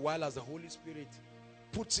once in a while, as the Holy Spirit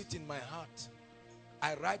puts it in my heart,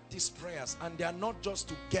 I write these prayers, and they are not just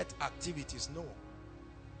to get activities. No.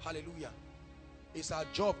 Hallelujah. It's our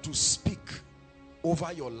job to speak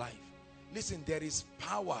over your life. Listen, there is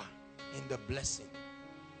power in the blessing.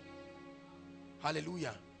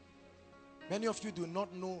 Hallelujah. Many of you do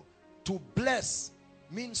not know, to bless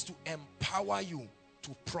means to empower you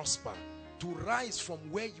to prosper, to rise from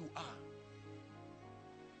where you are.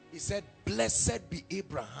 He said, blessed be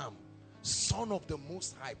Abraham, son of the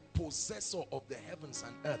Most High, possessor of the heavens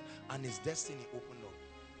and earth, and his destiny opened up.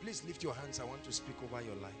 Please lift your hands. I want to speak over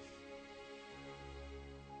your life.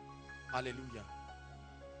 Hallelujah.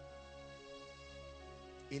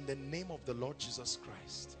 In the name of the Lord Jesus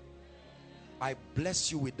Christ, I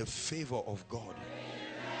bless you with the favor of God.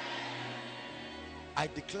 I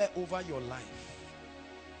declare over your life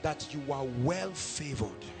that you are well favored.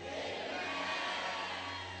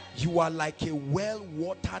 You are like a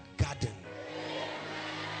well-watered garden.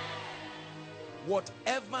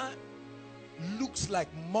 Whatever looks like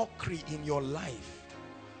mockery in your life,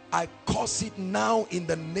 I curse it now in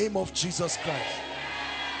the name of Jesus Christ.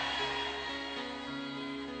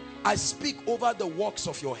 I speak over the works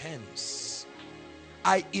of your hands.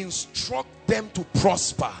 I instruct them to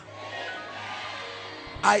prosper.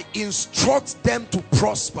 I instruct them to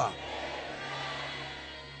prosper.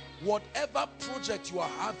 Whatever project you are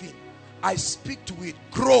having, I speak to it,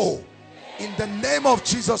 grow in the name of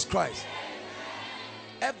Jesus Christ.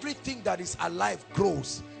 Everything that is alive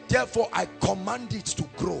grows. Therefore, I command it to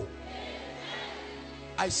grow.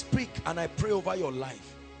 I speak and I pray over your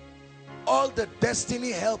life. All the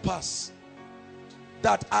destiny helpers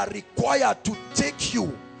that are required to take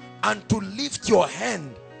you and to lift your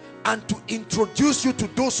hand and to introduce you to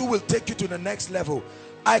those who will take you to the next level,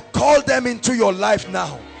 I call them into your life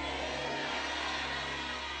now.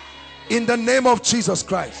 In the name of Jesus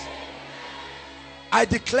Christ, I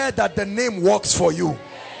declare that the name works for you.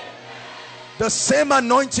 The same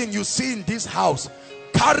anointing you see in this house,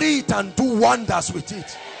 carry it and do wonders with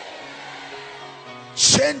it.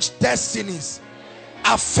 Change destinies,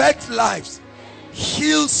 affect lives,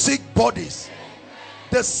 heal sick bodies.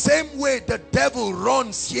 The same way the devil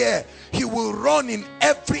runs here, he will run in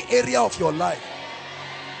every area of your life.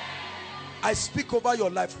 I speak over your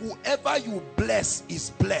life. Whoever you bless is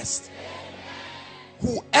blessed.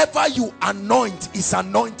 Whoever you anoint is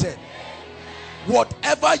anointed.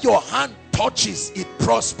 Whatever your hand touches, it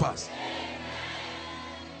prospers.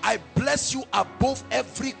 I bless you above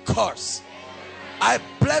every curse. I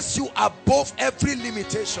bless you above every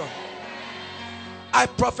limitation. I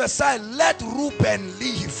prophesy, let Reuben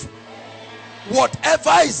live.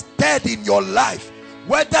 Whatever is dead in your life,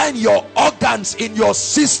 whether in your organs, in your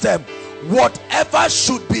system, whatever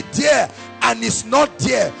should be there and is not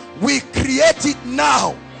there, we create it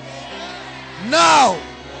now. Now.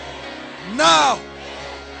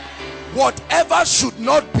 Whatever should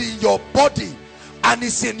not be in your body and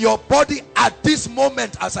is in your body at this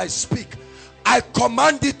moment as I speak, I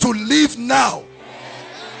command it to leave now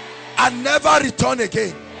and never return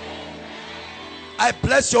again. I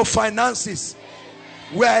bless your finances.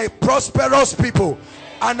 We are a prosperous people,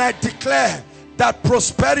 and I declare that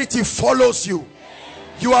prosperity follows you.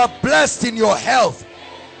 You are blessed in your health.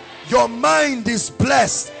 Your mind is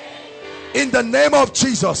blessed in the name of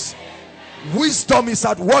Jesus. Wisdom is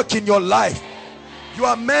at work in your life. You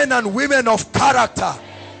are men and women of character.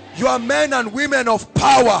 You are men and women of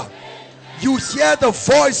power. You hear the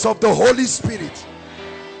voice of the Holy Spirit.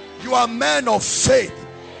 You are men of faith.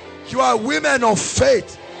 You are women of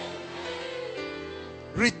faith.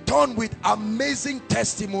 Return with amazing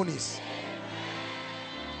testimonies.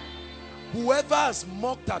 Whoever has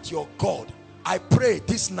mocked at your God, I pray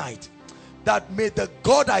this night that may the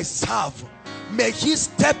God I serve, may he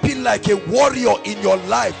step in like a warrior in your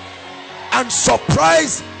life and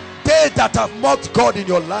surprise they that have mocked God in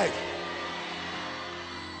your life.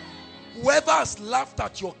 Whoever has laughed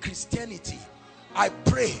at your Christianity, I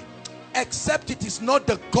pray, except it is not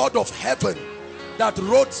the God of heaven that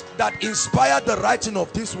wrote, that inspired the writing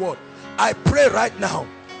of this word, I pray right now,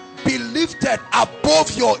 be lifted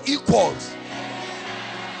above your equals.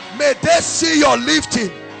 May they see your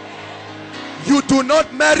lifting. You do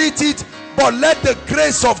not merit it, but let the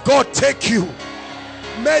grace of God take you.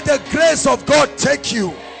 May the grace of God take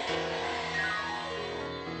you.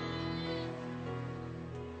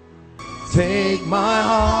 Take my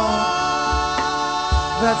heart,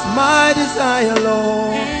 that's my desire,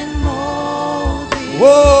 Lord.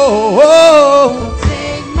 Whoa, whoa.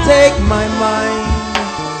 Take my mind.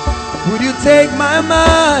 Would you take my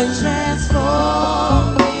mind?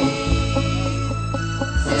 Transform me.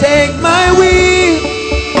 Take my will.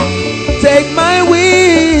 Take my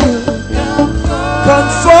will.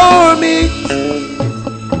 Conform me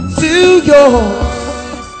to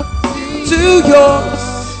yours. To yours.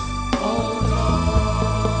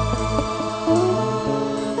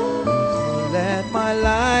 Let my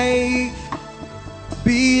life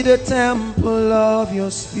be the temple of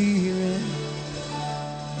your spirit.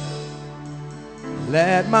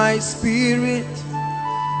 Let my spirit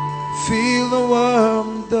feel the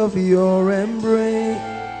warmth of your embrace.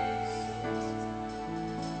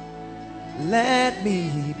 Let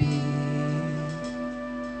me be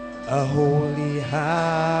a holy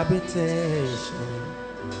habitation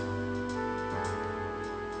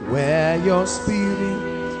where your spirit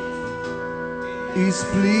is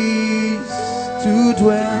pleased to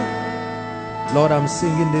dwell. Lord, I'm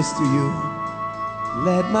singing this to you.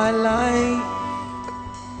 Let my life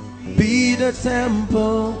be the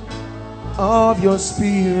temple of your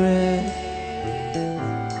spirit.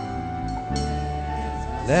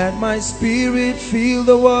 Let my spirit feel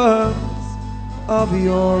the warmth of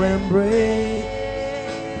your embrace.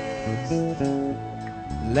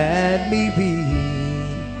 Let me be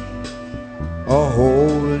a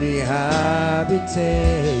holy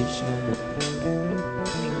habitation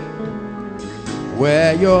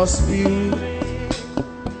where your spirit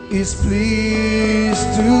is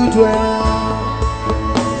pleased to dwell.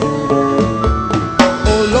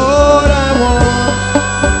 Oh Lord, I want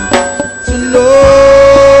to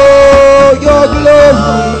know your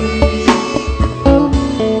glory.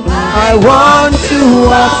 I want to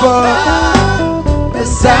offer a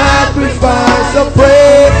sacrifice of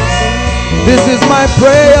praise. This is my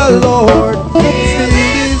prayer, Lord. Fill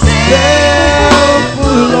this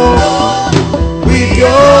temple, Lord, with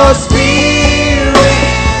your spirit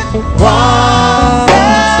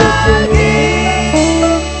once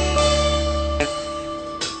again.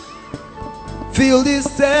 Fill this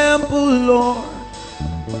temple, Lord.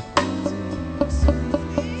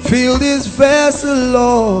 Fill this vessel,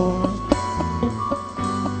 Lord.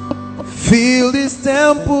 Fill this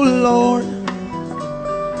temple, Lord.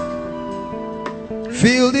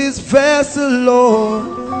 Fill this vessel, Lord.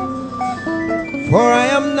 For I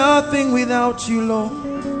am nothing without you, Lord.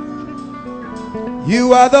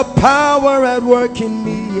 You are the power at work in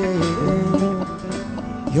me, yeah.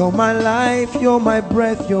 You're my life, you're my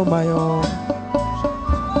breath, you're my all.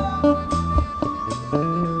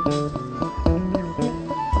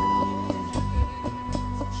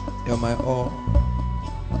 You're my all.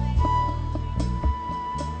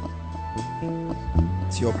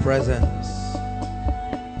 It's your presence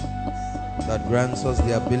that grants us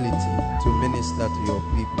the ability to minister to your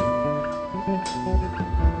people.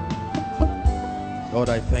 Lord,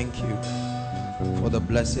 I thank you for the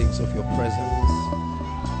blessings of your presence.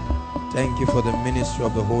 Thank you for the ministry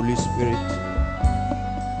of the Holy Spirit,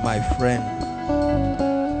 my friend,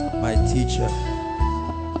 my teacher,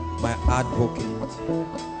 my advocate,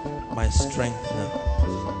 my strengthener.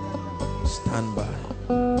 Stand by.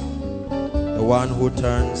 The one who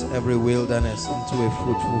turns every wilderness into a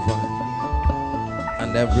fruitful vine,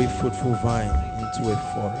 and every fruitful vine into a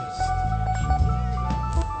forest.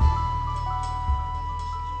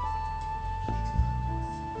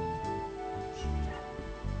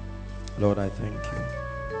 Lord, I thank you.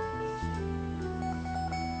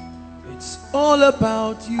 It's all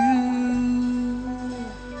about you,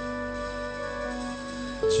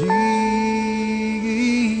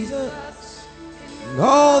 Jesus. And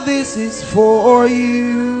all this is for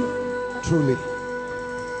you, truly.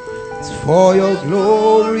 It's for your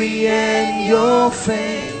glory and your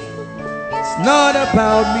fame. It's not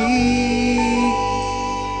about me.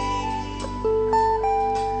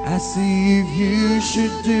 As if you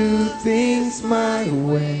should do things my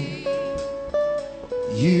way.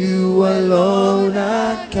 You alone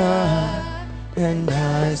are God, and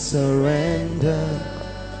I surrender.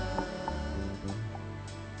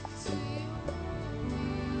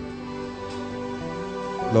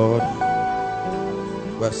 Lord,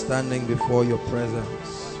 we're standing before your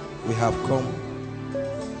presence. We have come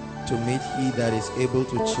to meet he that is able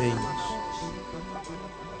to change.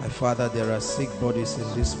 My Father, there are sick bodies in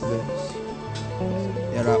this place.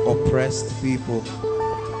 There are oppressed people.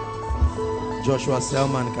 Joshua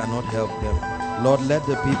Selman cannot help them. Lord, let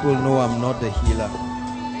the people know I'm not the healer.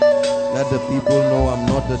 Let the people know I'm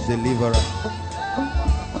not the deliverer.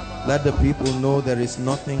 Let the people know there is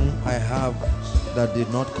nothing I have that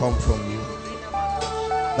did not come from you.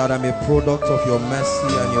 That I'm a product of your mercy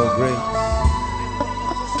and your grace.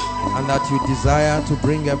 And that you desire to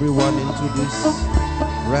bring everyone into this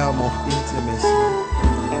realm of intimacy.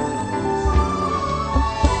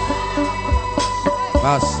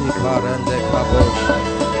 Basi parende kabosha.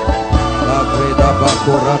 La breda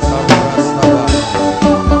bakorata brastava.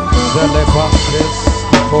 Zeleba kres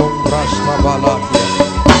kom brastabalatia.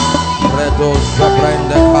 Redos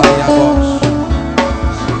zabrende kaliabosh.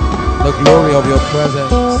 The glory of your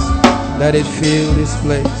presence, let it fill this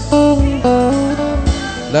place.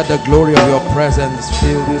 Let the glory of your presence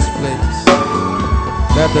fill this place.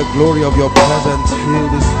 Let the glory of your presence fill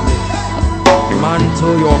this place.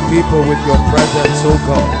 Mantle your people with your presence, oh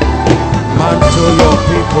God. Mantle your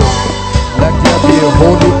people. Let there be a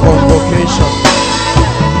holy convocation.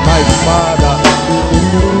 My Father,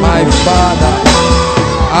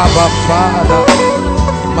 Abba Father,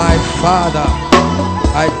 my Father.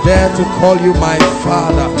 I dare to call you my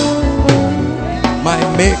Father, my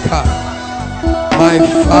Maker, my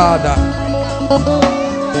Father.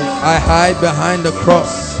 I hide behind the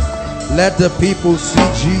cross. Let the people see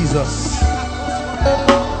Jesus.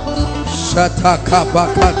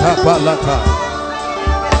 Shatakabakata balata.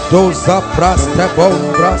 Doza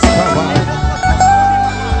prastebon brastaba.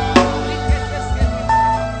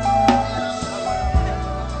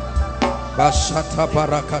 Bashata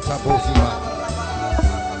barakata bozima.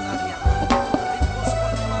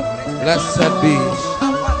 Blessed be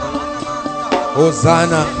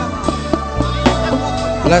Hosanna.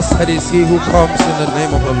 Blessed is he who comes in the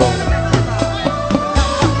name of the Lord.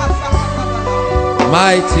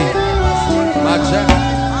 Mighty, majestic,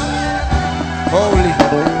 holy.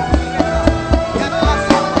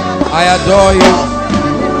 I adore you.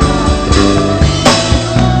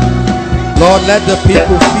 Lord, let the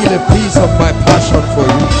people feel a piece of my passion for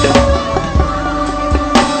you.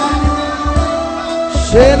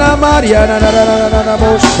 Zena Maria na na na na na na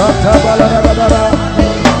mo shata bala na na na na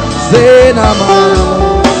Zena Maria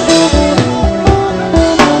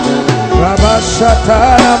Rabba shata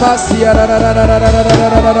na masia na na na na na na na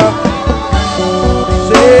na na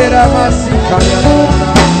Zena masika na na na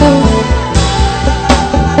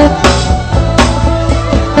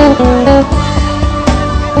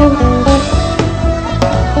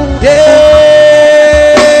yeah.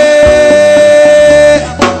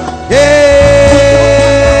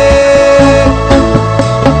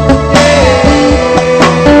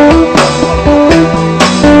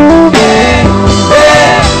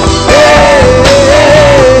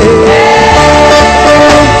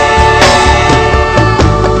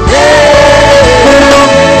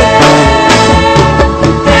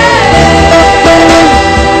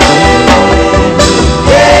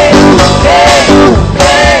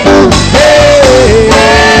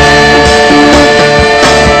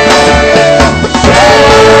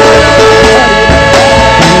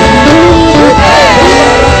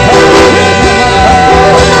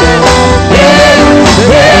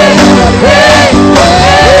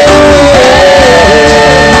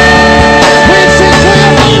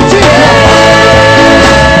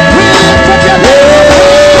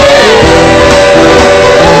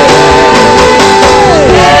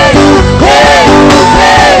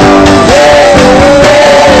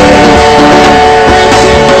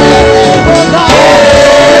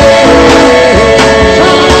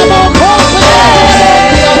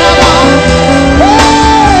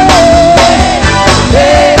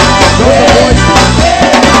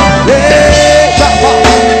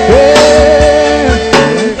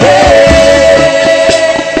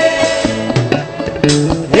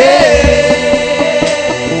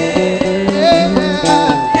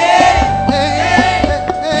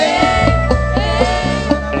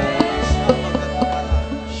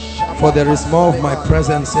 For there is more of my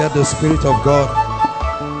presence, said the Spirit of God.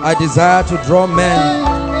 I desire to draw men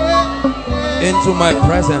into my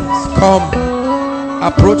presence. Come,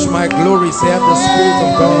 approach my glory, said the Spirit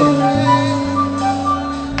of God.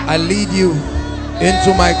 I lead you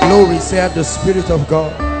into my glory, said the Spirit of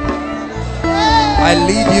God. I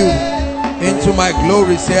lead you into my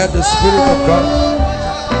glory, said the Spirit of God.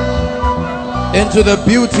 Into the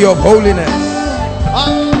beauty of holiness,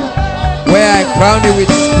 where I crown you with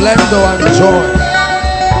splendor and joy.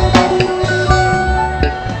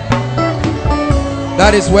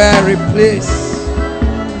 That is where I replace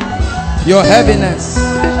your heaviness.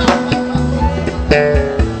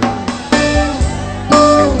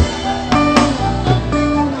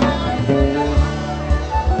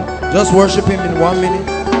 Just worship him in 1 minute.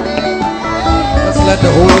 Let's let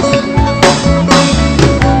the Holy Spirit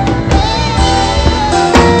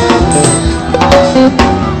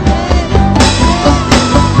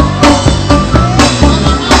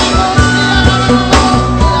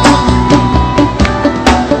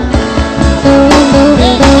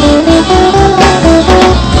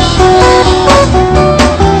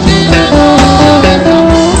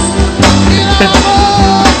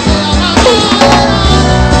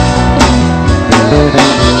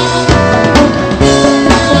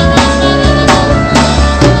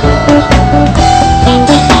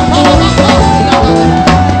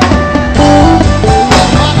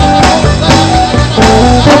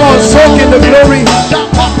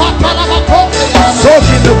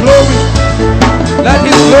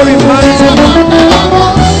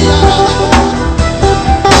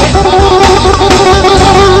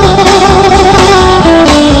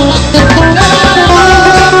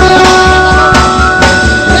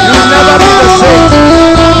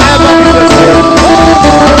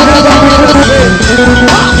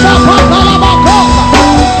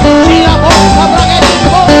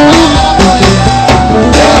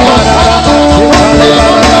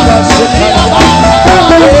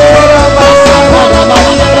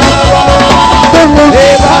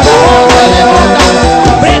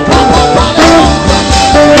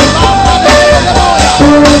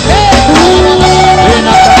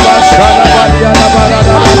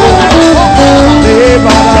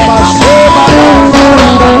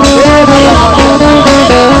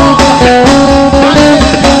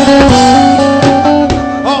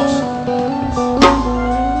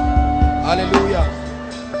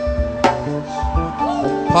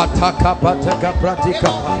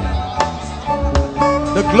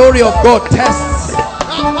The glory of God tests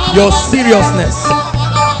your seriousness,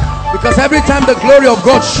 because every time the glory of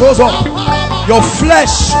God shows up, your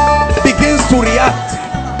flesh begins to react.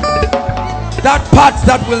 That part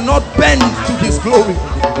that will not bend to his glory.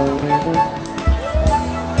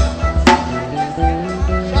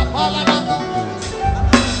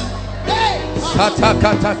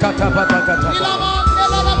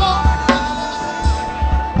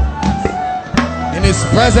 In his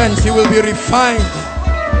presence he will be refined.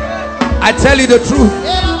 I tell you the truth,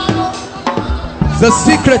 the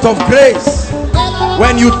secret of grace,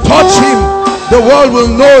 when you touch him, the world will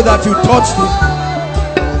know that you touched him.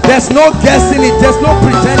 There's no guessing it, there's no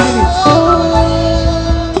pretending it.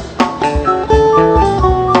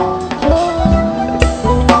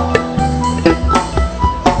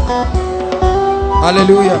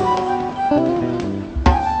 Hallelujah.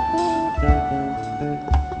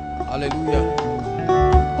 Hallelujah.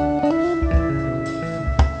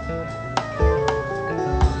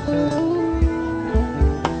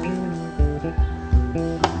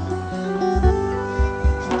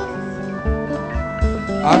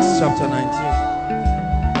 Acts chapter 19.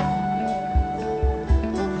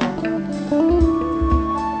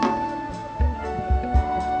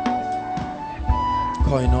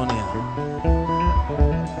 Koinonia.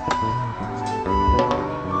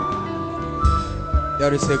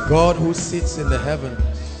 There is a God who sits in the heavens.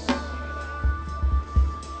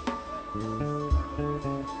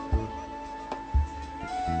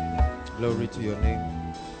 Glory to your name.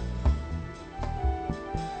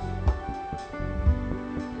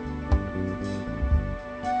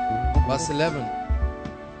 Verse 11.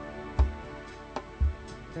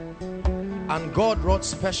 And God wrought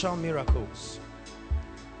special miracles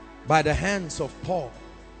by the hands of Paul,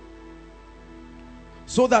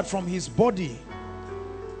 so that from his body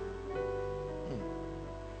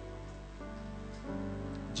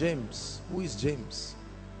James, who is James?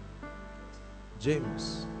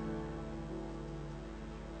 James,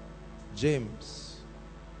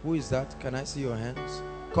 who is that? Can I see your hands?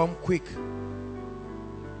 Come quick.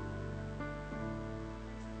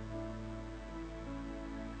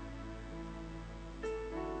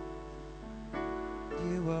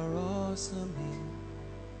 You are awesome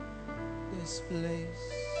in this place.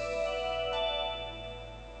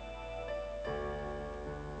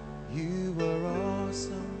 You are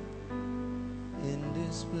awesome in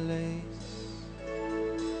this place.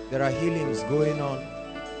 There are healings going on.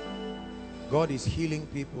 God is healing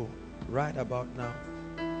people right about now.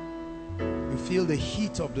 You feel the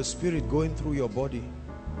heat of the Spirit going through your body.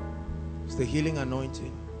 It's the healing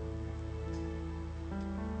anointing.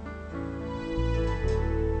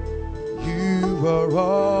 You are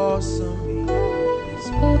awesome in this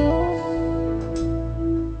place.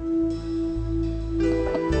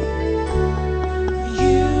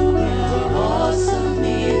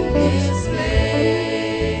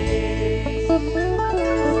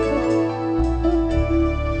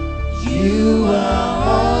 You are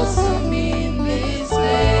awesome in this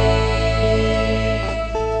place.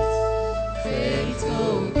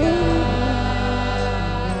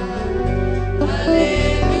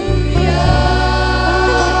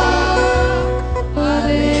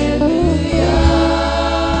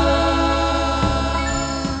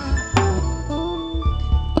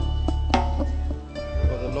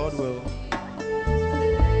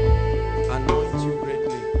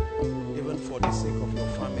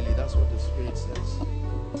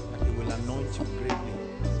 anoint you greatly,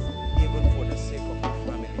 even for the sake of your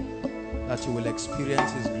family, that you will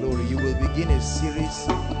experience His glory. You will begin a series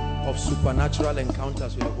of supernatural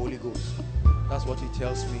encounters with the Holy Ghost. That's what He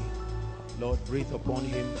tells me. Lord, breathe upon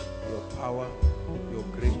him your power, your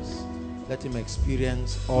grace. Let him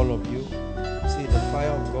experience all of you. See, the fire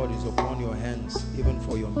of God is upon your hands, even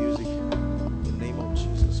for your music. In the name of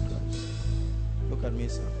Jesus Christ. Look at me,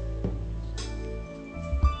 sir.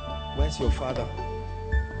 Where's your father?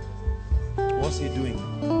 What's he doing?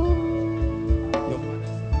 Your father?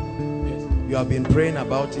 Yes. You have been praying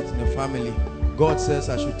about it in the family. God says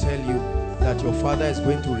I should tell you that your father is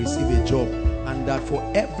going to receive a job, and that for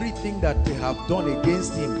everything that they have done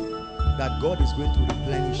against him, that God is going to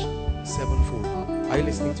replenish sevenfold. Are you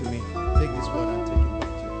listening to me? Take this word and take it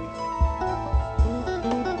back to your feet.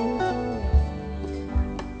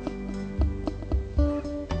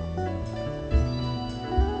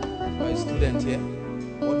 You are a student here.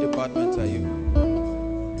 What department are you?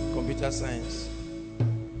 Computer science.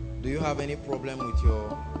 Do you have any problem with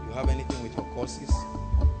anything with your courses?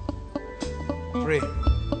 Pray.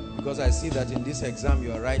 Because I see that in this exam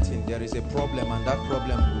you are writing, there is a problem, and that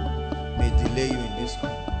problem may delay you in this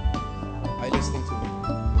one. Are you listening to me?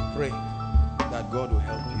 Pray that God will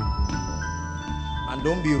help you. And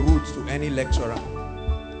don't be rude to any lecturer.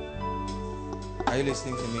 Are you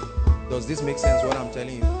listening to me? Does this make sense what I'm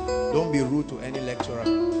telling you? Don't be rude to any lecturer.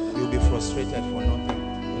 You'll be frustrated for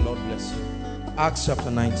nothing. The Lord bless you. Acts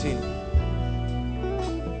chapter 19.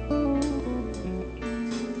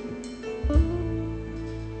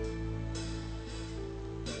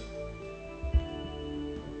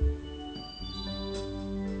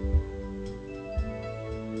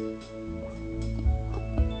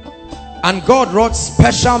 And God wrought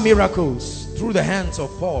special miracles through the hands of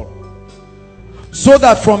Paul, so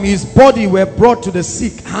that from his body were brought to the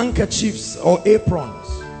sick handkerchiefs or aprons,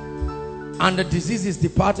 and the diseases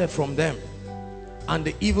departed from them, and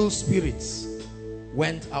the evil spirits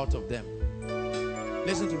went out of them.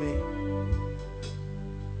 Listen to me.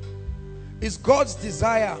 It's God's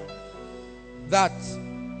desire that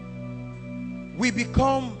we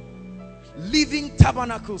become living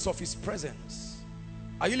tabernacles of his presence.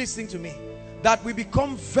 Are you listening to me? That we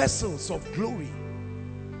become vessels of glory.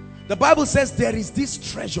 The Bible says there is this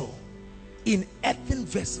treasure in earthen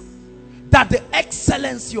vessels, that the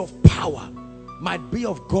excellency of power might be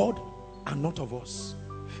of God and not of us.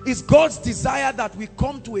 It's God's desire that we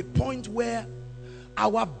come to a point where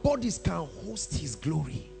our bodies can host his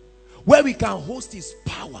glory, where we can host his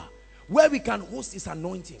power, where we can host his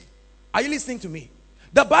anointing. Are you listening to me?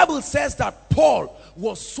 The Bible says that Paul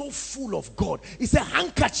was so full of God. He said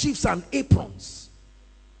handkerchiefs and aprons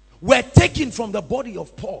were taken from the body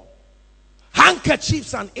of Paul.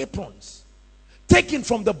 Handkerchiefs and aprons taken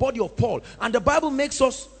from the body of Paul. And the Bible makes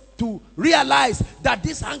us to realize that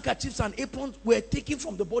these handkerchiefs and aprons were taken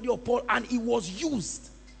from the body of Paul, and it was used.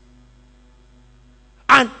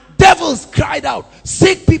 And devils cried out.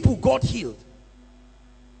 Sick people got healed.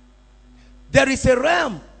 There is a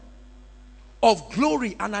realm of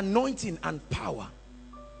glory and anointing and power,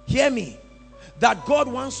 hear me, that God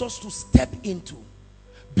wants us to step into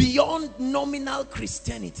beyond nominal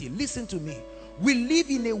Christianity. Listen to me. We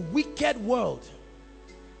live in a wicked world.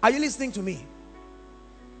 Are you listening to me?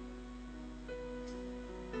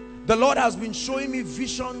 The Lord has been showing me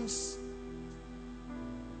visions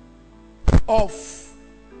of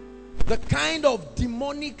the kind of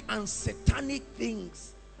demonic and satanic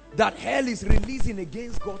things that hell is releasing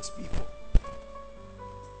against God's people.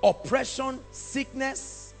 Oppression,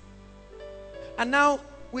 sickness. And now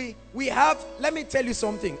we have, let me tell you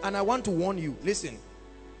something, and I want to warn you. Listen,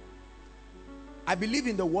 I believe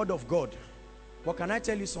in the word of God, but can I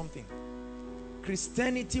tell you something?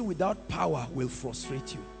 Christianity without power will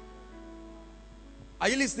frustrate you. Are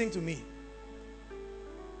you listening to me?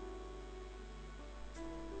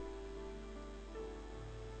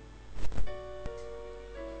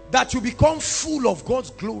 That you become full of God's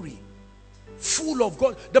glory, full of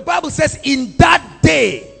God. The Bible says in that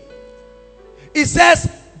day, it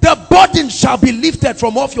says the burden shall be lifted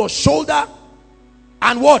from off your shoulder,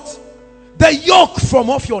 and what? The yoke from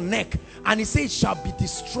off your neck. And he says it shall be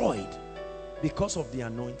destroyed because of the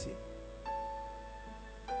anointing.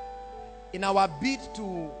 In our bid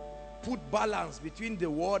to put balance between the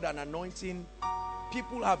word and anointing,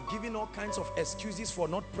 people have given all kinds of excuses for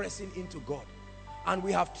not pressing into God. And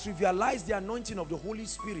we have trivialized the anointing of the Holy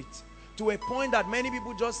Spirit to a point that many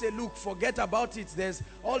people just say, look, forget about it. There's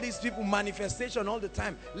all these people, manifestation all the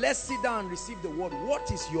time. Let's sit down and receive the word.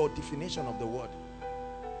 What is your definition of the word?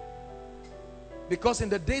 Because in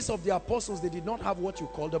the days of the apostles, they did not have what you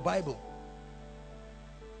call the Bible.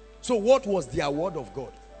 So what was their word of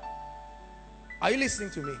God? Are you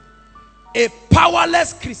listening to me? A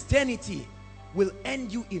powerless Christianity will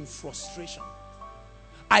end you in frustration.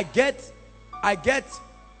 I get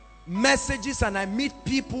messages and I meet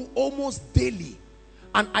people almost daily,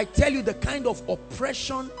 and I tell you the kind of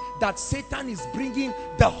oppression that Satan is bringing,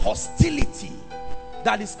 the hostility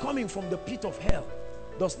that is coming from the pit of hell,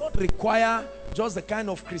 does not require just the kind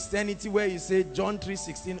of Christianity where you say John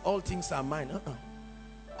 3:16, all things are mine.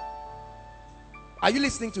 Are you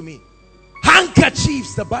listening to me?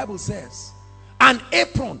 Handkerchiefs, the Bible says, an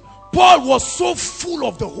apron. Paul was so full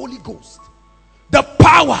of the Holy Ghost. The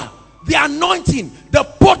power, the anointing, the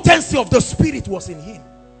potency of the Spirit was in him.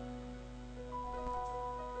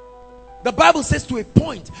 The Bible says to a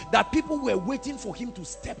point that people were waiting for him to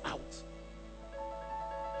step out.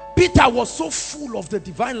 Peter was so full of the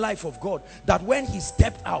divine life of God that when he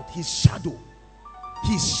stepped out, his shadow.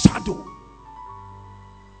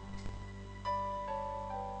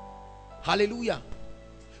 Hallelujah.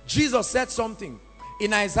 Jesus said something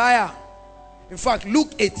in Isaiah. In fact,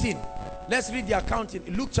 Luke 18. Let's read the account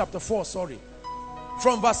in Luke chapter 4,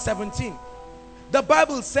 from verse 17. The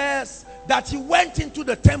Bible says that he went into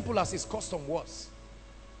the temple as his custom was.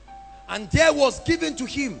 And there was given to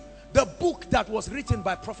him the book that was written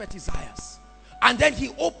by prophet Isaiah. And then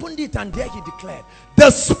he opened it, and there he declared,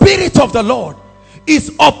 the Spirit of the Lord is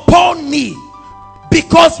upon me,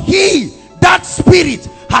 because he, that Spirit,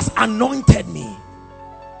 has anointed me,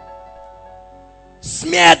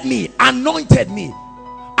 smeared me, anointed me.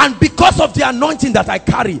 And because of the anointing that I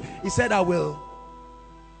carry, he said, I will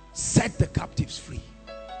set the captives free,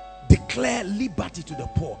 declare liberty to the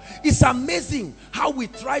poor. It's amazing how we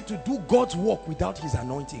try to do God's work without his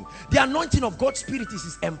anointing. The anointing of God's Spirit is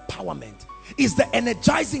his empowerment. It's the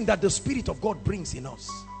energizing that the Spirit of God brings in us.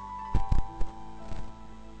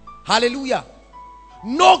 Hallelujah.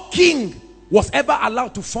 No king was ever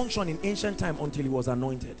allowed to function in ancient time until he was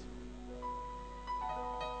anointed.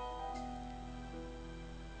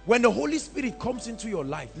 When the Holy Spirit comes into your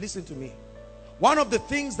life, listen to me, one of the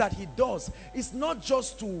things that he does is not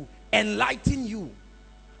just to enlighten you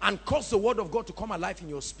and cause the word of God to come alive in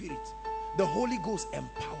your spirit. The Holy Ghost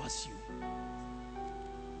empowers you.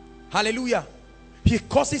 Hallelujah. He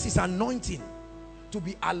causes his anointing to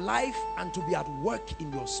be alive and to be at work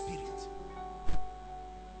in your spirit.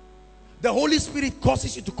 The Holy Spirit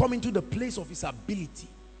causes you to come into the place of his ability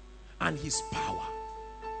and his power.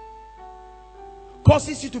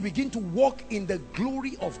 Causes you to begin to walk in the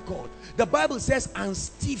glory of God. The Bible says, and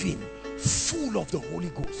Stephen, full of the Holy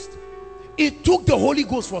Ghost. It took the Holy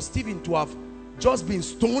Ghost for Stephen to have just been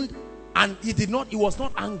stoned, and he was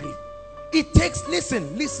not angry. It takes,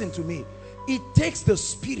 listen to me, it takes the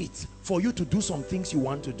Spirit for you to do some things you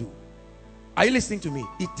want to do. Are you listening to me?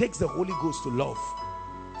 It takes the Holy Ghost to love.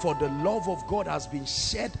 For the love of God has been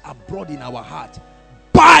shed abroad in our heart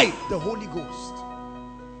by the Holy Ghost.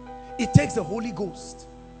 It takes the Holy Ghost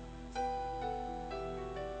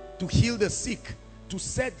to heal the sick, to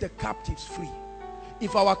set the captives free.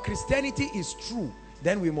 If our Christianity is true,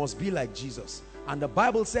 then we must be like Jesus. And the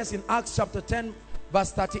Bible says in Acts chapter 10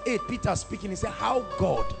 verse 38, Peter speaking, he said, how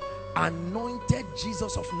God anointed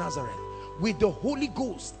Jesus of Nazareth with the Holy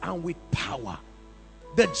Ghost and with power.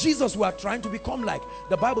 The Jesus we are trying to become like,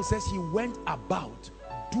 the Bible says he went about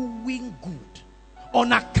doing good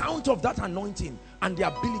on account of that anointing and the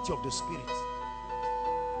ability of the Spirit,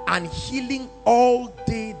 and healing all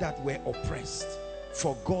they that were oppressed,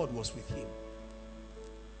 for God was with him.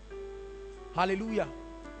 Hallelujah.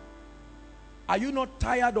 Are you not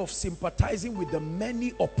tired of sympathizing with the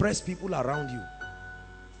many oppressed people around you?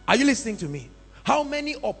 Are you listening to me? How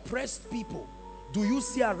many oppressed people do you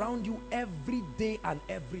see around you every day and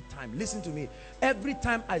every time? Listen to me. Every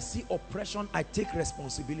time I see oppression, I take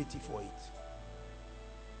responsibility for it.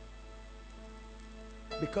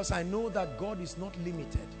 Because I know that God is not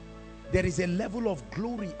limited. There is a level of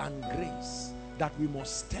glory and grace that we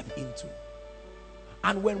must step into.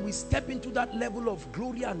 And when we step into that level of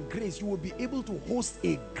glory and grace, you will be able to host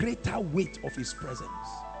a greater weight of his presence.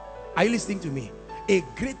 Are you listening to me? A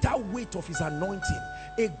greater weight of his anointing,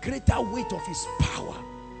 a greater weight of his power.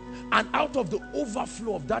 And out of the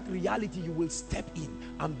overflow of that reality, you will step in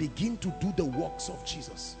and begin to do the works of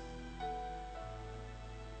Jesus.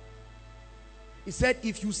 He said,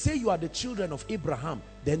 if you say you are the children of Abraham,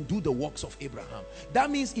 then do the works of Abraham. That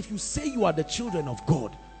means if you say you are the children of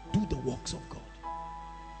God, do the works of God.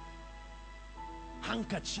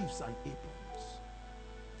 Handkerchiefs and aprons.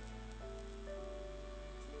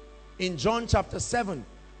 In John chapter 7,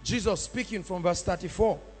 Jesus speaking from verse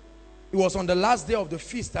 34. It was on the last day of the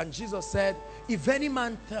feast, and Jesus said, if any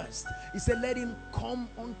man thirst, he said, let him come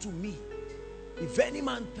unto me. If any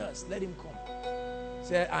man thirst, let him come. He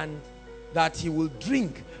said, and that he will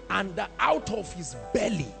drink, and that out of his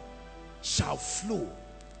belly shall flow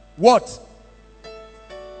what?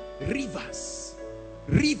 Rivers.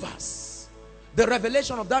 Rivers. The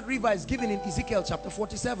revelation of that river is given in Ezekiel chapter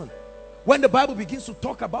 47. When the Bible begins to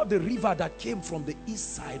talk about the river that came from the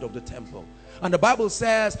east side of the temple. And the Bible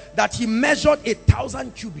says that he measured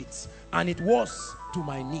 1,000 cubits, and it was to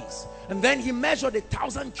my knees. And then he measured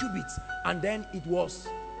 1,000 cubits, and then it was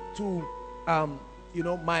to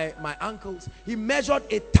my ankles. He measured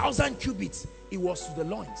 1,000 cubits, it was to the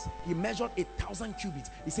loins. He measured 1,000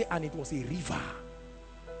 cubits. He said, and it was a river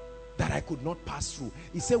that I could not pass through.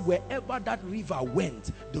 He said, wherever that river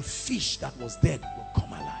went, the fish that was dead will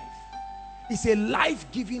come alive. It's a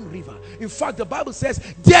life-giving river. In fact, the Bible says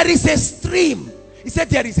there is a stream. He said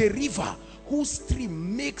there is a river whose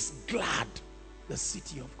stream makes glad the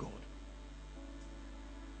city of God.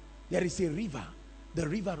 There is a river, the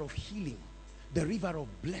river of healing, the river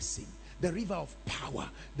of blessing, the river of power,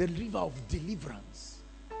 the river of deliverance.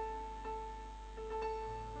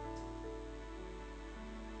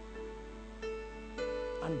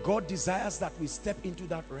 And God desires that we step into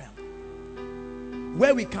that realm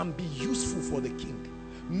where we can be useful for the King.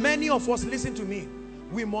 Many of us, listen to me,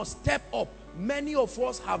 we must step up. Many of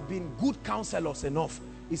us have been good counselors enough.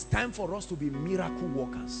 It's time for us to be miracle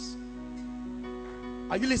workers.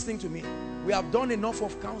 Are you listening to me? We have done enough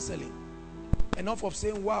of counseling, enough of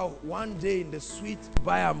saying, wow, one day in the sweet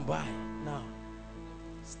by and by. Now,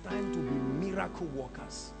 it's time to be miracle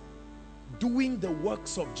workers, doing the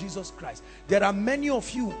works of Jesus Christ. There are many of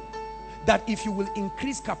you that if you will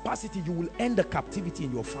increase capacity, you will end the captivity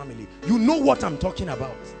in your family. You know what I'm talking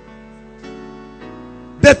about.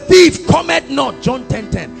 The thief cometh not, John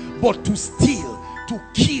 10:10, but to steal, to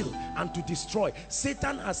kill, and to destroy.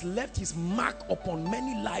 Satan has left his mark upon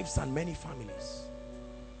many lives and many families.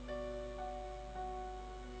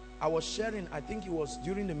 I was sharing, I think it was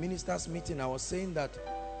during the ministers' meeting, I was saying that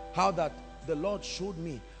how that the Lord showed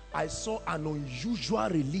me, I saw an unusual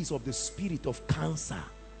release of the spirit of cancer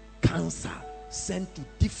sent to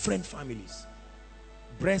different families.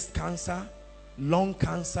 Breast cancer, lung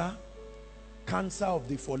cancer, cancer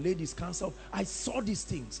for ladies, cancer. I saw these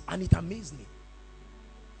things and it amazed me.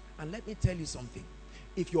 And let me tell you something.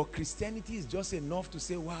 If your Christianity is just enough to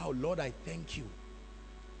say, wow, Lord, I thank you,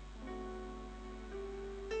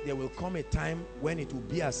 there will come a time when it will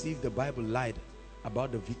be as if the Bible lied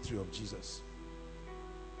about the victory of Jesus.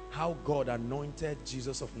 How God anointed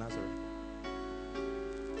Jesus of Nazareth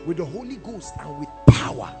with the Holy Ghost and with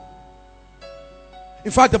power. In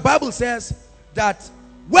fact, the Bible says that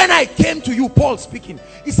when I came to you, Paul speaking,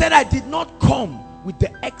 he said, I did not come with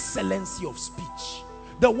the excellency of speech.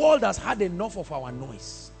 The world has had enough of our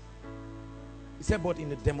noise. He said, but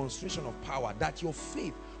in a demonstration of power, that your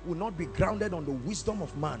faith will not be grounded on the wisdom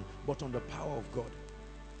of man, but on the power of God.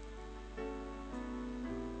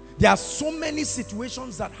 There are so many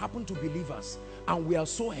situations that happen to believers, and we are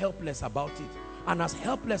so helpless about it. And as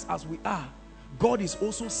helpless as we are, God is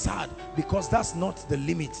also sad, because that's not the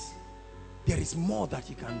limit. There is more that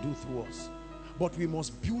he can do through us. But we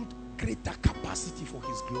must build greater capacity for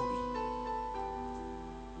his glory.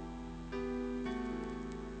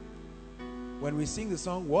 When we sing the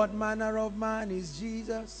song, what manner of man is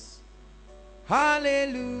Jesus?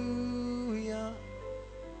 Hallelujah.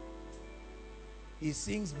 He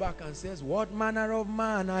sings back and says, what manner of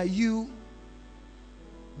man are you,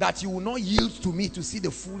 that you will not yield to me to see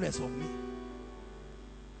the fullness of me?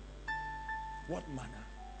 What manner?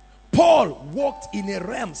 Paul walked in a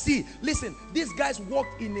realm. See, listen, these guys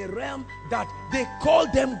walked in a realm that they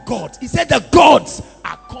called them gods. He said the gods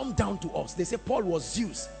are come down to us. They say Paul was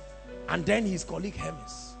Zeus, and then his colleague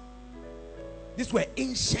Hermes. These were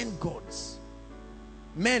ancient gods,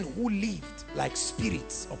 men who lived like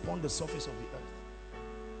spirits upon the surface of the earth.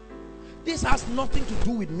 This has nothing to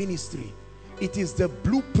do with ministry. It is the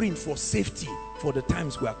blueprint for safety for the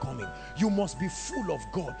times we are coming. You must be full of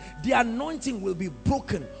God. The anointing will be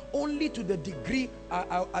broken only to the degree.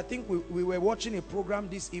 I think we were watching a program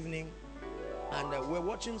this evening, and we're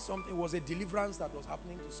watching something. It was a deliverance that was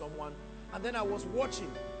happening to someone, and then I was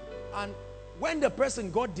watching, and when the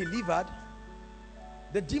person got delivered,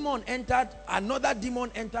 the demon entered, another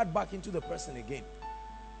demon entered back into the person again.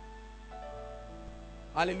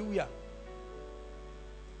 Hallelujah.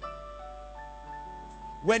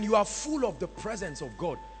 When you are full of the presence of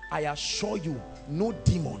God, I assure you, no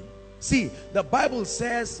demon. See, the Bible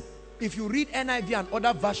says, if you read NIV and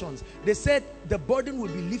other versions, they said the burden will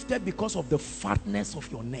be lifted because of the fatness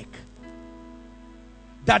of your neck.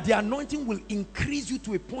 that the anointing will increase you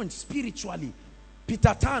to a point spiritually.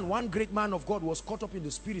 Peter Tan, one great man of God, was caught up in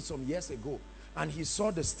the spirit some years ago, and he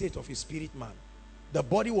saw the state of his spirit man. The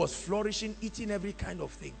body was flourishing, eating every kind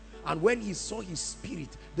of thing. And when he saw his spirit,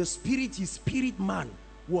 his spirit man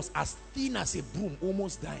was as thin as a broom,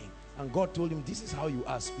 almost dying. And God told him, this is how you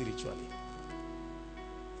are spiritually.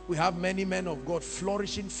 We have many men of God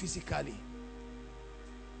flourishing physically,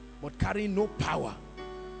 but carrying no power.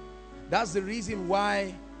 That's the reason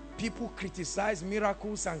why people criticize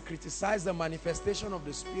miracles and criticize the manifestation of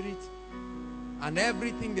the Spirit. And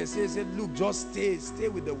everything they say, look, just stay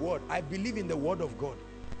with the word. I believe in the word of God.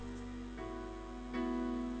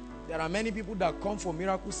 There are many people that come for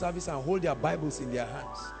miracle service and hold their Bibles in their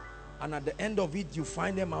hands. And at the end of it, you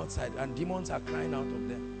find them outside and demons are crying out of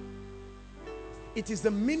them. It is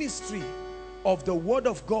the ministry of the word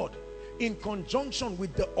of God in conjunction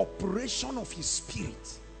with the operation of his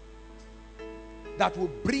Spirit that will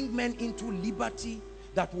bring men into liberty,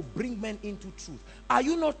 that will bring men into truth. Are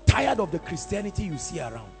you not tired of the Christianity you see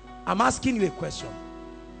around? I'm asking you a question.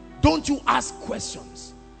 Don't you ask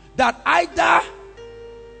questions that either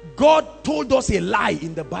God told us a lie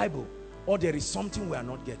in the Bible or there is something we are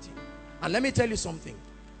not getting? And let me tell you something.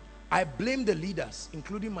 I blame the leaders,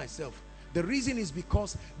 including myself. The reason is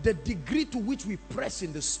because the degree to which we press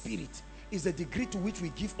in the Spirit is the degree to which we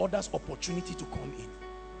give others opportunity to come in.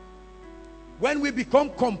 When we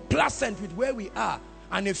become complacent with where we are,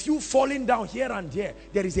 and a few falling down here and there,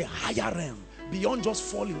 there is a higher realm beyond just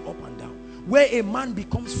falling up and down, where a man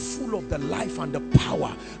becomes full of the life and the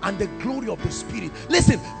power and the glory of the Spirit.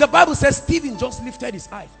 Listen, the Bible says Stephen just lifted his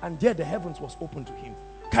eyes and there the heavens was open to him.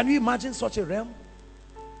 Can you imagine such a realm?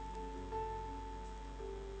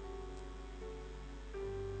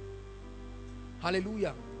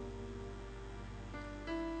 Hallelujah.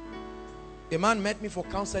 A man met me for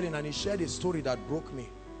counseling and he shared a story that broke me.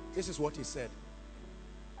 This is what he said.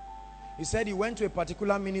 He said he went to a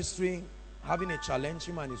particular ministry having a challenge,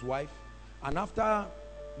 him and his wife, and after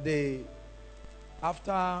they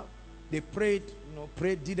prayed,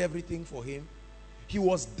 did everything for him, he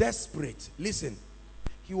was desperate. Listen,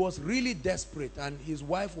 he was really desperate and his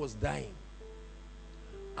wife was dying.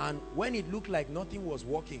 And when it looked like nothing was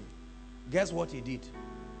working, guess what he did?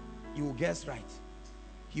 You will guess right.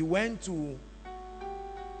 He went to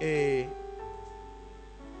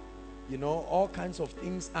all kinds of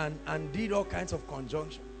things and did all kinds of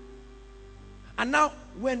conjunction. And now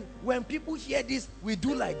when people hear this, we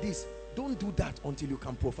do like this. Don't do that until you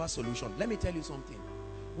can provide solution. Let me tell you something.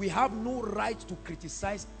 We have no right to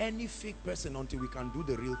criticize any fake person until we can do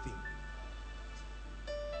the real thing.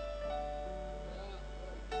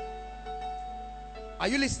 Are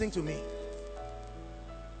you listening to me?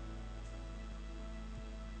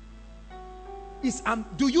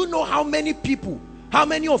 Do you know how many people, how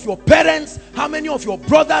many of your parents, how many of your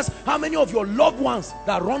brothers, how many of your loved ones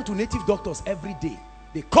that run to native doctors every day?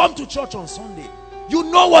 They come to church on Sunday. You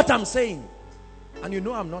know what I'm saying. And you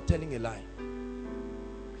know I'm not telling a lie.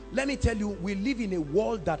 Let me tell you, we live in a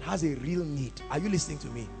world that has a real need. Are you listening to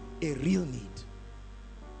me? A real need.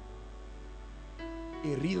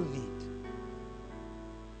 A real need.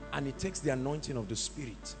 And it takes the anointing of the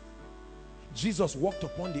Spirit. Jesus walked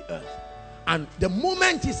upon the earth. And the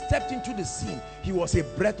moment he stepped into the scene, he was a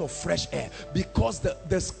breath of fresh air, because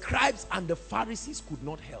the scribes and the Pharisees could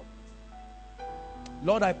not help.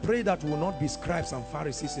 Lord, I pray that we will not be scribes and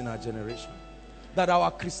Pharisees in our generation. That our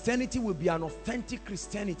Christianity will be an authentic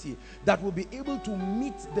Christianity that will be able to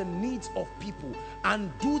meet the needs of people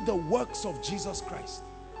and do the works of Jesus Christ.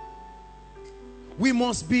 We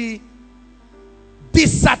must be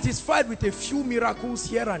dissatisfied with a few miracles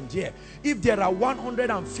here and there. If there are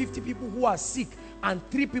 150 people who are sick and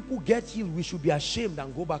 3 people get healed, we should be ashamed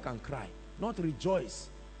and go back and cry, not rejoice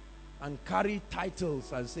and carry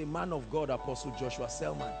titles and say, man of God, Apostle Joshua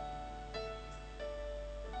Selman.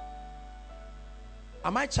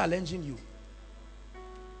 Am I challenging you?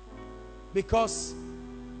 Because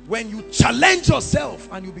when you challenge yourself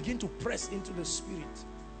and you begin to press into the Spirit,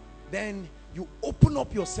 then you open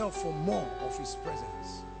up yourself for more of his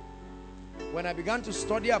presence. When I began to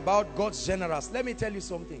study about God's generals, let me tell you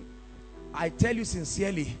something. I tell you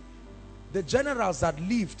sincerely, the generals that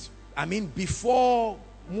lived, before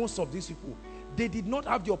most of these people, they did not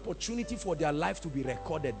have the opportunity for their life to be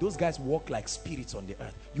recorded. Those guys walk like spirits on the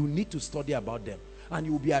earth. You need to study about them, and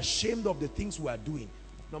you will be ashamed of the things we are doing.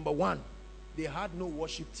 Number one, they had no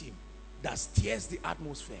worship team that steers the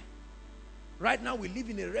atmosphere. Right now we live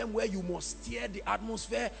in a realm where you must steer the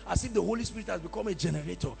atmosphere as if the Holy Spirit has become a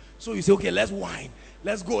generator. So you say, okay, let's whine,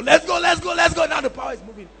 let's go, let's go, let's go, let's go. Now the power is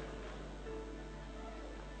moving.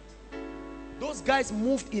 Those guys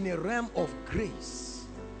moved in a realm of grace,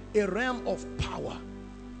 a realm of power.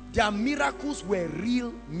 Their miracles were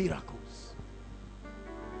real miracles.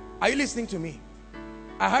 Are you listening to me?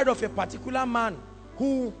 I heard of a particular man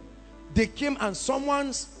who they came and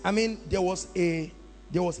there was a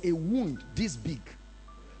wound this big.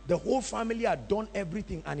 The whole family had done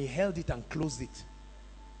everything and he held it and closed it.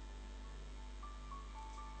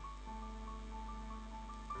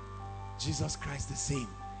 Jesus Christ the same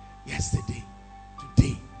yesterday,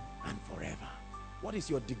 today, and forever. What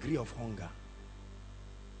is your degree of hunger?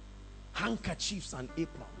 Handkerchiefs and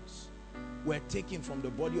aprons were taken from the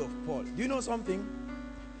body of Paul. Do you know something?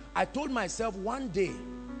 I told myself one day,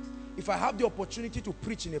 if I have the opportunity to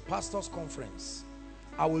preach in a pastor's conference,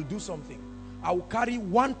 I will do something. I will carry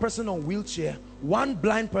one person on wheelchair, one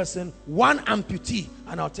blind person, one amputee,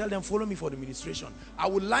 and I'll tell them, follow me for the ministration. I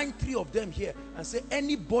will line 3 of them here and say,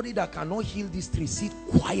 anybody that cannot heal these 3, sit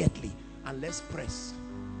quietly and let's press.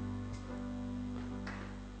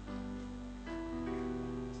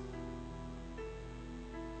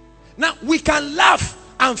 Now, we can laugh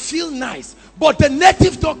and feel nice, but the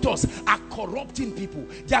native doctors are corrupting people.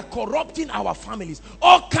 They are corrupting our families.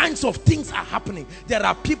 All kinds of things are happening. There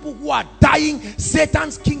are people who are dying.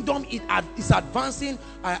 Satan's kingdom is advancing.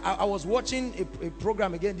 I was watching a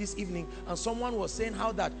program again this evening, and someone was saying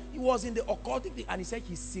how that he was in the occultic thing, and he said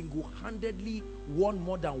he single-handedly won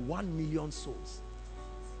more than 1 million souls.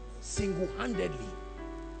 Single-handedly.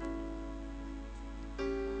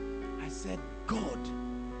 I said, God,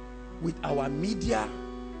 with our media,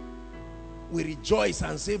 we rejoice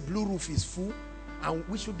and say Blue Roof is full, and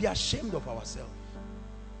we should be ashamed of ourselves.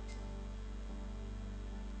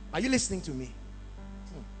 Are you listening to me?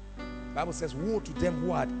 The Bible says, woe to them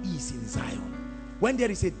who are at ease in Zion. When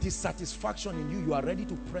there is a dissatisfaction in you, you are ready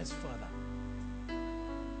to press further.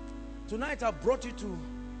 Tonight I brought you to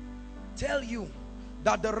tell you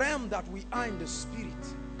that the realm that we are in the spirit,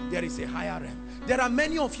 there is a higher realm. There are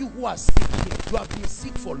many of you who are sick here. You have been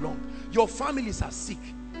sick for long. Your families are sick.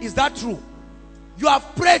 Is that true? You have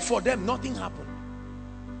prayed for them, nothing happened.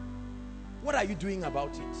 What are you doing about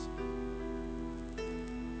it?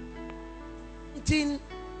 Something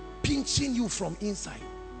pinching you from inside,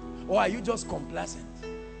 or are you just complacent?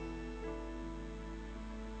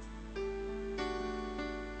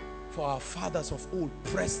 For our fathers of old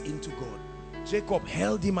pressed into God. Jacob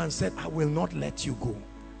held him and said, I will not let you go.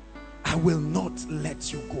 I will not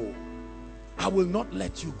let you go. I will not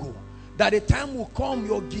let you go. That a time will come,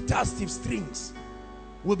 your guitar strings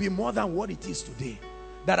will be more than what it is today.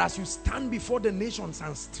 That as you stand before the nations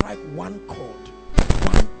and strike one chord,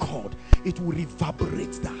 it will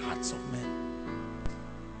reverberate the hearts of men.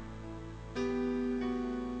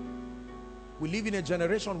 We live in a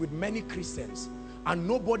generation with many Christians, and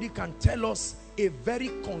nobody can tell us a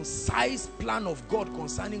very concise plan of God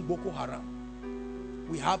concerning Boko Haram.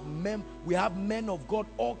 We have men of God,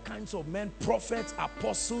 all kinds of men, prophets,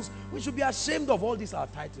 apostles. We should be ashamed of all these our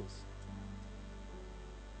titles.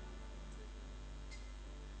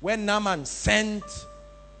 When Naaman was sent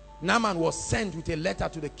with a letter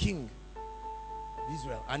to the king of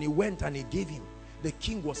Israel, and he went and he gave him. The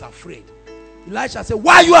king was afraid. Elisha said,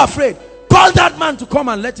 why are you afraid? Call that man to come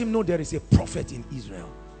and let him know there is a prophet in Israel.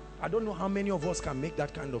 I don't know how many of us can make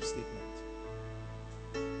that kind of statement.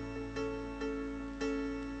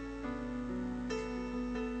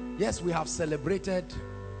 Yes, we have celebrated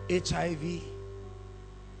HIV,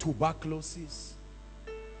 tuberculosis,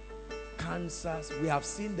 cancers. We have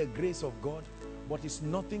seen the grace of God, but it's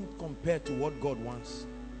nothing compared to what God wants.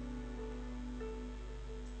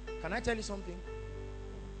 Can I tell you something?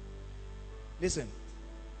 Listen.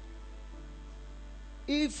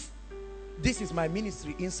 If this is my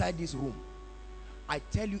ministry inside this room, I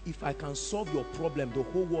tell you, if I can solve your problem, the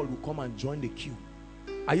whole world will come and join the queue.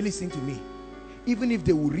 Are you listening to me? Even if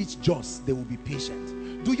they will reach just, they will be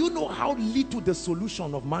patient. Do you know how little the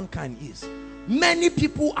solution of mankind is? Many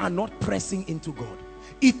people are not pressing into God.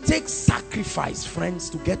 It takes sacrifice, friends,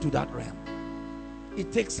 to get to that realm.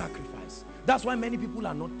 It takes sacrifice. That's why many people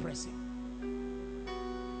are not pressing.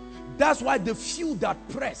 That's why the few that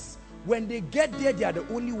press, when they get there, they are the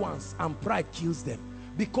only ones, and pride kills them.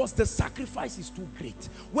 Because the sacrifice is too great.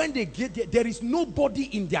 When they get there, there is nobody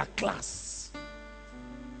in their class.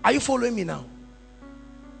 Are you following me now?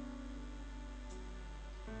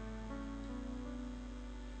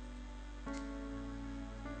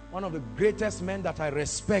 One of the greatest men that I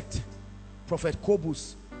respect, Prophet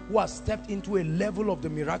Kobus, who has stepped into a level of the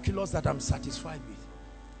miraculous that I'm satisfied with.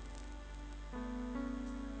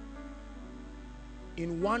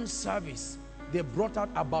 In one service, they brought out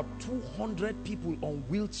about 200 people on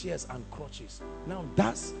wheelchairs and crutches. Now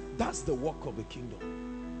that's the work of the kingdom.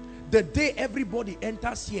 The day everybody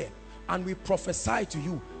enters here and we prophesy to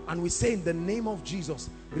you and we say in the name of Jesus,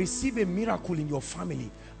 receive a miracle in your family,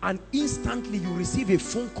 and instantly you receive a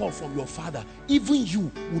phone call from your father, even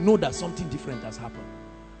you will know that something different has happened.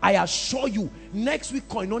 I assure you, next week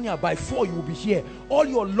Koinonia by 4 you will be here. All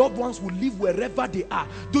your loved ones will live wherever they are.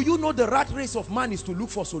 Do you know the rat race of man is to look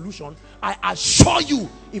for solution? I assure you,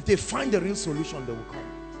 if they find the real solution, they will come.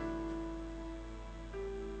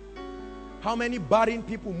 How many barren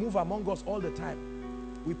people move among us all the time?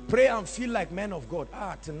 We pray and feel like men of God.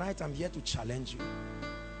 Tonight I'm here to challenge you.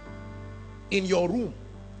 In your room,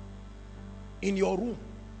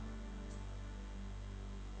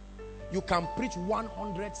 you can preach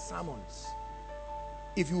 100 sermons.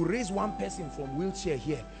 If you raise one person from wheelchair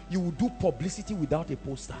here, you will do publicity without a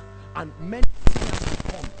poster, and many people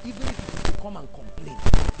will come. Even if you come and complain,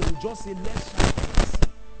 they will just say, let's share mercy.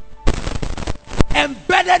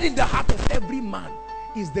 Embedded in the heart of every man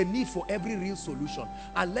is the need for every real solution.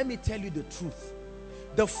 And let me tell you the truth,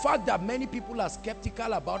 the fact that many people are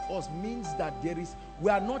skeptical about us means that we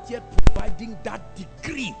are not yet providing that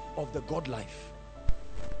degree of the God life.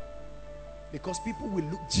 Because people will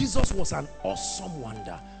look. Jesus was an awesome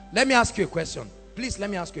wonder. Let me ask you a question. Please, let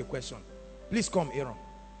me ask you a question. Please come, Aaron.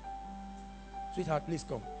 Sweetheart, please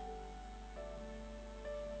come.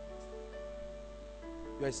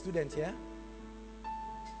 You're a student here?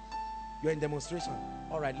 You're in demonstration.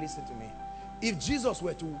 All right, listen to me. If Jesus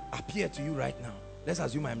were to appear to you right now, let's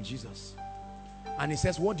assume I'm Jesus, and he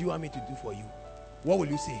says, what do you want me to do for you? What will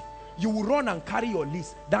you say? You will run and carry your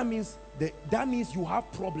list. That means you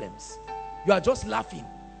have problems. You are just laughing.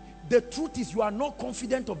 The truth is, you are not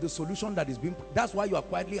confident of the solution that is being. That's why you are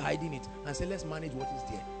quietly hiding it and say, let's manage what is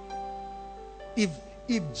there.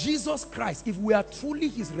 If Jesus Christ, if we are truly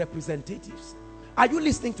his representatives, are you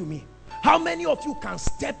listening to me? How many of you can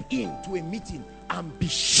step into a meeting and be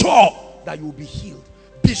sure that you will be healed?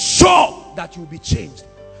 Be sure that you will be changed.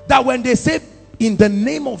 That when they say, in the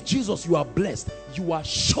name of Jesus, you are blessed, you are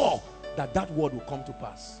sure that that word will come to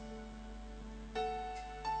pass.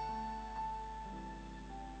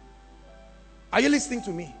 Are you listening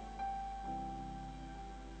to me?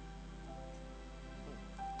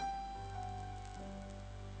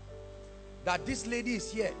 That this lady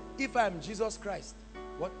is here. If I am Jesus Christ,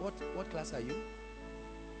 what class are you?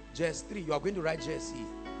 JS3. You are going to write JSC.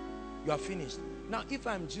 You are finished. Now, if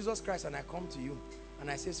I am Jesus Christ and I come to you and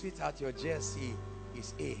I say, sweetheart, your JSC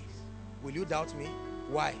is A, will you doubt me?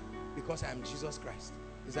 Why? Because I am Jesus Christ.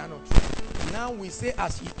 Is that not true? Now we say,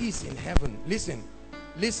 as he is in heaven. Listen.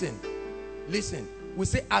 We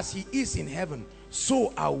say, as he is in heaven,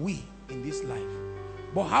 so are we in this life.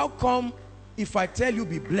 But how come if I tell you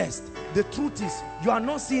be blessed, the truth is you are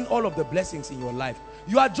not seeing all of the blessings in your life?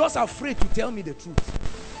 You are just afraid to tell me the truth.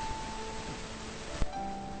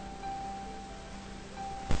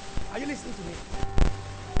 Are you listening to me?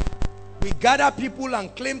 We gather people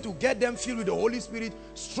and claim to get them filled with the Holy Spirit,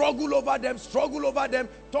 struggle over them,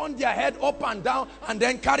 turn their head up and down, and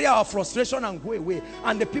then carry our frustration and go away.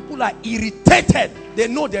 And the people are irritated. They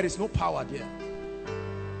know there is no power there.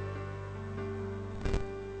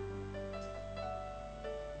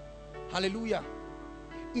 Hallelujah.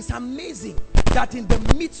 It's amazing that in the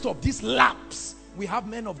midst of this lapse, we have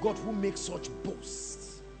men of God who make such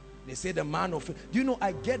boasts. They say the man of... Do you know,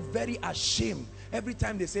 I get very ashamed every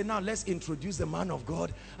time they say, now let's introduce the man of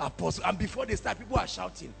God, Apostle. And before they start, people are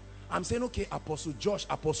shouting. I'm saying, okay, Apostle Josh,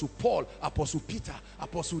 Apostle Paul, Apostle Peter,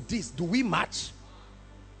 Apostle this. Do we match?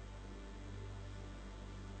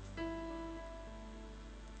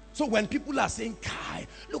 So when people are saying, Kai,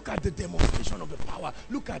 look at the demonstration of the power,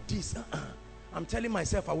 look at this. I'm telling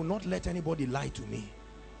myself, I will not let anybody lie to me.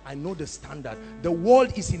 I know the standard. The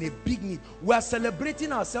world is in a big need. We are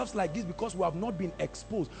celebrating ourselves like this because we have not been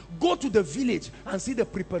exposed. Go to the village and see the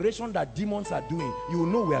preparation that demons are doing. You will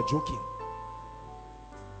know we are joking.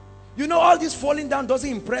 You know, all this falling down doesn't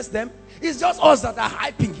impress them. It's just us that are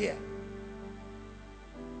hyping here.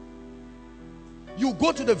 You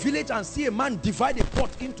go to the village and see a man divide a pot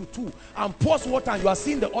into two and pours water, and you are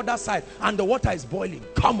seeing the other side and the water is boiling.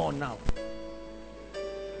 Come on now.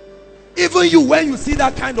 Even you, when you see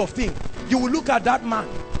that kind of thing, you will look at that man.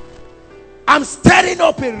 I'm stirring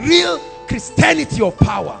up a real Christianity of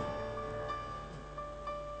power.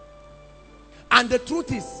 And the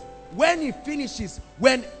truth is, when he finishes,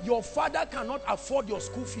 when your father cannot afford your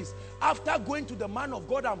school fees, after going to the man of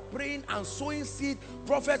God and praying and sowing seed,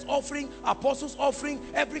 prophets offering, apostles offering,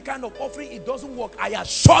 every kind of offering, it doesn't work. I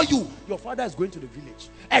assure you, your father is going to the village.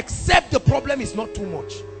 Except the problem is not too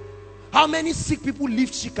much. How many sick people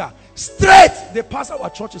leave Shika? Straight, they pass our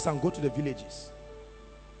churches and go to the villages.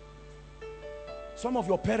 Some of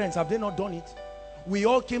your parents, have they not done it? We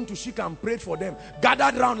all came to Shika and prayed for them,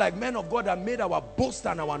 gathered around like men of God and made our boast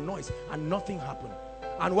and our noise, and nothing happened.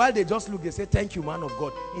 And while they just look, they say, thank you, man of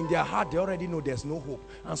God. In their heart, they already know there's no hope.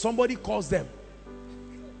 And somebody calls them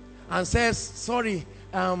and says, sorry,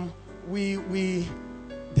 there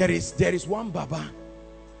is one Baba.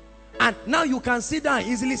 And now you can sit down and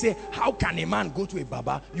easily say, how can a man go to a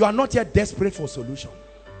Baba? You are not yet desperate for solution.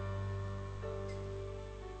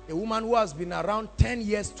 A woman who has been around 10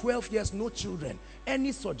 years, 12 years, no children.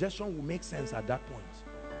 Any suggestion will make sense at that point.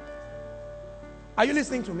 Are you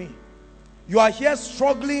listening to me? You are here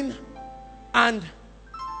struggling, and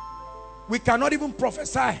we cannot even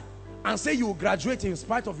prophesy and say you will graduate in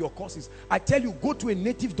spite of your courses. I tell you, go to a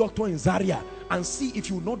native doctor in Zaria and see if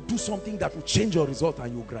you will not do something that will change your result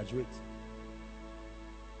and you will graduate.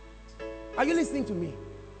 Are you listening to me?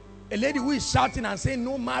 A lady who is shouting and saying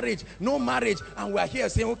no marriage, and we are here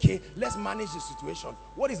saying, okay, let's manage the situation.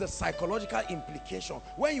 What is the psychological implication?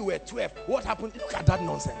 When you were 12, what happened? Look at that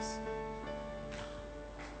nonsense.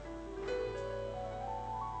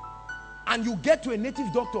 And you get to a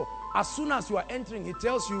native doctor, as soon as you are entering, he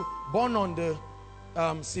tells you, born on the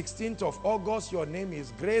 16th of August, your name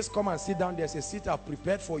is Grace, come and sit down, there's a seat I've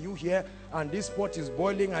prepared for you here, and this pot is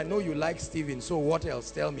boiling. I know you like Stephen, so what else?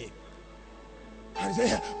 Tell me. And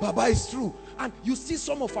say, Baba, it's true. And you see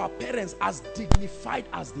some of our parents, as dignified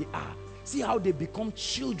as they are, see how they become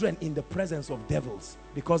children in the presence of devils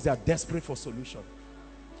because they are desperate for solution.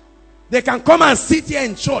 They can come and sit here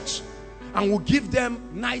in church and we'll give them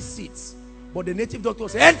nice seats, but the native doctor will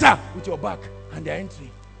say, enter with your back, and they're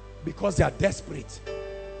entering because they are desperate.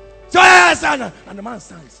 So yes, and the man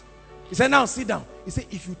stands. He said, now sit down. He said,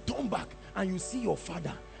 if you turn back and you see your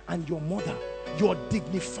father and your mother, your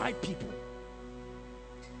dignified people.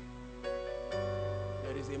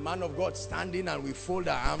 There is a man of God standing, and we fold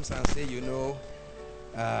our arms and say, you know,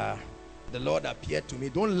 the Lord appeared to me.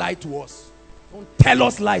 Don't lie to us. Don't tell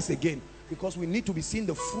us lies again, because we need to be seeing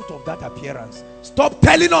the fruit of that appearance. Stop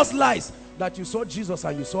telling us lies that you saw Jesus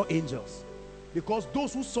and you saw angels. Because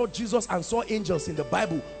those who saw Jesus and saw angels in the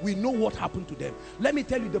Bible, we know what happened to them. Let me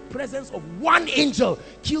tell you, the presence of one angel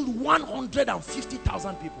killed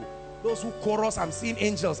 150,000 people. Those who chorus, I'm seeing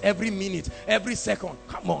angels every minute, every second.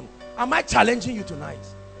 Come on. Am I challenging you tonight?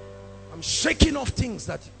 I'm shaking off things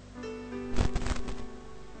that... The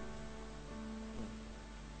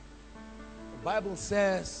Bible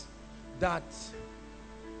says that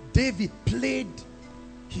David played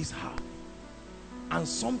his harp, and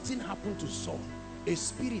something happened to Saul. A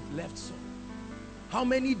spirit left Saul. How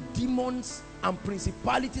many demons and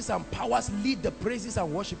principalities and powers lead the praises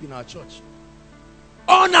and worship in our church?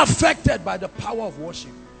 Unaffected by the power of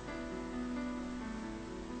worship.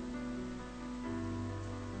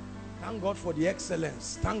 Thank God for the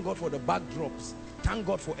excellence. Thank God for the backdrops. Thank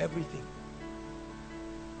God for everything.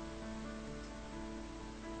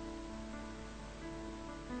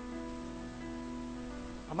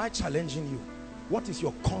 Am I challenging you? What is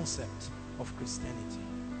your concept of Christianity?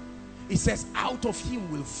 It says, out of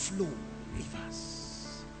him will flow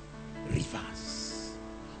rivers. Rivers.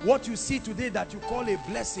 What you see today that you call a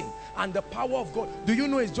blessing and the power of God, do you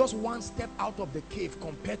know it's just one step out of the cave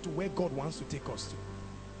compared to where God wants to take us to?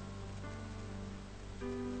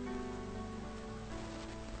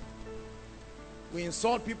 We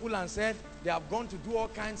insult people and said they have gone to do all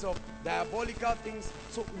kinds of diabolical things,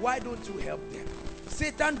 so why don't you help them?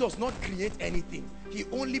 Satan does not create anything. He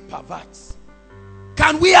only perverts.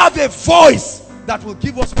 Can we have a voice that will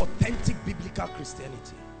give us authentic biblical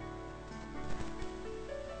Christianity?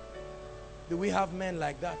 Do we have men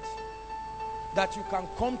like that? That you can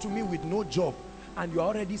come to me with no job and you are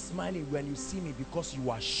already smiling when you see me because you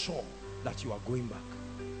are sure that you are going back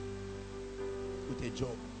with a job.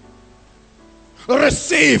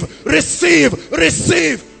 Receive, receive,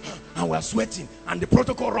 receive. And we are sweating and the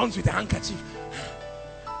protocol runs with a handkerchief.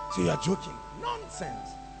 So you are joking. Nonsense.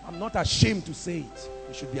 I'm not ashamed to say it.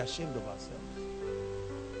 We should be ashamed of ourselves.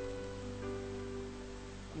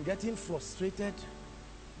 I'm getting frustrated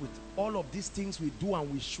with all of these things we do,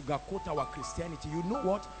 and we sugarcoat our Christianity. You know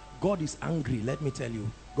what? God is angry. Let me tell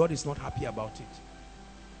you. God is not happy about it.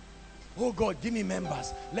 Oh God, give me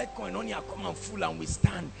members. Let Koinonia come and full, and we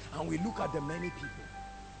stand and we look at the many people.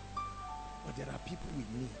 But there are people with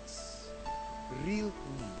needs. Real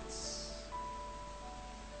needs.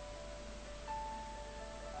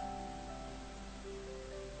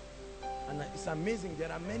 And it's amazing.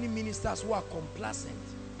 There are many ministers who are complacent.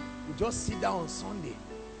 You just sit down on Sunday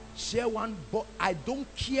share one, but I don't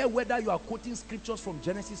care whether you are quoting scriptures from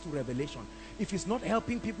Genesis to Revelation. If it's not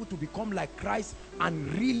helping people to become like Christ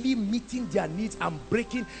and really meeting their needs and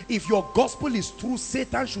breaking, if your gospel is true,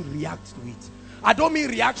 Satan should react to it. I don't mean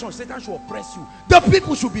reaction. Satan should oppress you. The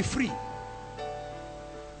people should be free.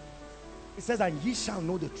 It says, and ye shall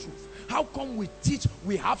know the truth. How come we teach?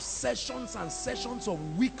 We have sessions and sessions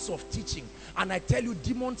of weeks of teaching, and I tell you,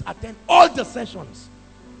 demons attend all the sessions,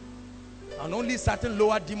 and only certain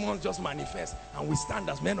lower demons just manifest, and we stand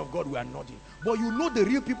as men of God, we are nodding. But you know the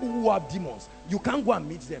real people who have demons, you can't go and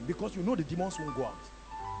meet them because you know the demons won't go out.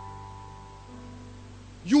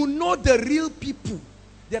 You know the real people.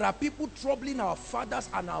 There are people troubling our fathers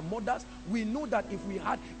and our mothers. We know that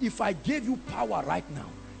if I gave you power right now,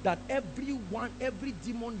 that every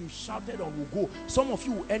demon you shouted on will go. Some of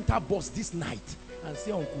you will enter bus this night and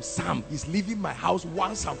say, Uncle Sam is leaving my house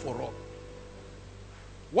once and for all.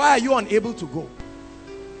 Why are you unable to go?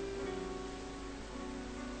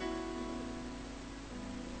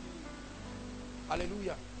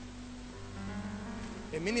 Hallelujah.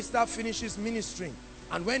 A minister finishes ministering,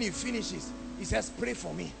 and when he finishes, he says, pray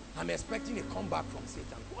for me. I'm expecting a comeback from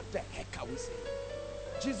Satan. What the heck are we saying?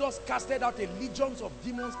 Jesus casted out a legions of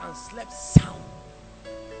demons and slept sound.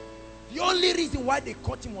 The only reason why they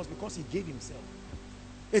caught him was because he gave himself.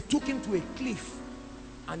 They took him to a cliff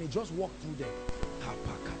and he just walked through there.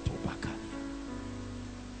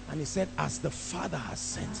 And he said, as the Father has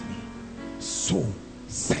sent me, so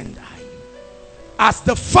send I you. As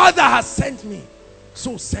the Father has sent me,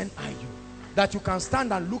 so send I you. That you can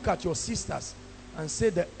stand and look at your sisters and say,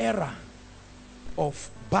 the era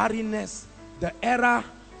of barrenness, the era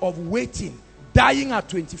of waiting, dying at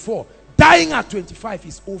 24, dying at 25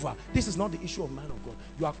 is over. This is not the issue of man of God.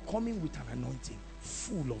 You are coming with an anointing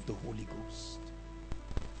full of the Holy Ghost.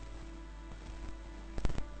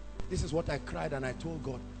 This is what I cried and I told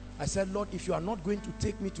God. I said, Lord, if you are not going to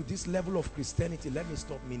take me to this level of Christianity, let me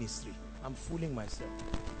stop ministry. I'm fooling myself.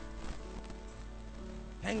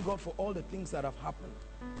 Thank God for all the things that have happened.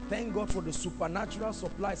 Thank God for the supernatural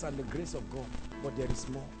supplies and the grace of God. But there is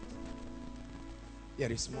more.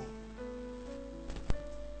 There is more.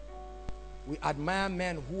 We admire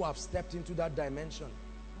men who have stepped into that dimension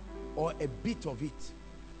or a bit of it.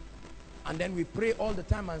 And then we pray all the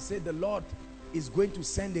time and say the Lord is going to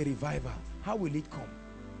send a revival. How will it come?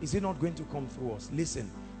 Is it not going to come through us? Listen,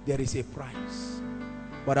 there is a price.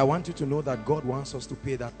 But I want you to know that God wants us to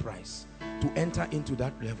pay that price, to enter into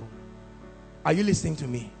that level. Are you listening to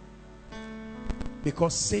me?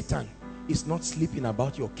 Because Satan is not sleeping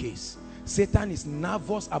about your case. Satan is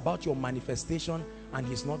nervous about your manifestation, and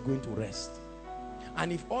he's not going to rest.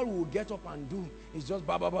 And if all we will get up and do is just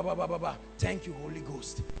ba ba ba ba ba ba ba, thank you, Holy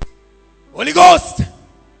Ghost. Holy Ghost!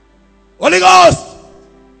 Holy Ghost!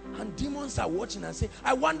 And demons are watching and say,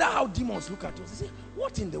 I wonder how demons look at us. They say,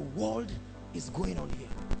 what in the world is going on here?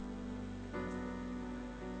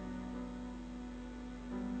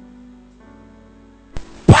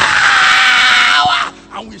 Power!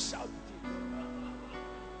 And we shout.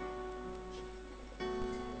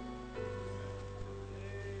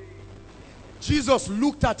 Jesus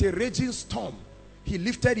looked at a raging storm. He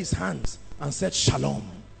lifted his hands and said, Shalom,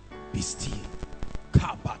 be still.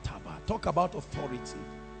 Talk about authority.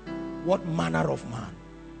 What manner of man?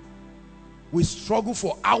 We struggle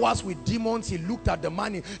for hours with demons. He looked at the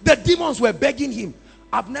man. The demons were begging him.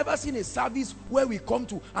 I've never seen a service where we come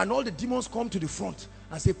to and all the demons come to the front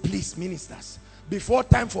and say, please, ministers, before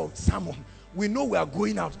time for sermon, we know we are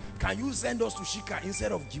going out. Can you send us to Shika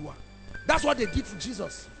instead of Giwa? That's what they did for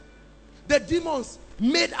Jesus. The demons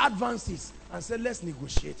made advances and said, let's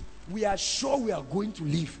negotiate. We are sure we are going to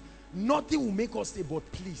leave. Nothing will make us stay,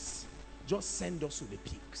 but please, just send us to the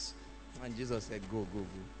pigs. And Jesus said, go, go, go.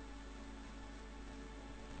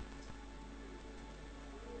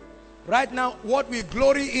 Right now, what we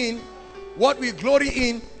glory in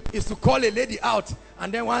is to call a lady out,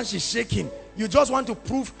 and then once she's shaking, you just want to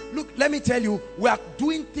prove. Look, let me tell you, we are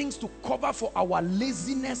doing things to cover for our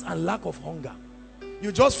laziness and lack of hunger.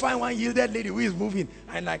 You just find one yielded lady who is moving,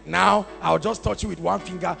 and like, now I'll just touch you with one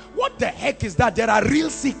finger. What the heck is that? There are real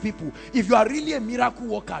sick people. If you are really a miracle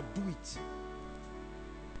worker, do it.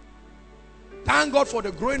 Thank God for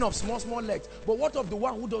the growing of small legs. But what of the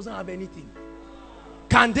one who doesn't have anything?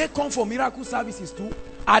 Can they come for miracle services too?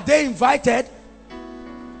 Are they invited?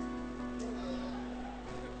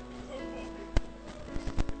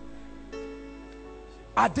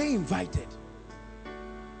 Are they invited?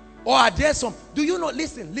 Or are there some, do you know,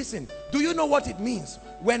 listen, do you know what it means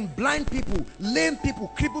when blind people, lame people,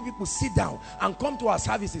 crippled people sit down and come to our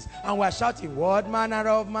services and we're shouting, what manner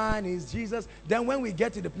of man is Jesus? Then when we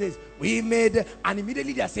get to the place, we made, and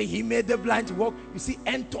immediately they say, he made the blind to walk. You see,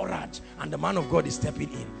 entourage, and the man of God is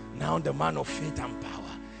stepping in. Now the man of faith and power.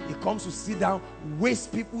 He comes to sit down,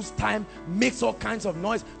 waste people's time, makes all kinds of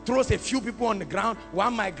noise, throws a few people on the ground,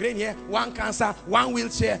 one migraine here, one cancer, one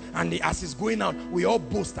wheelchair, and as he's going out, we all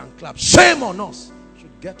boast and clap. Shame on us.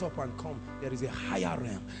 Should get up and come. There is a higher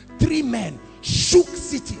realm. 3 men shook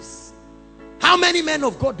cities. How many men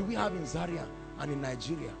of God do we have in Zaria and in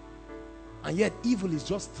Nigeria? And yet evil is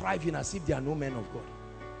just thriving as if there are no men of God.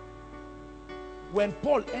 When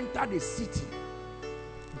Paul entered the city,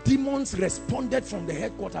 demons responded from the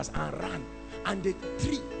headquarters and ran, and the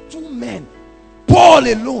 2 men, Paul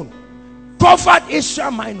alone, covered Asia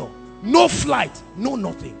Minor, no flight, no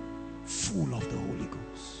nothing, full of the Holy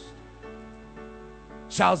Ghost.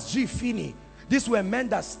 Charles G. Finney, these were men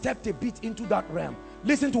that stepped a bit into that realm.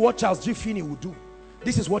 Listen to what Charles G. Finney would do.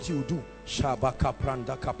 This is what he would do.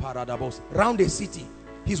 Round a city,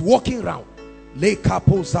 he's walking around.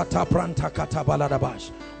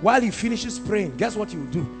 While he finishes praying, guess what he will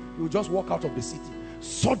do? He will just walk out of the city.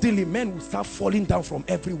 Suddenly men will start falling down from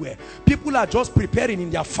everywhere. People are just preparing in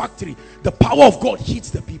their factory. The power of God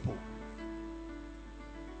hits the people.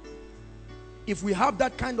 If we have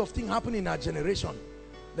that kind of thing happen in our generation,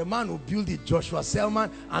 the man who built it, Joshua Selman,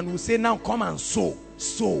 and will say, now come and sow.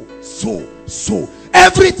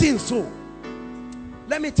 Everything sow.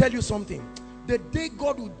 Let me tell you something. The day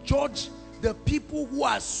God will judge the people who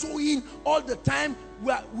are sowing all the time,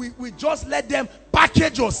 we just let them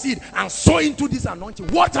package your seed and sow into this anointing.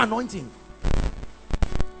 What anointing?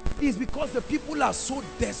 It's because the people are so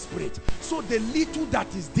desperate. So the little that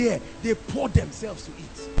is there, they pour themselves to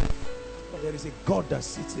it. But there is a God that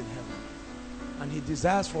sits in heaven, and he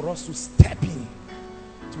desires for us to step in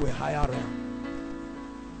to a higher realm.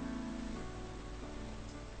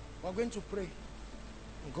 We're going to pray,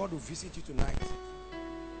 and God will visit you tonight.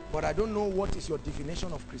 But I don't know what is your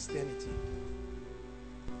definition of Christianity.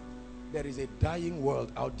 There is a dying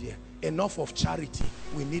world out there. Enough of charity.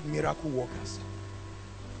 We need miracle workers.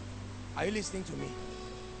 Are you listening to me?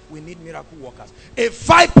 We need miracle workers. A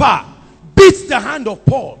viper beats the hand of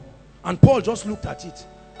Paul, and Paul just looked at it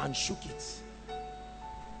and shook it.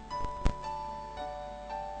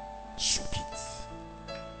 Shook it.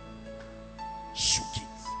 Shook it.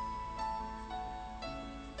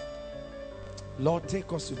 Lord,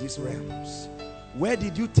 take us to these realms. Where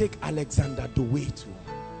did you take Alexander Dewey to?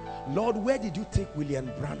 Lord, where did you take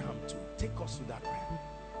William Branham to? Take us to that realm.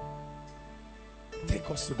 Take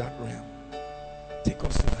us to that realm. Take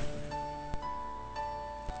us to that realm.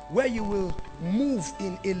 Where you will move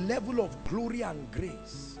in a level of glory and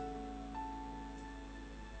grace.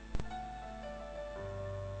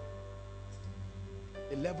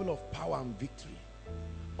 A level of power and victory.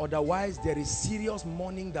 Otherwise, there is serious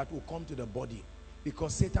mourning that will come to the body,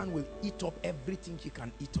 because Satan will eat up everything he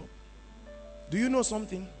can eat up. Do you know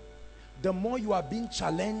something? The more you are being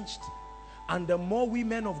challenged, and the more we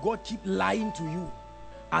men of God keep lying to you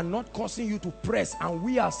and not causing you to press, and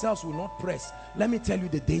we ourselves will not press, let me tell you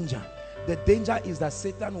the danger. The danger is that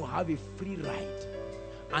Satan will have a free ride,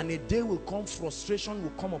 and a day will come, frustration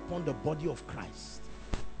will come upon the body of Christ.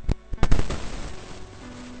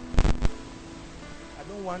 I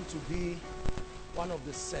don't want to be one of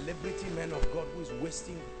the celebrity men of God who is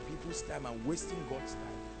wasting people's time and wasting God's time.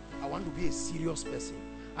 I want to be a serious person.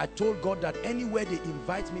 I told God that anywhere they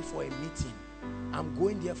invite me for a meeting, I'm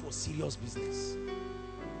going there for serious business.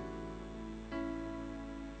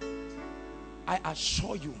 I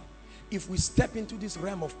assure you, if we step into this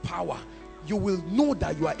realm of power, you will know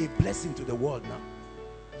that you are a blessing to the world now.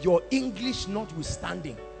 Your English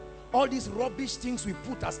notwithstanding, all these rubbish things we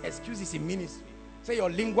put as excuses in ministry. Say your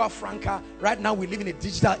lingua franca. Right now we live in a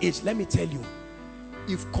digital age. Let me tell you,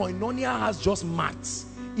 if koinonia has just maths,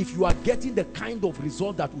 if you are getting the kind of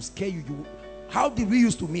result that will scare you, how did we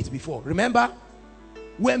used to meet before? Remember?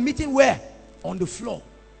 We're meeting where? On the floor.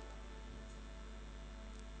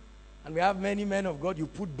 And we have many men of God. You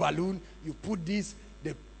put balloon, you put this,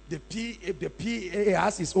 the PA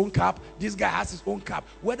has his own cap, this guy has his own cap.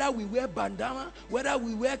 Whether we wear bandana, whether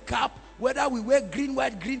we wear cap, whether we wear green,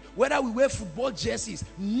 white, green, whether we wear football jerseys,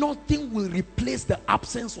 nothing will replace the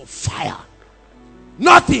absence of fire.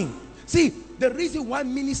 Nothing. See, the reason why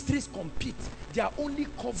ministries compete, they are only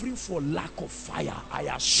covering for lack of fire. I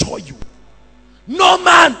assure you, no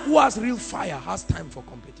man who has real fire has time for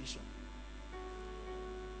competition.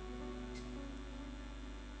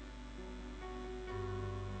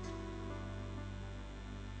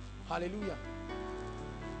 Hallelujah.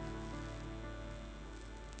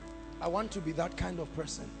 I want to be that kind of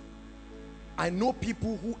person. I know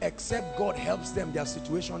people who, except God helps them, their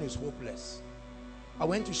situation is hopeless. I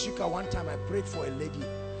went to Shika one time. I prayed for a lady.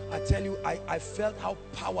 I tell you, I felt how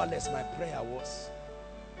powerless my prayer was.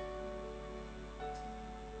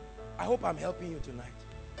 I hope I'm helping you tonight.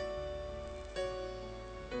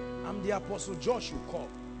 I'm the Apostle Josh you call,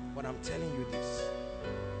 but I'm telling you this.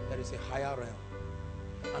 There is a higher realm.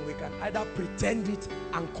 And we can either pretend it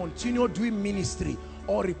and continue doing ministry,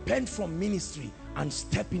 or repent from ministry and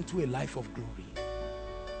step into a life of glory.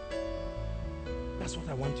 That's what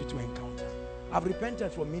I want you to encounter. I've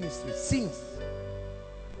repented from ministry since.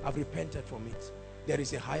 I've repented from it. There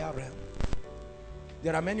is a higher realm.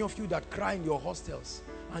 There are many of you that cry in your hostels,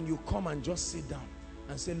 and you come and just sit down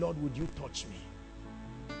and say, Lord, would you touch me?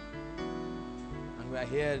 And we are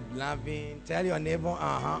here laughing. Tell your neighbor,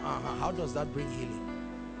 how does that bring healing?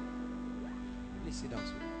 Please sit down,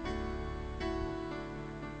 sweetheart.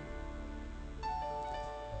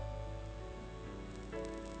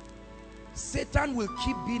 Satan will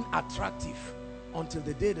keep being attractive until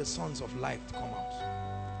the day the sons of light come out.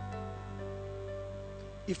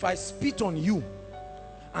 If I spit on you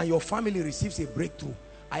and your family receives a breakthrough,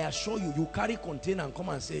 I assure you, you carry container and come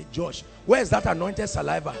and say, Josh, where is that anointed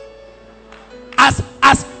saliva?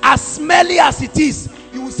 As smelly as it is,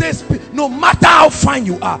 you will say, no matter how fine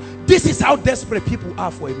you are, this is how desperate people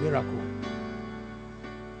are for a miracle.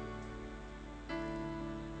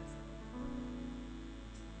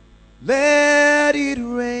 Let it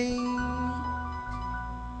rain,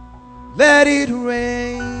 let it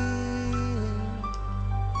rain.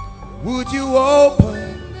 Would you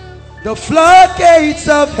open the floodgates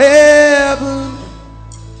of heaven?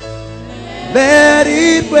 Let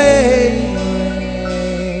it rain,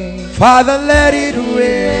 Father, let it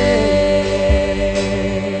rain.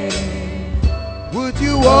 Would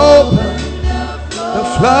you open the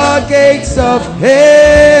floodgates of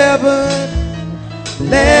heaven?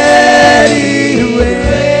 Let it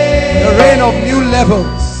rain, the rain of new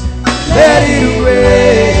levels. Let it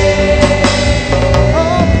rain.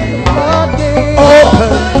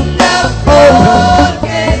 Open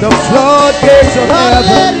the floodgates of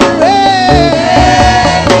heaven.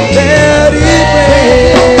 Let it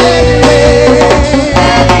rain.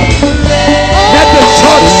 Let the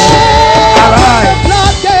church arise.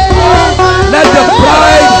 Let the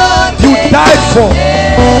bride you died for.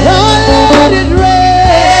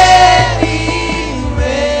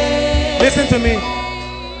 Listen to me.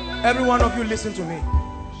 Every one of you, listen to me.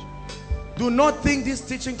 Do not think this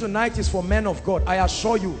teaching tonight is for men of God. I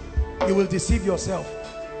assure you, you will deceive yourself.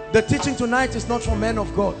 The teaching tonight is not for men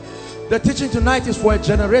of God. The teaching tonight is for a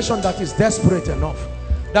generation that is desperate enough,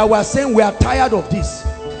 that we are saying we are tired of this.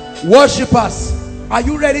 Worshippers, are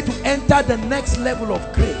you ready to enter the next level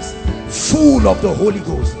of grace? Full of the Holy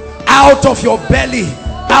Ghost. Out of your belly,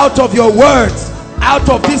 out of your words, out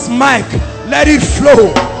of this mic, let it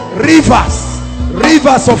flow.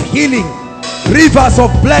 Rivers of healing, rivers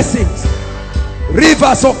of blessings,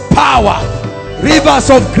 rivers of power, rivers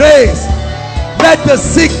of grace. Let the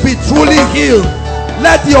sick be truly healed.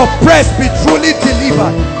 Let the oppressed be truly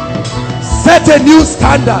delivered. Set a new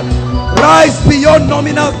standard. Rise beyond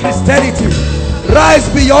nominal Christianity. Rise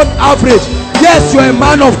beyond average. Yes, you're a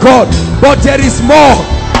man of God, but there is more.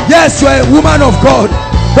 Yes, you're a woman of God,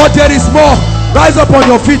 but there is more. Rise up on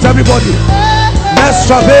your feet, everybody. Let's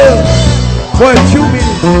travel for a few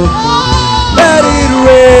minutes. Let it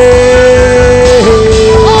rain.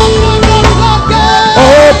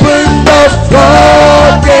 Open the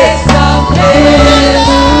floodgates of heaven.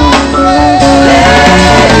 Let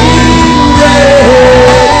it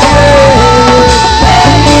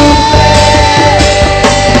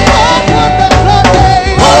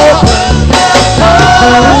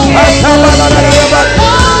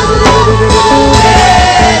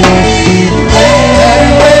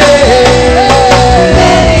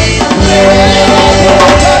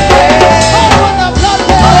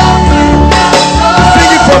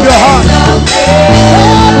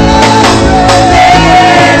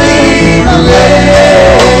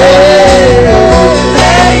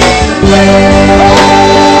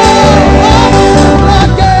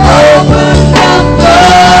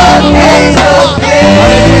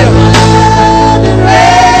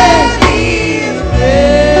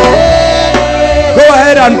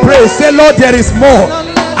and pray. Say, Lord, there is more.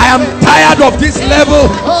 I am tired of this level.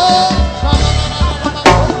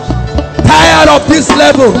 Tired of this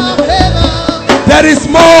level. There is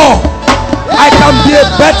more. I can be a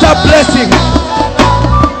better blessing.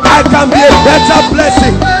 I can be a better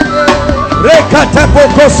blessing.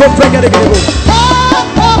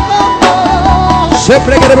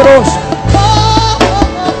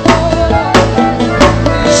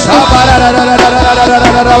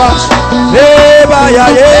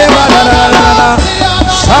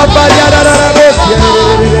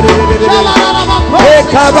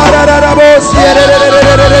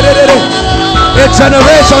 A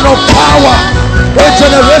generation of power, a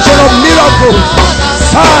generation of miracles,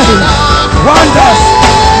 signs, wonders,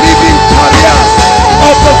 living careers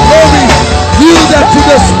of the glory, yielded to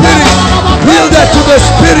the Spirit, yielded to the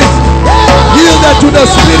Spirit, yielded to the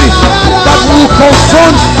Spirit, that will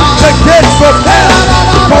confront the gates of hell,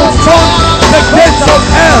 confront the gates of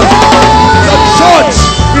hell. The church,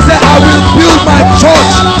 he said, I will build my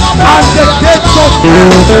church, and the gates of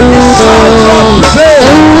hell shall not prevail.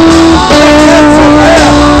 The gates of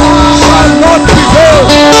hell shall not prevail.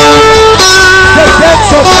 The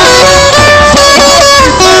gates of hell shall not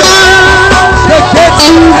prevail. The gates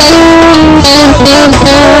of hell shall not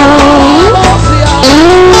prevail.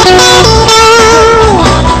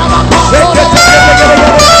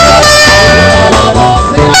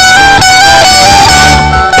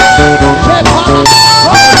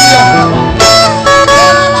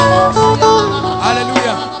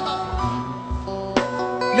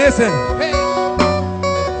 Listen,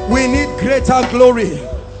 we need greater glory,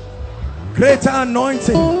 greater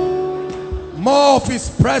anointing, more of his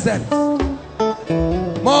presence,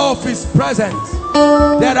 more of his presence.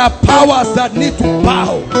 There are powers that need to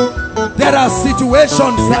bow. There are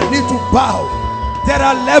situations that need to bow. There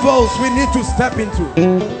are levels we need to step into.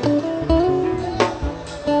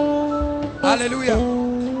 Hallelujah.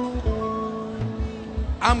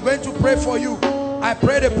 I'm going to pray for you. I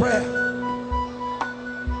prayed a prayer.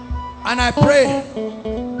 And I pray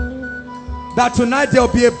that tonight there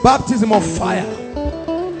will be a baptism of fire.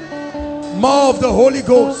 More of the Holy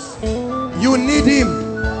Ghost. You need him.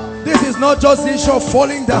 This is not just the issue of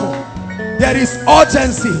falling down. There is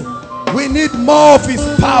urgency. We need more of his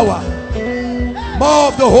power. More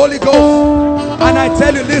of the Holy Ghost. And I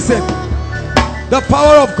tell you, listen, the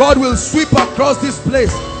power of God will sweep across this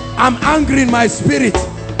place. I'm angry in my spirit.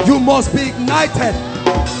 You must be ignited.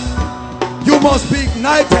 You must be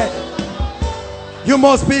ignited. You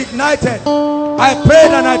must be ignited. I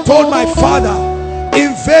prayed and I told my Father,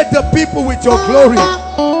 invade the people with your glory.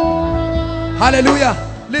 Hallelujah.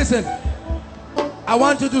 Listen, I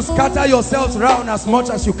want you to scatter yourselves around as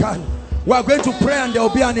much as you can. We are going to pray and there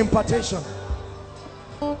will be an impartation.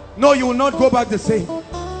 No, you will not go back the same.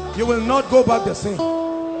 You will not go back the same.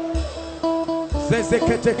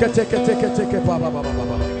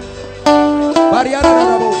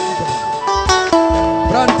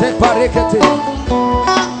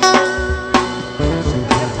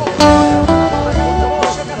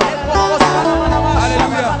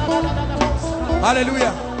 Hallelujah.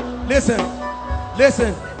 Hallelujah. Listen,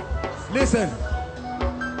 listen, listen.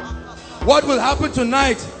 What will happen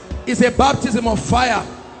tonight is a baptism of fire.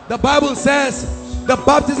 The Bible says the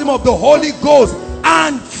baptism of the Holy Ghost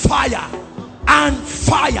and fire. And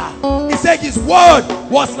fire. He said his word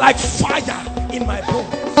was like fire in my bones.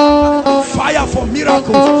 Fire for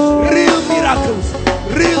miracles, real miracles,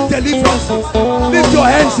 real deliverances. Lift your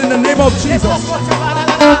hands in the name of Jesus.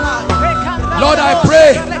 Lord, I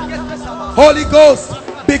pray, Holy Ghost,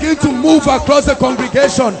 begin to move across the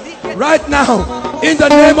congregation right now in the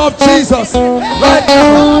name of Jesus. Right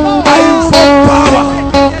now, I invoke power.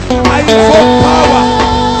 I invoke power.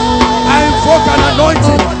 I invoke an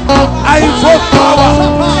anointing. I invoke power.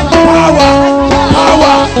 Power.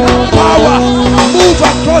 Power. Power. Move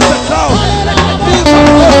across the crowd. Move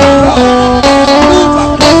across the crowd. Move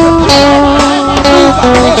across the crowd. Move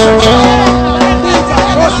across the crowd.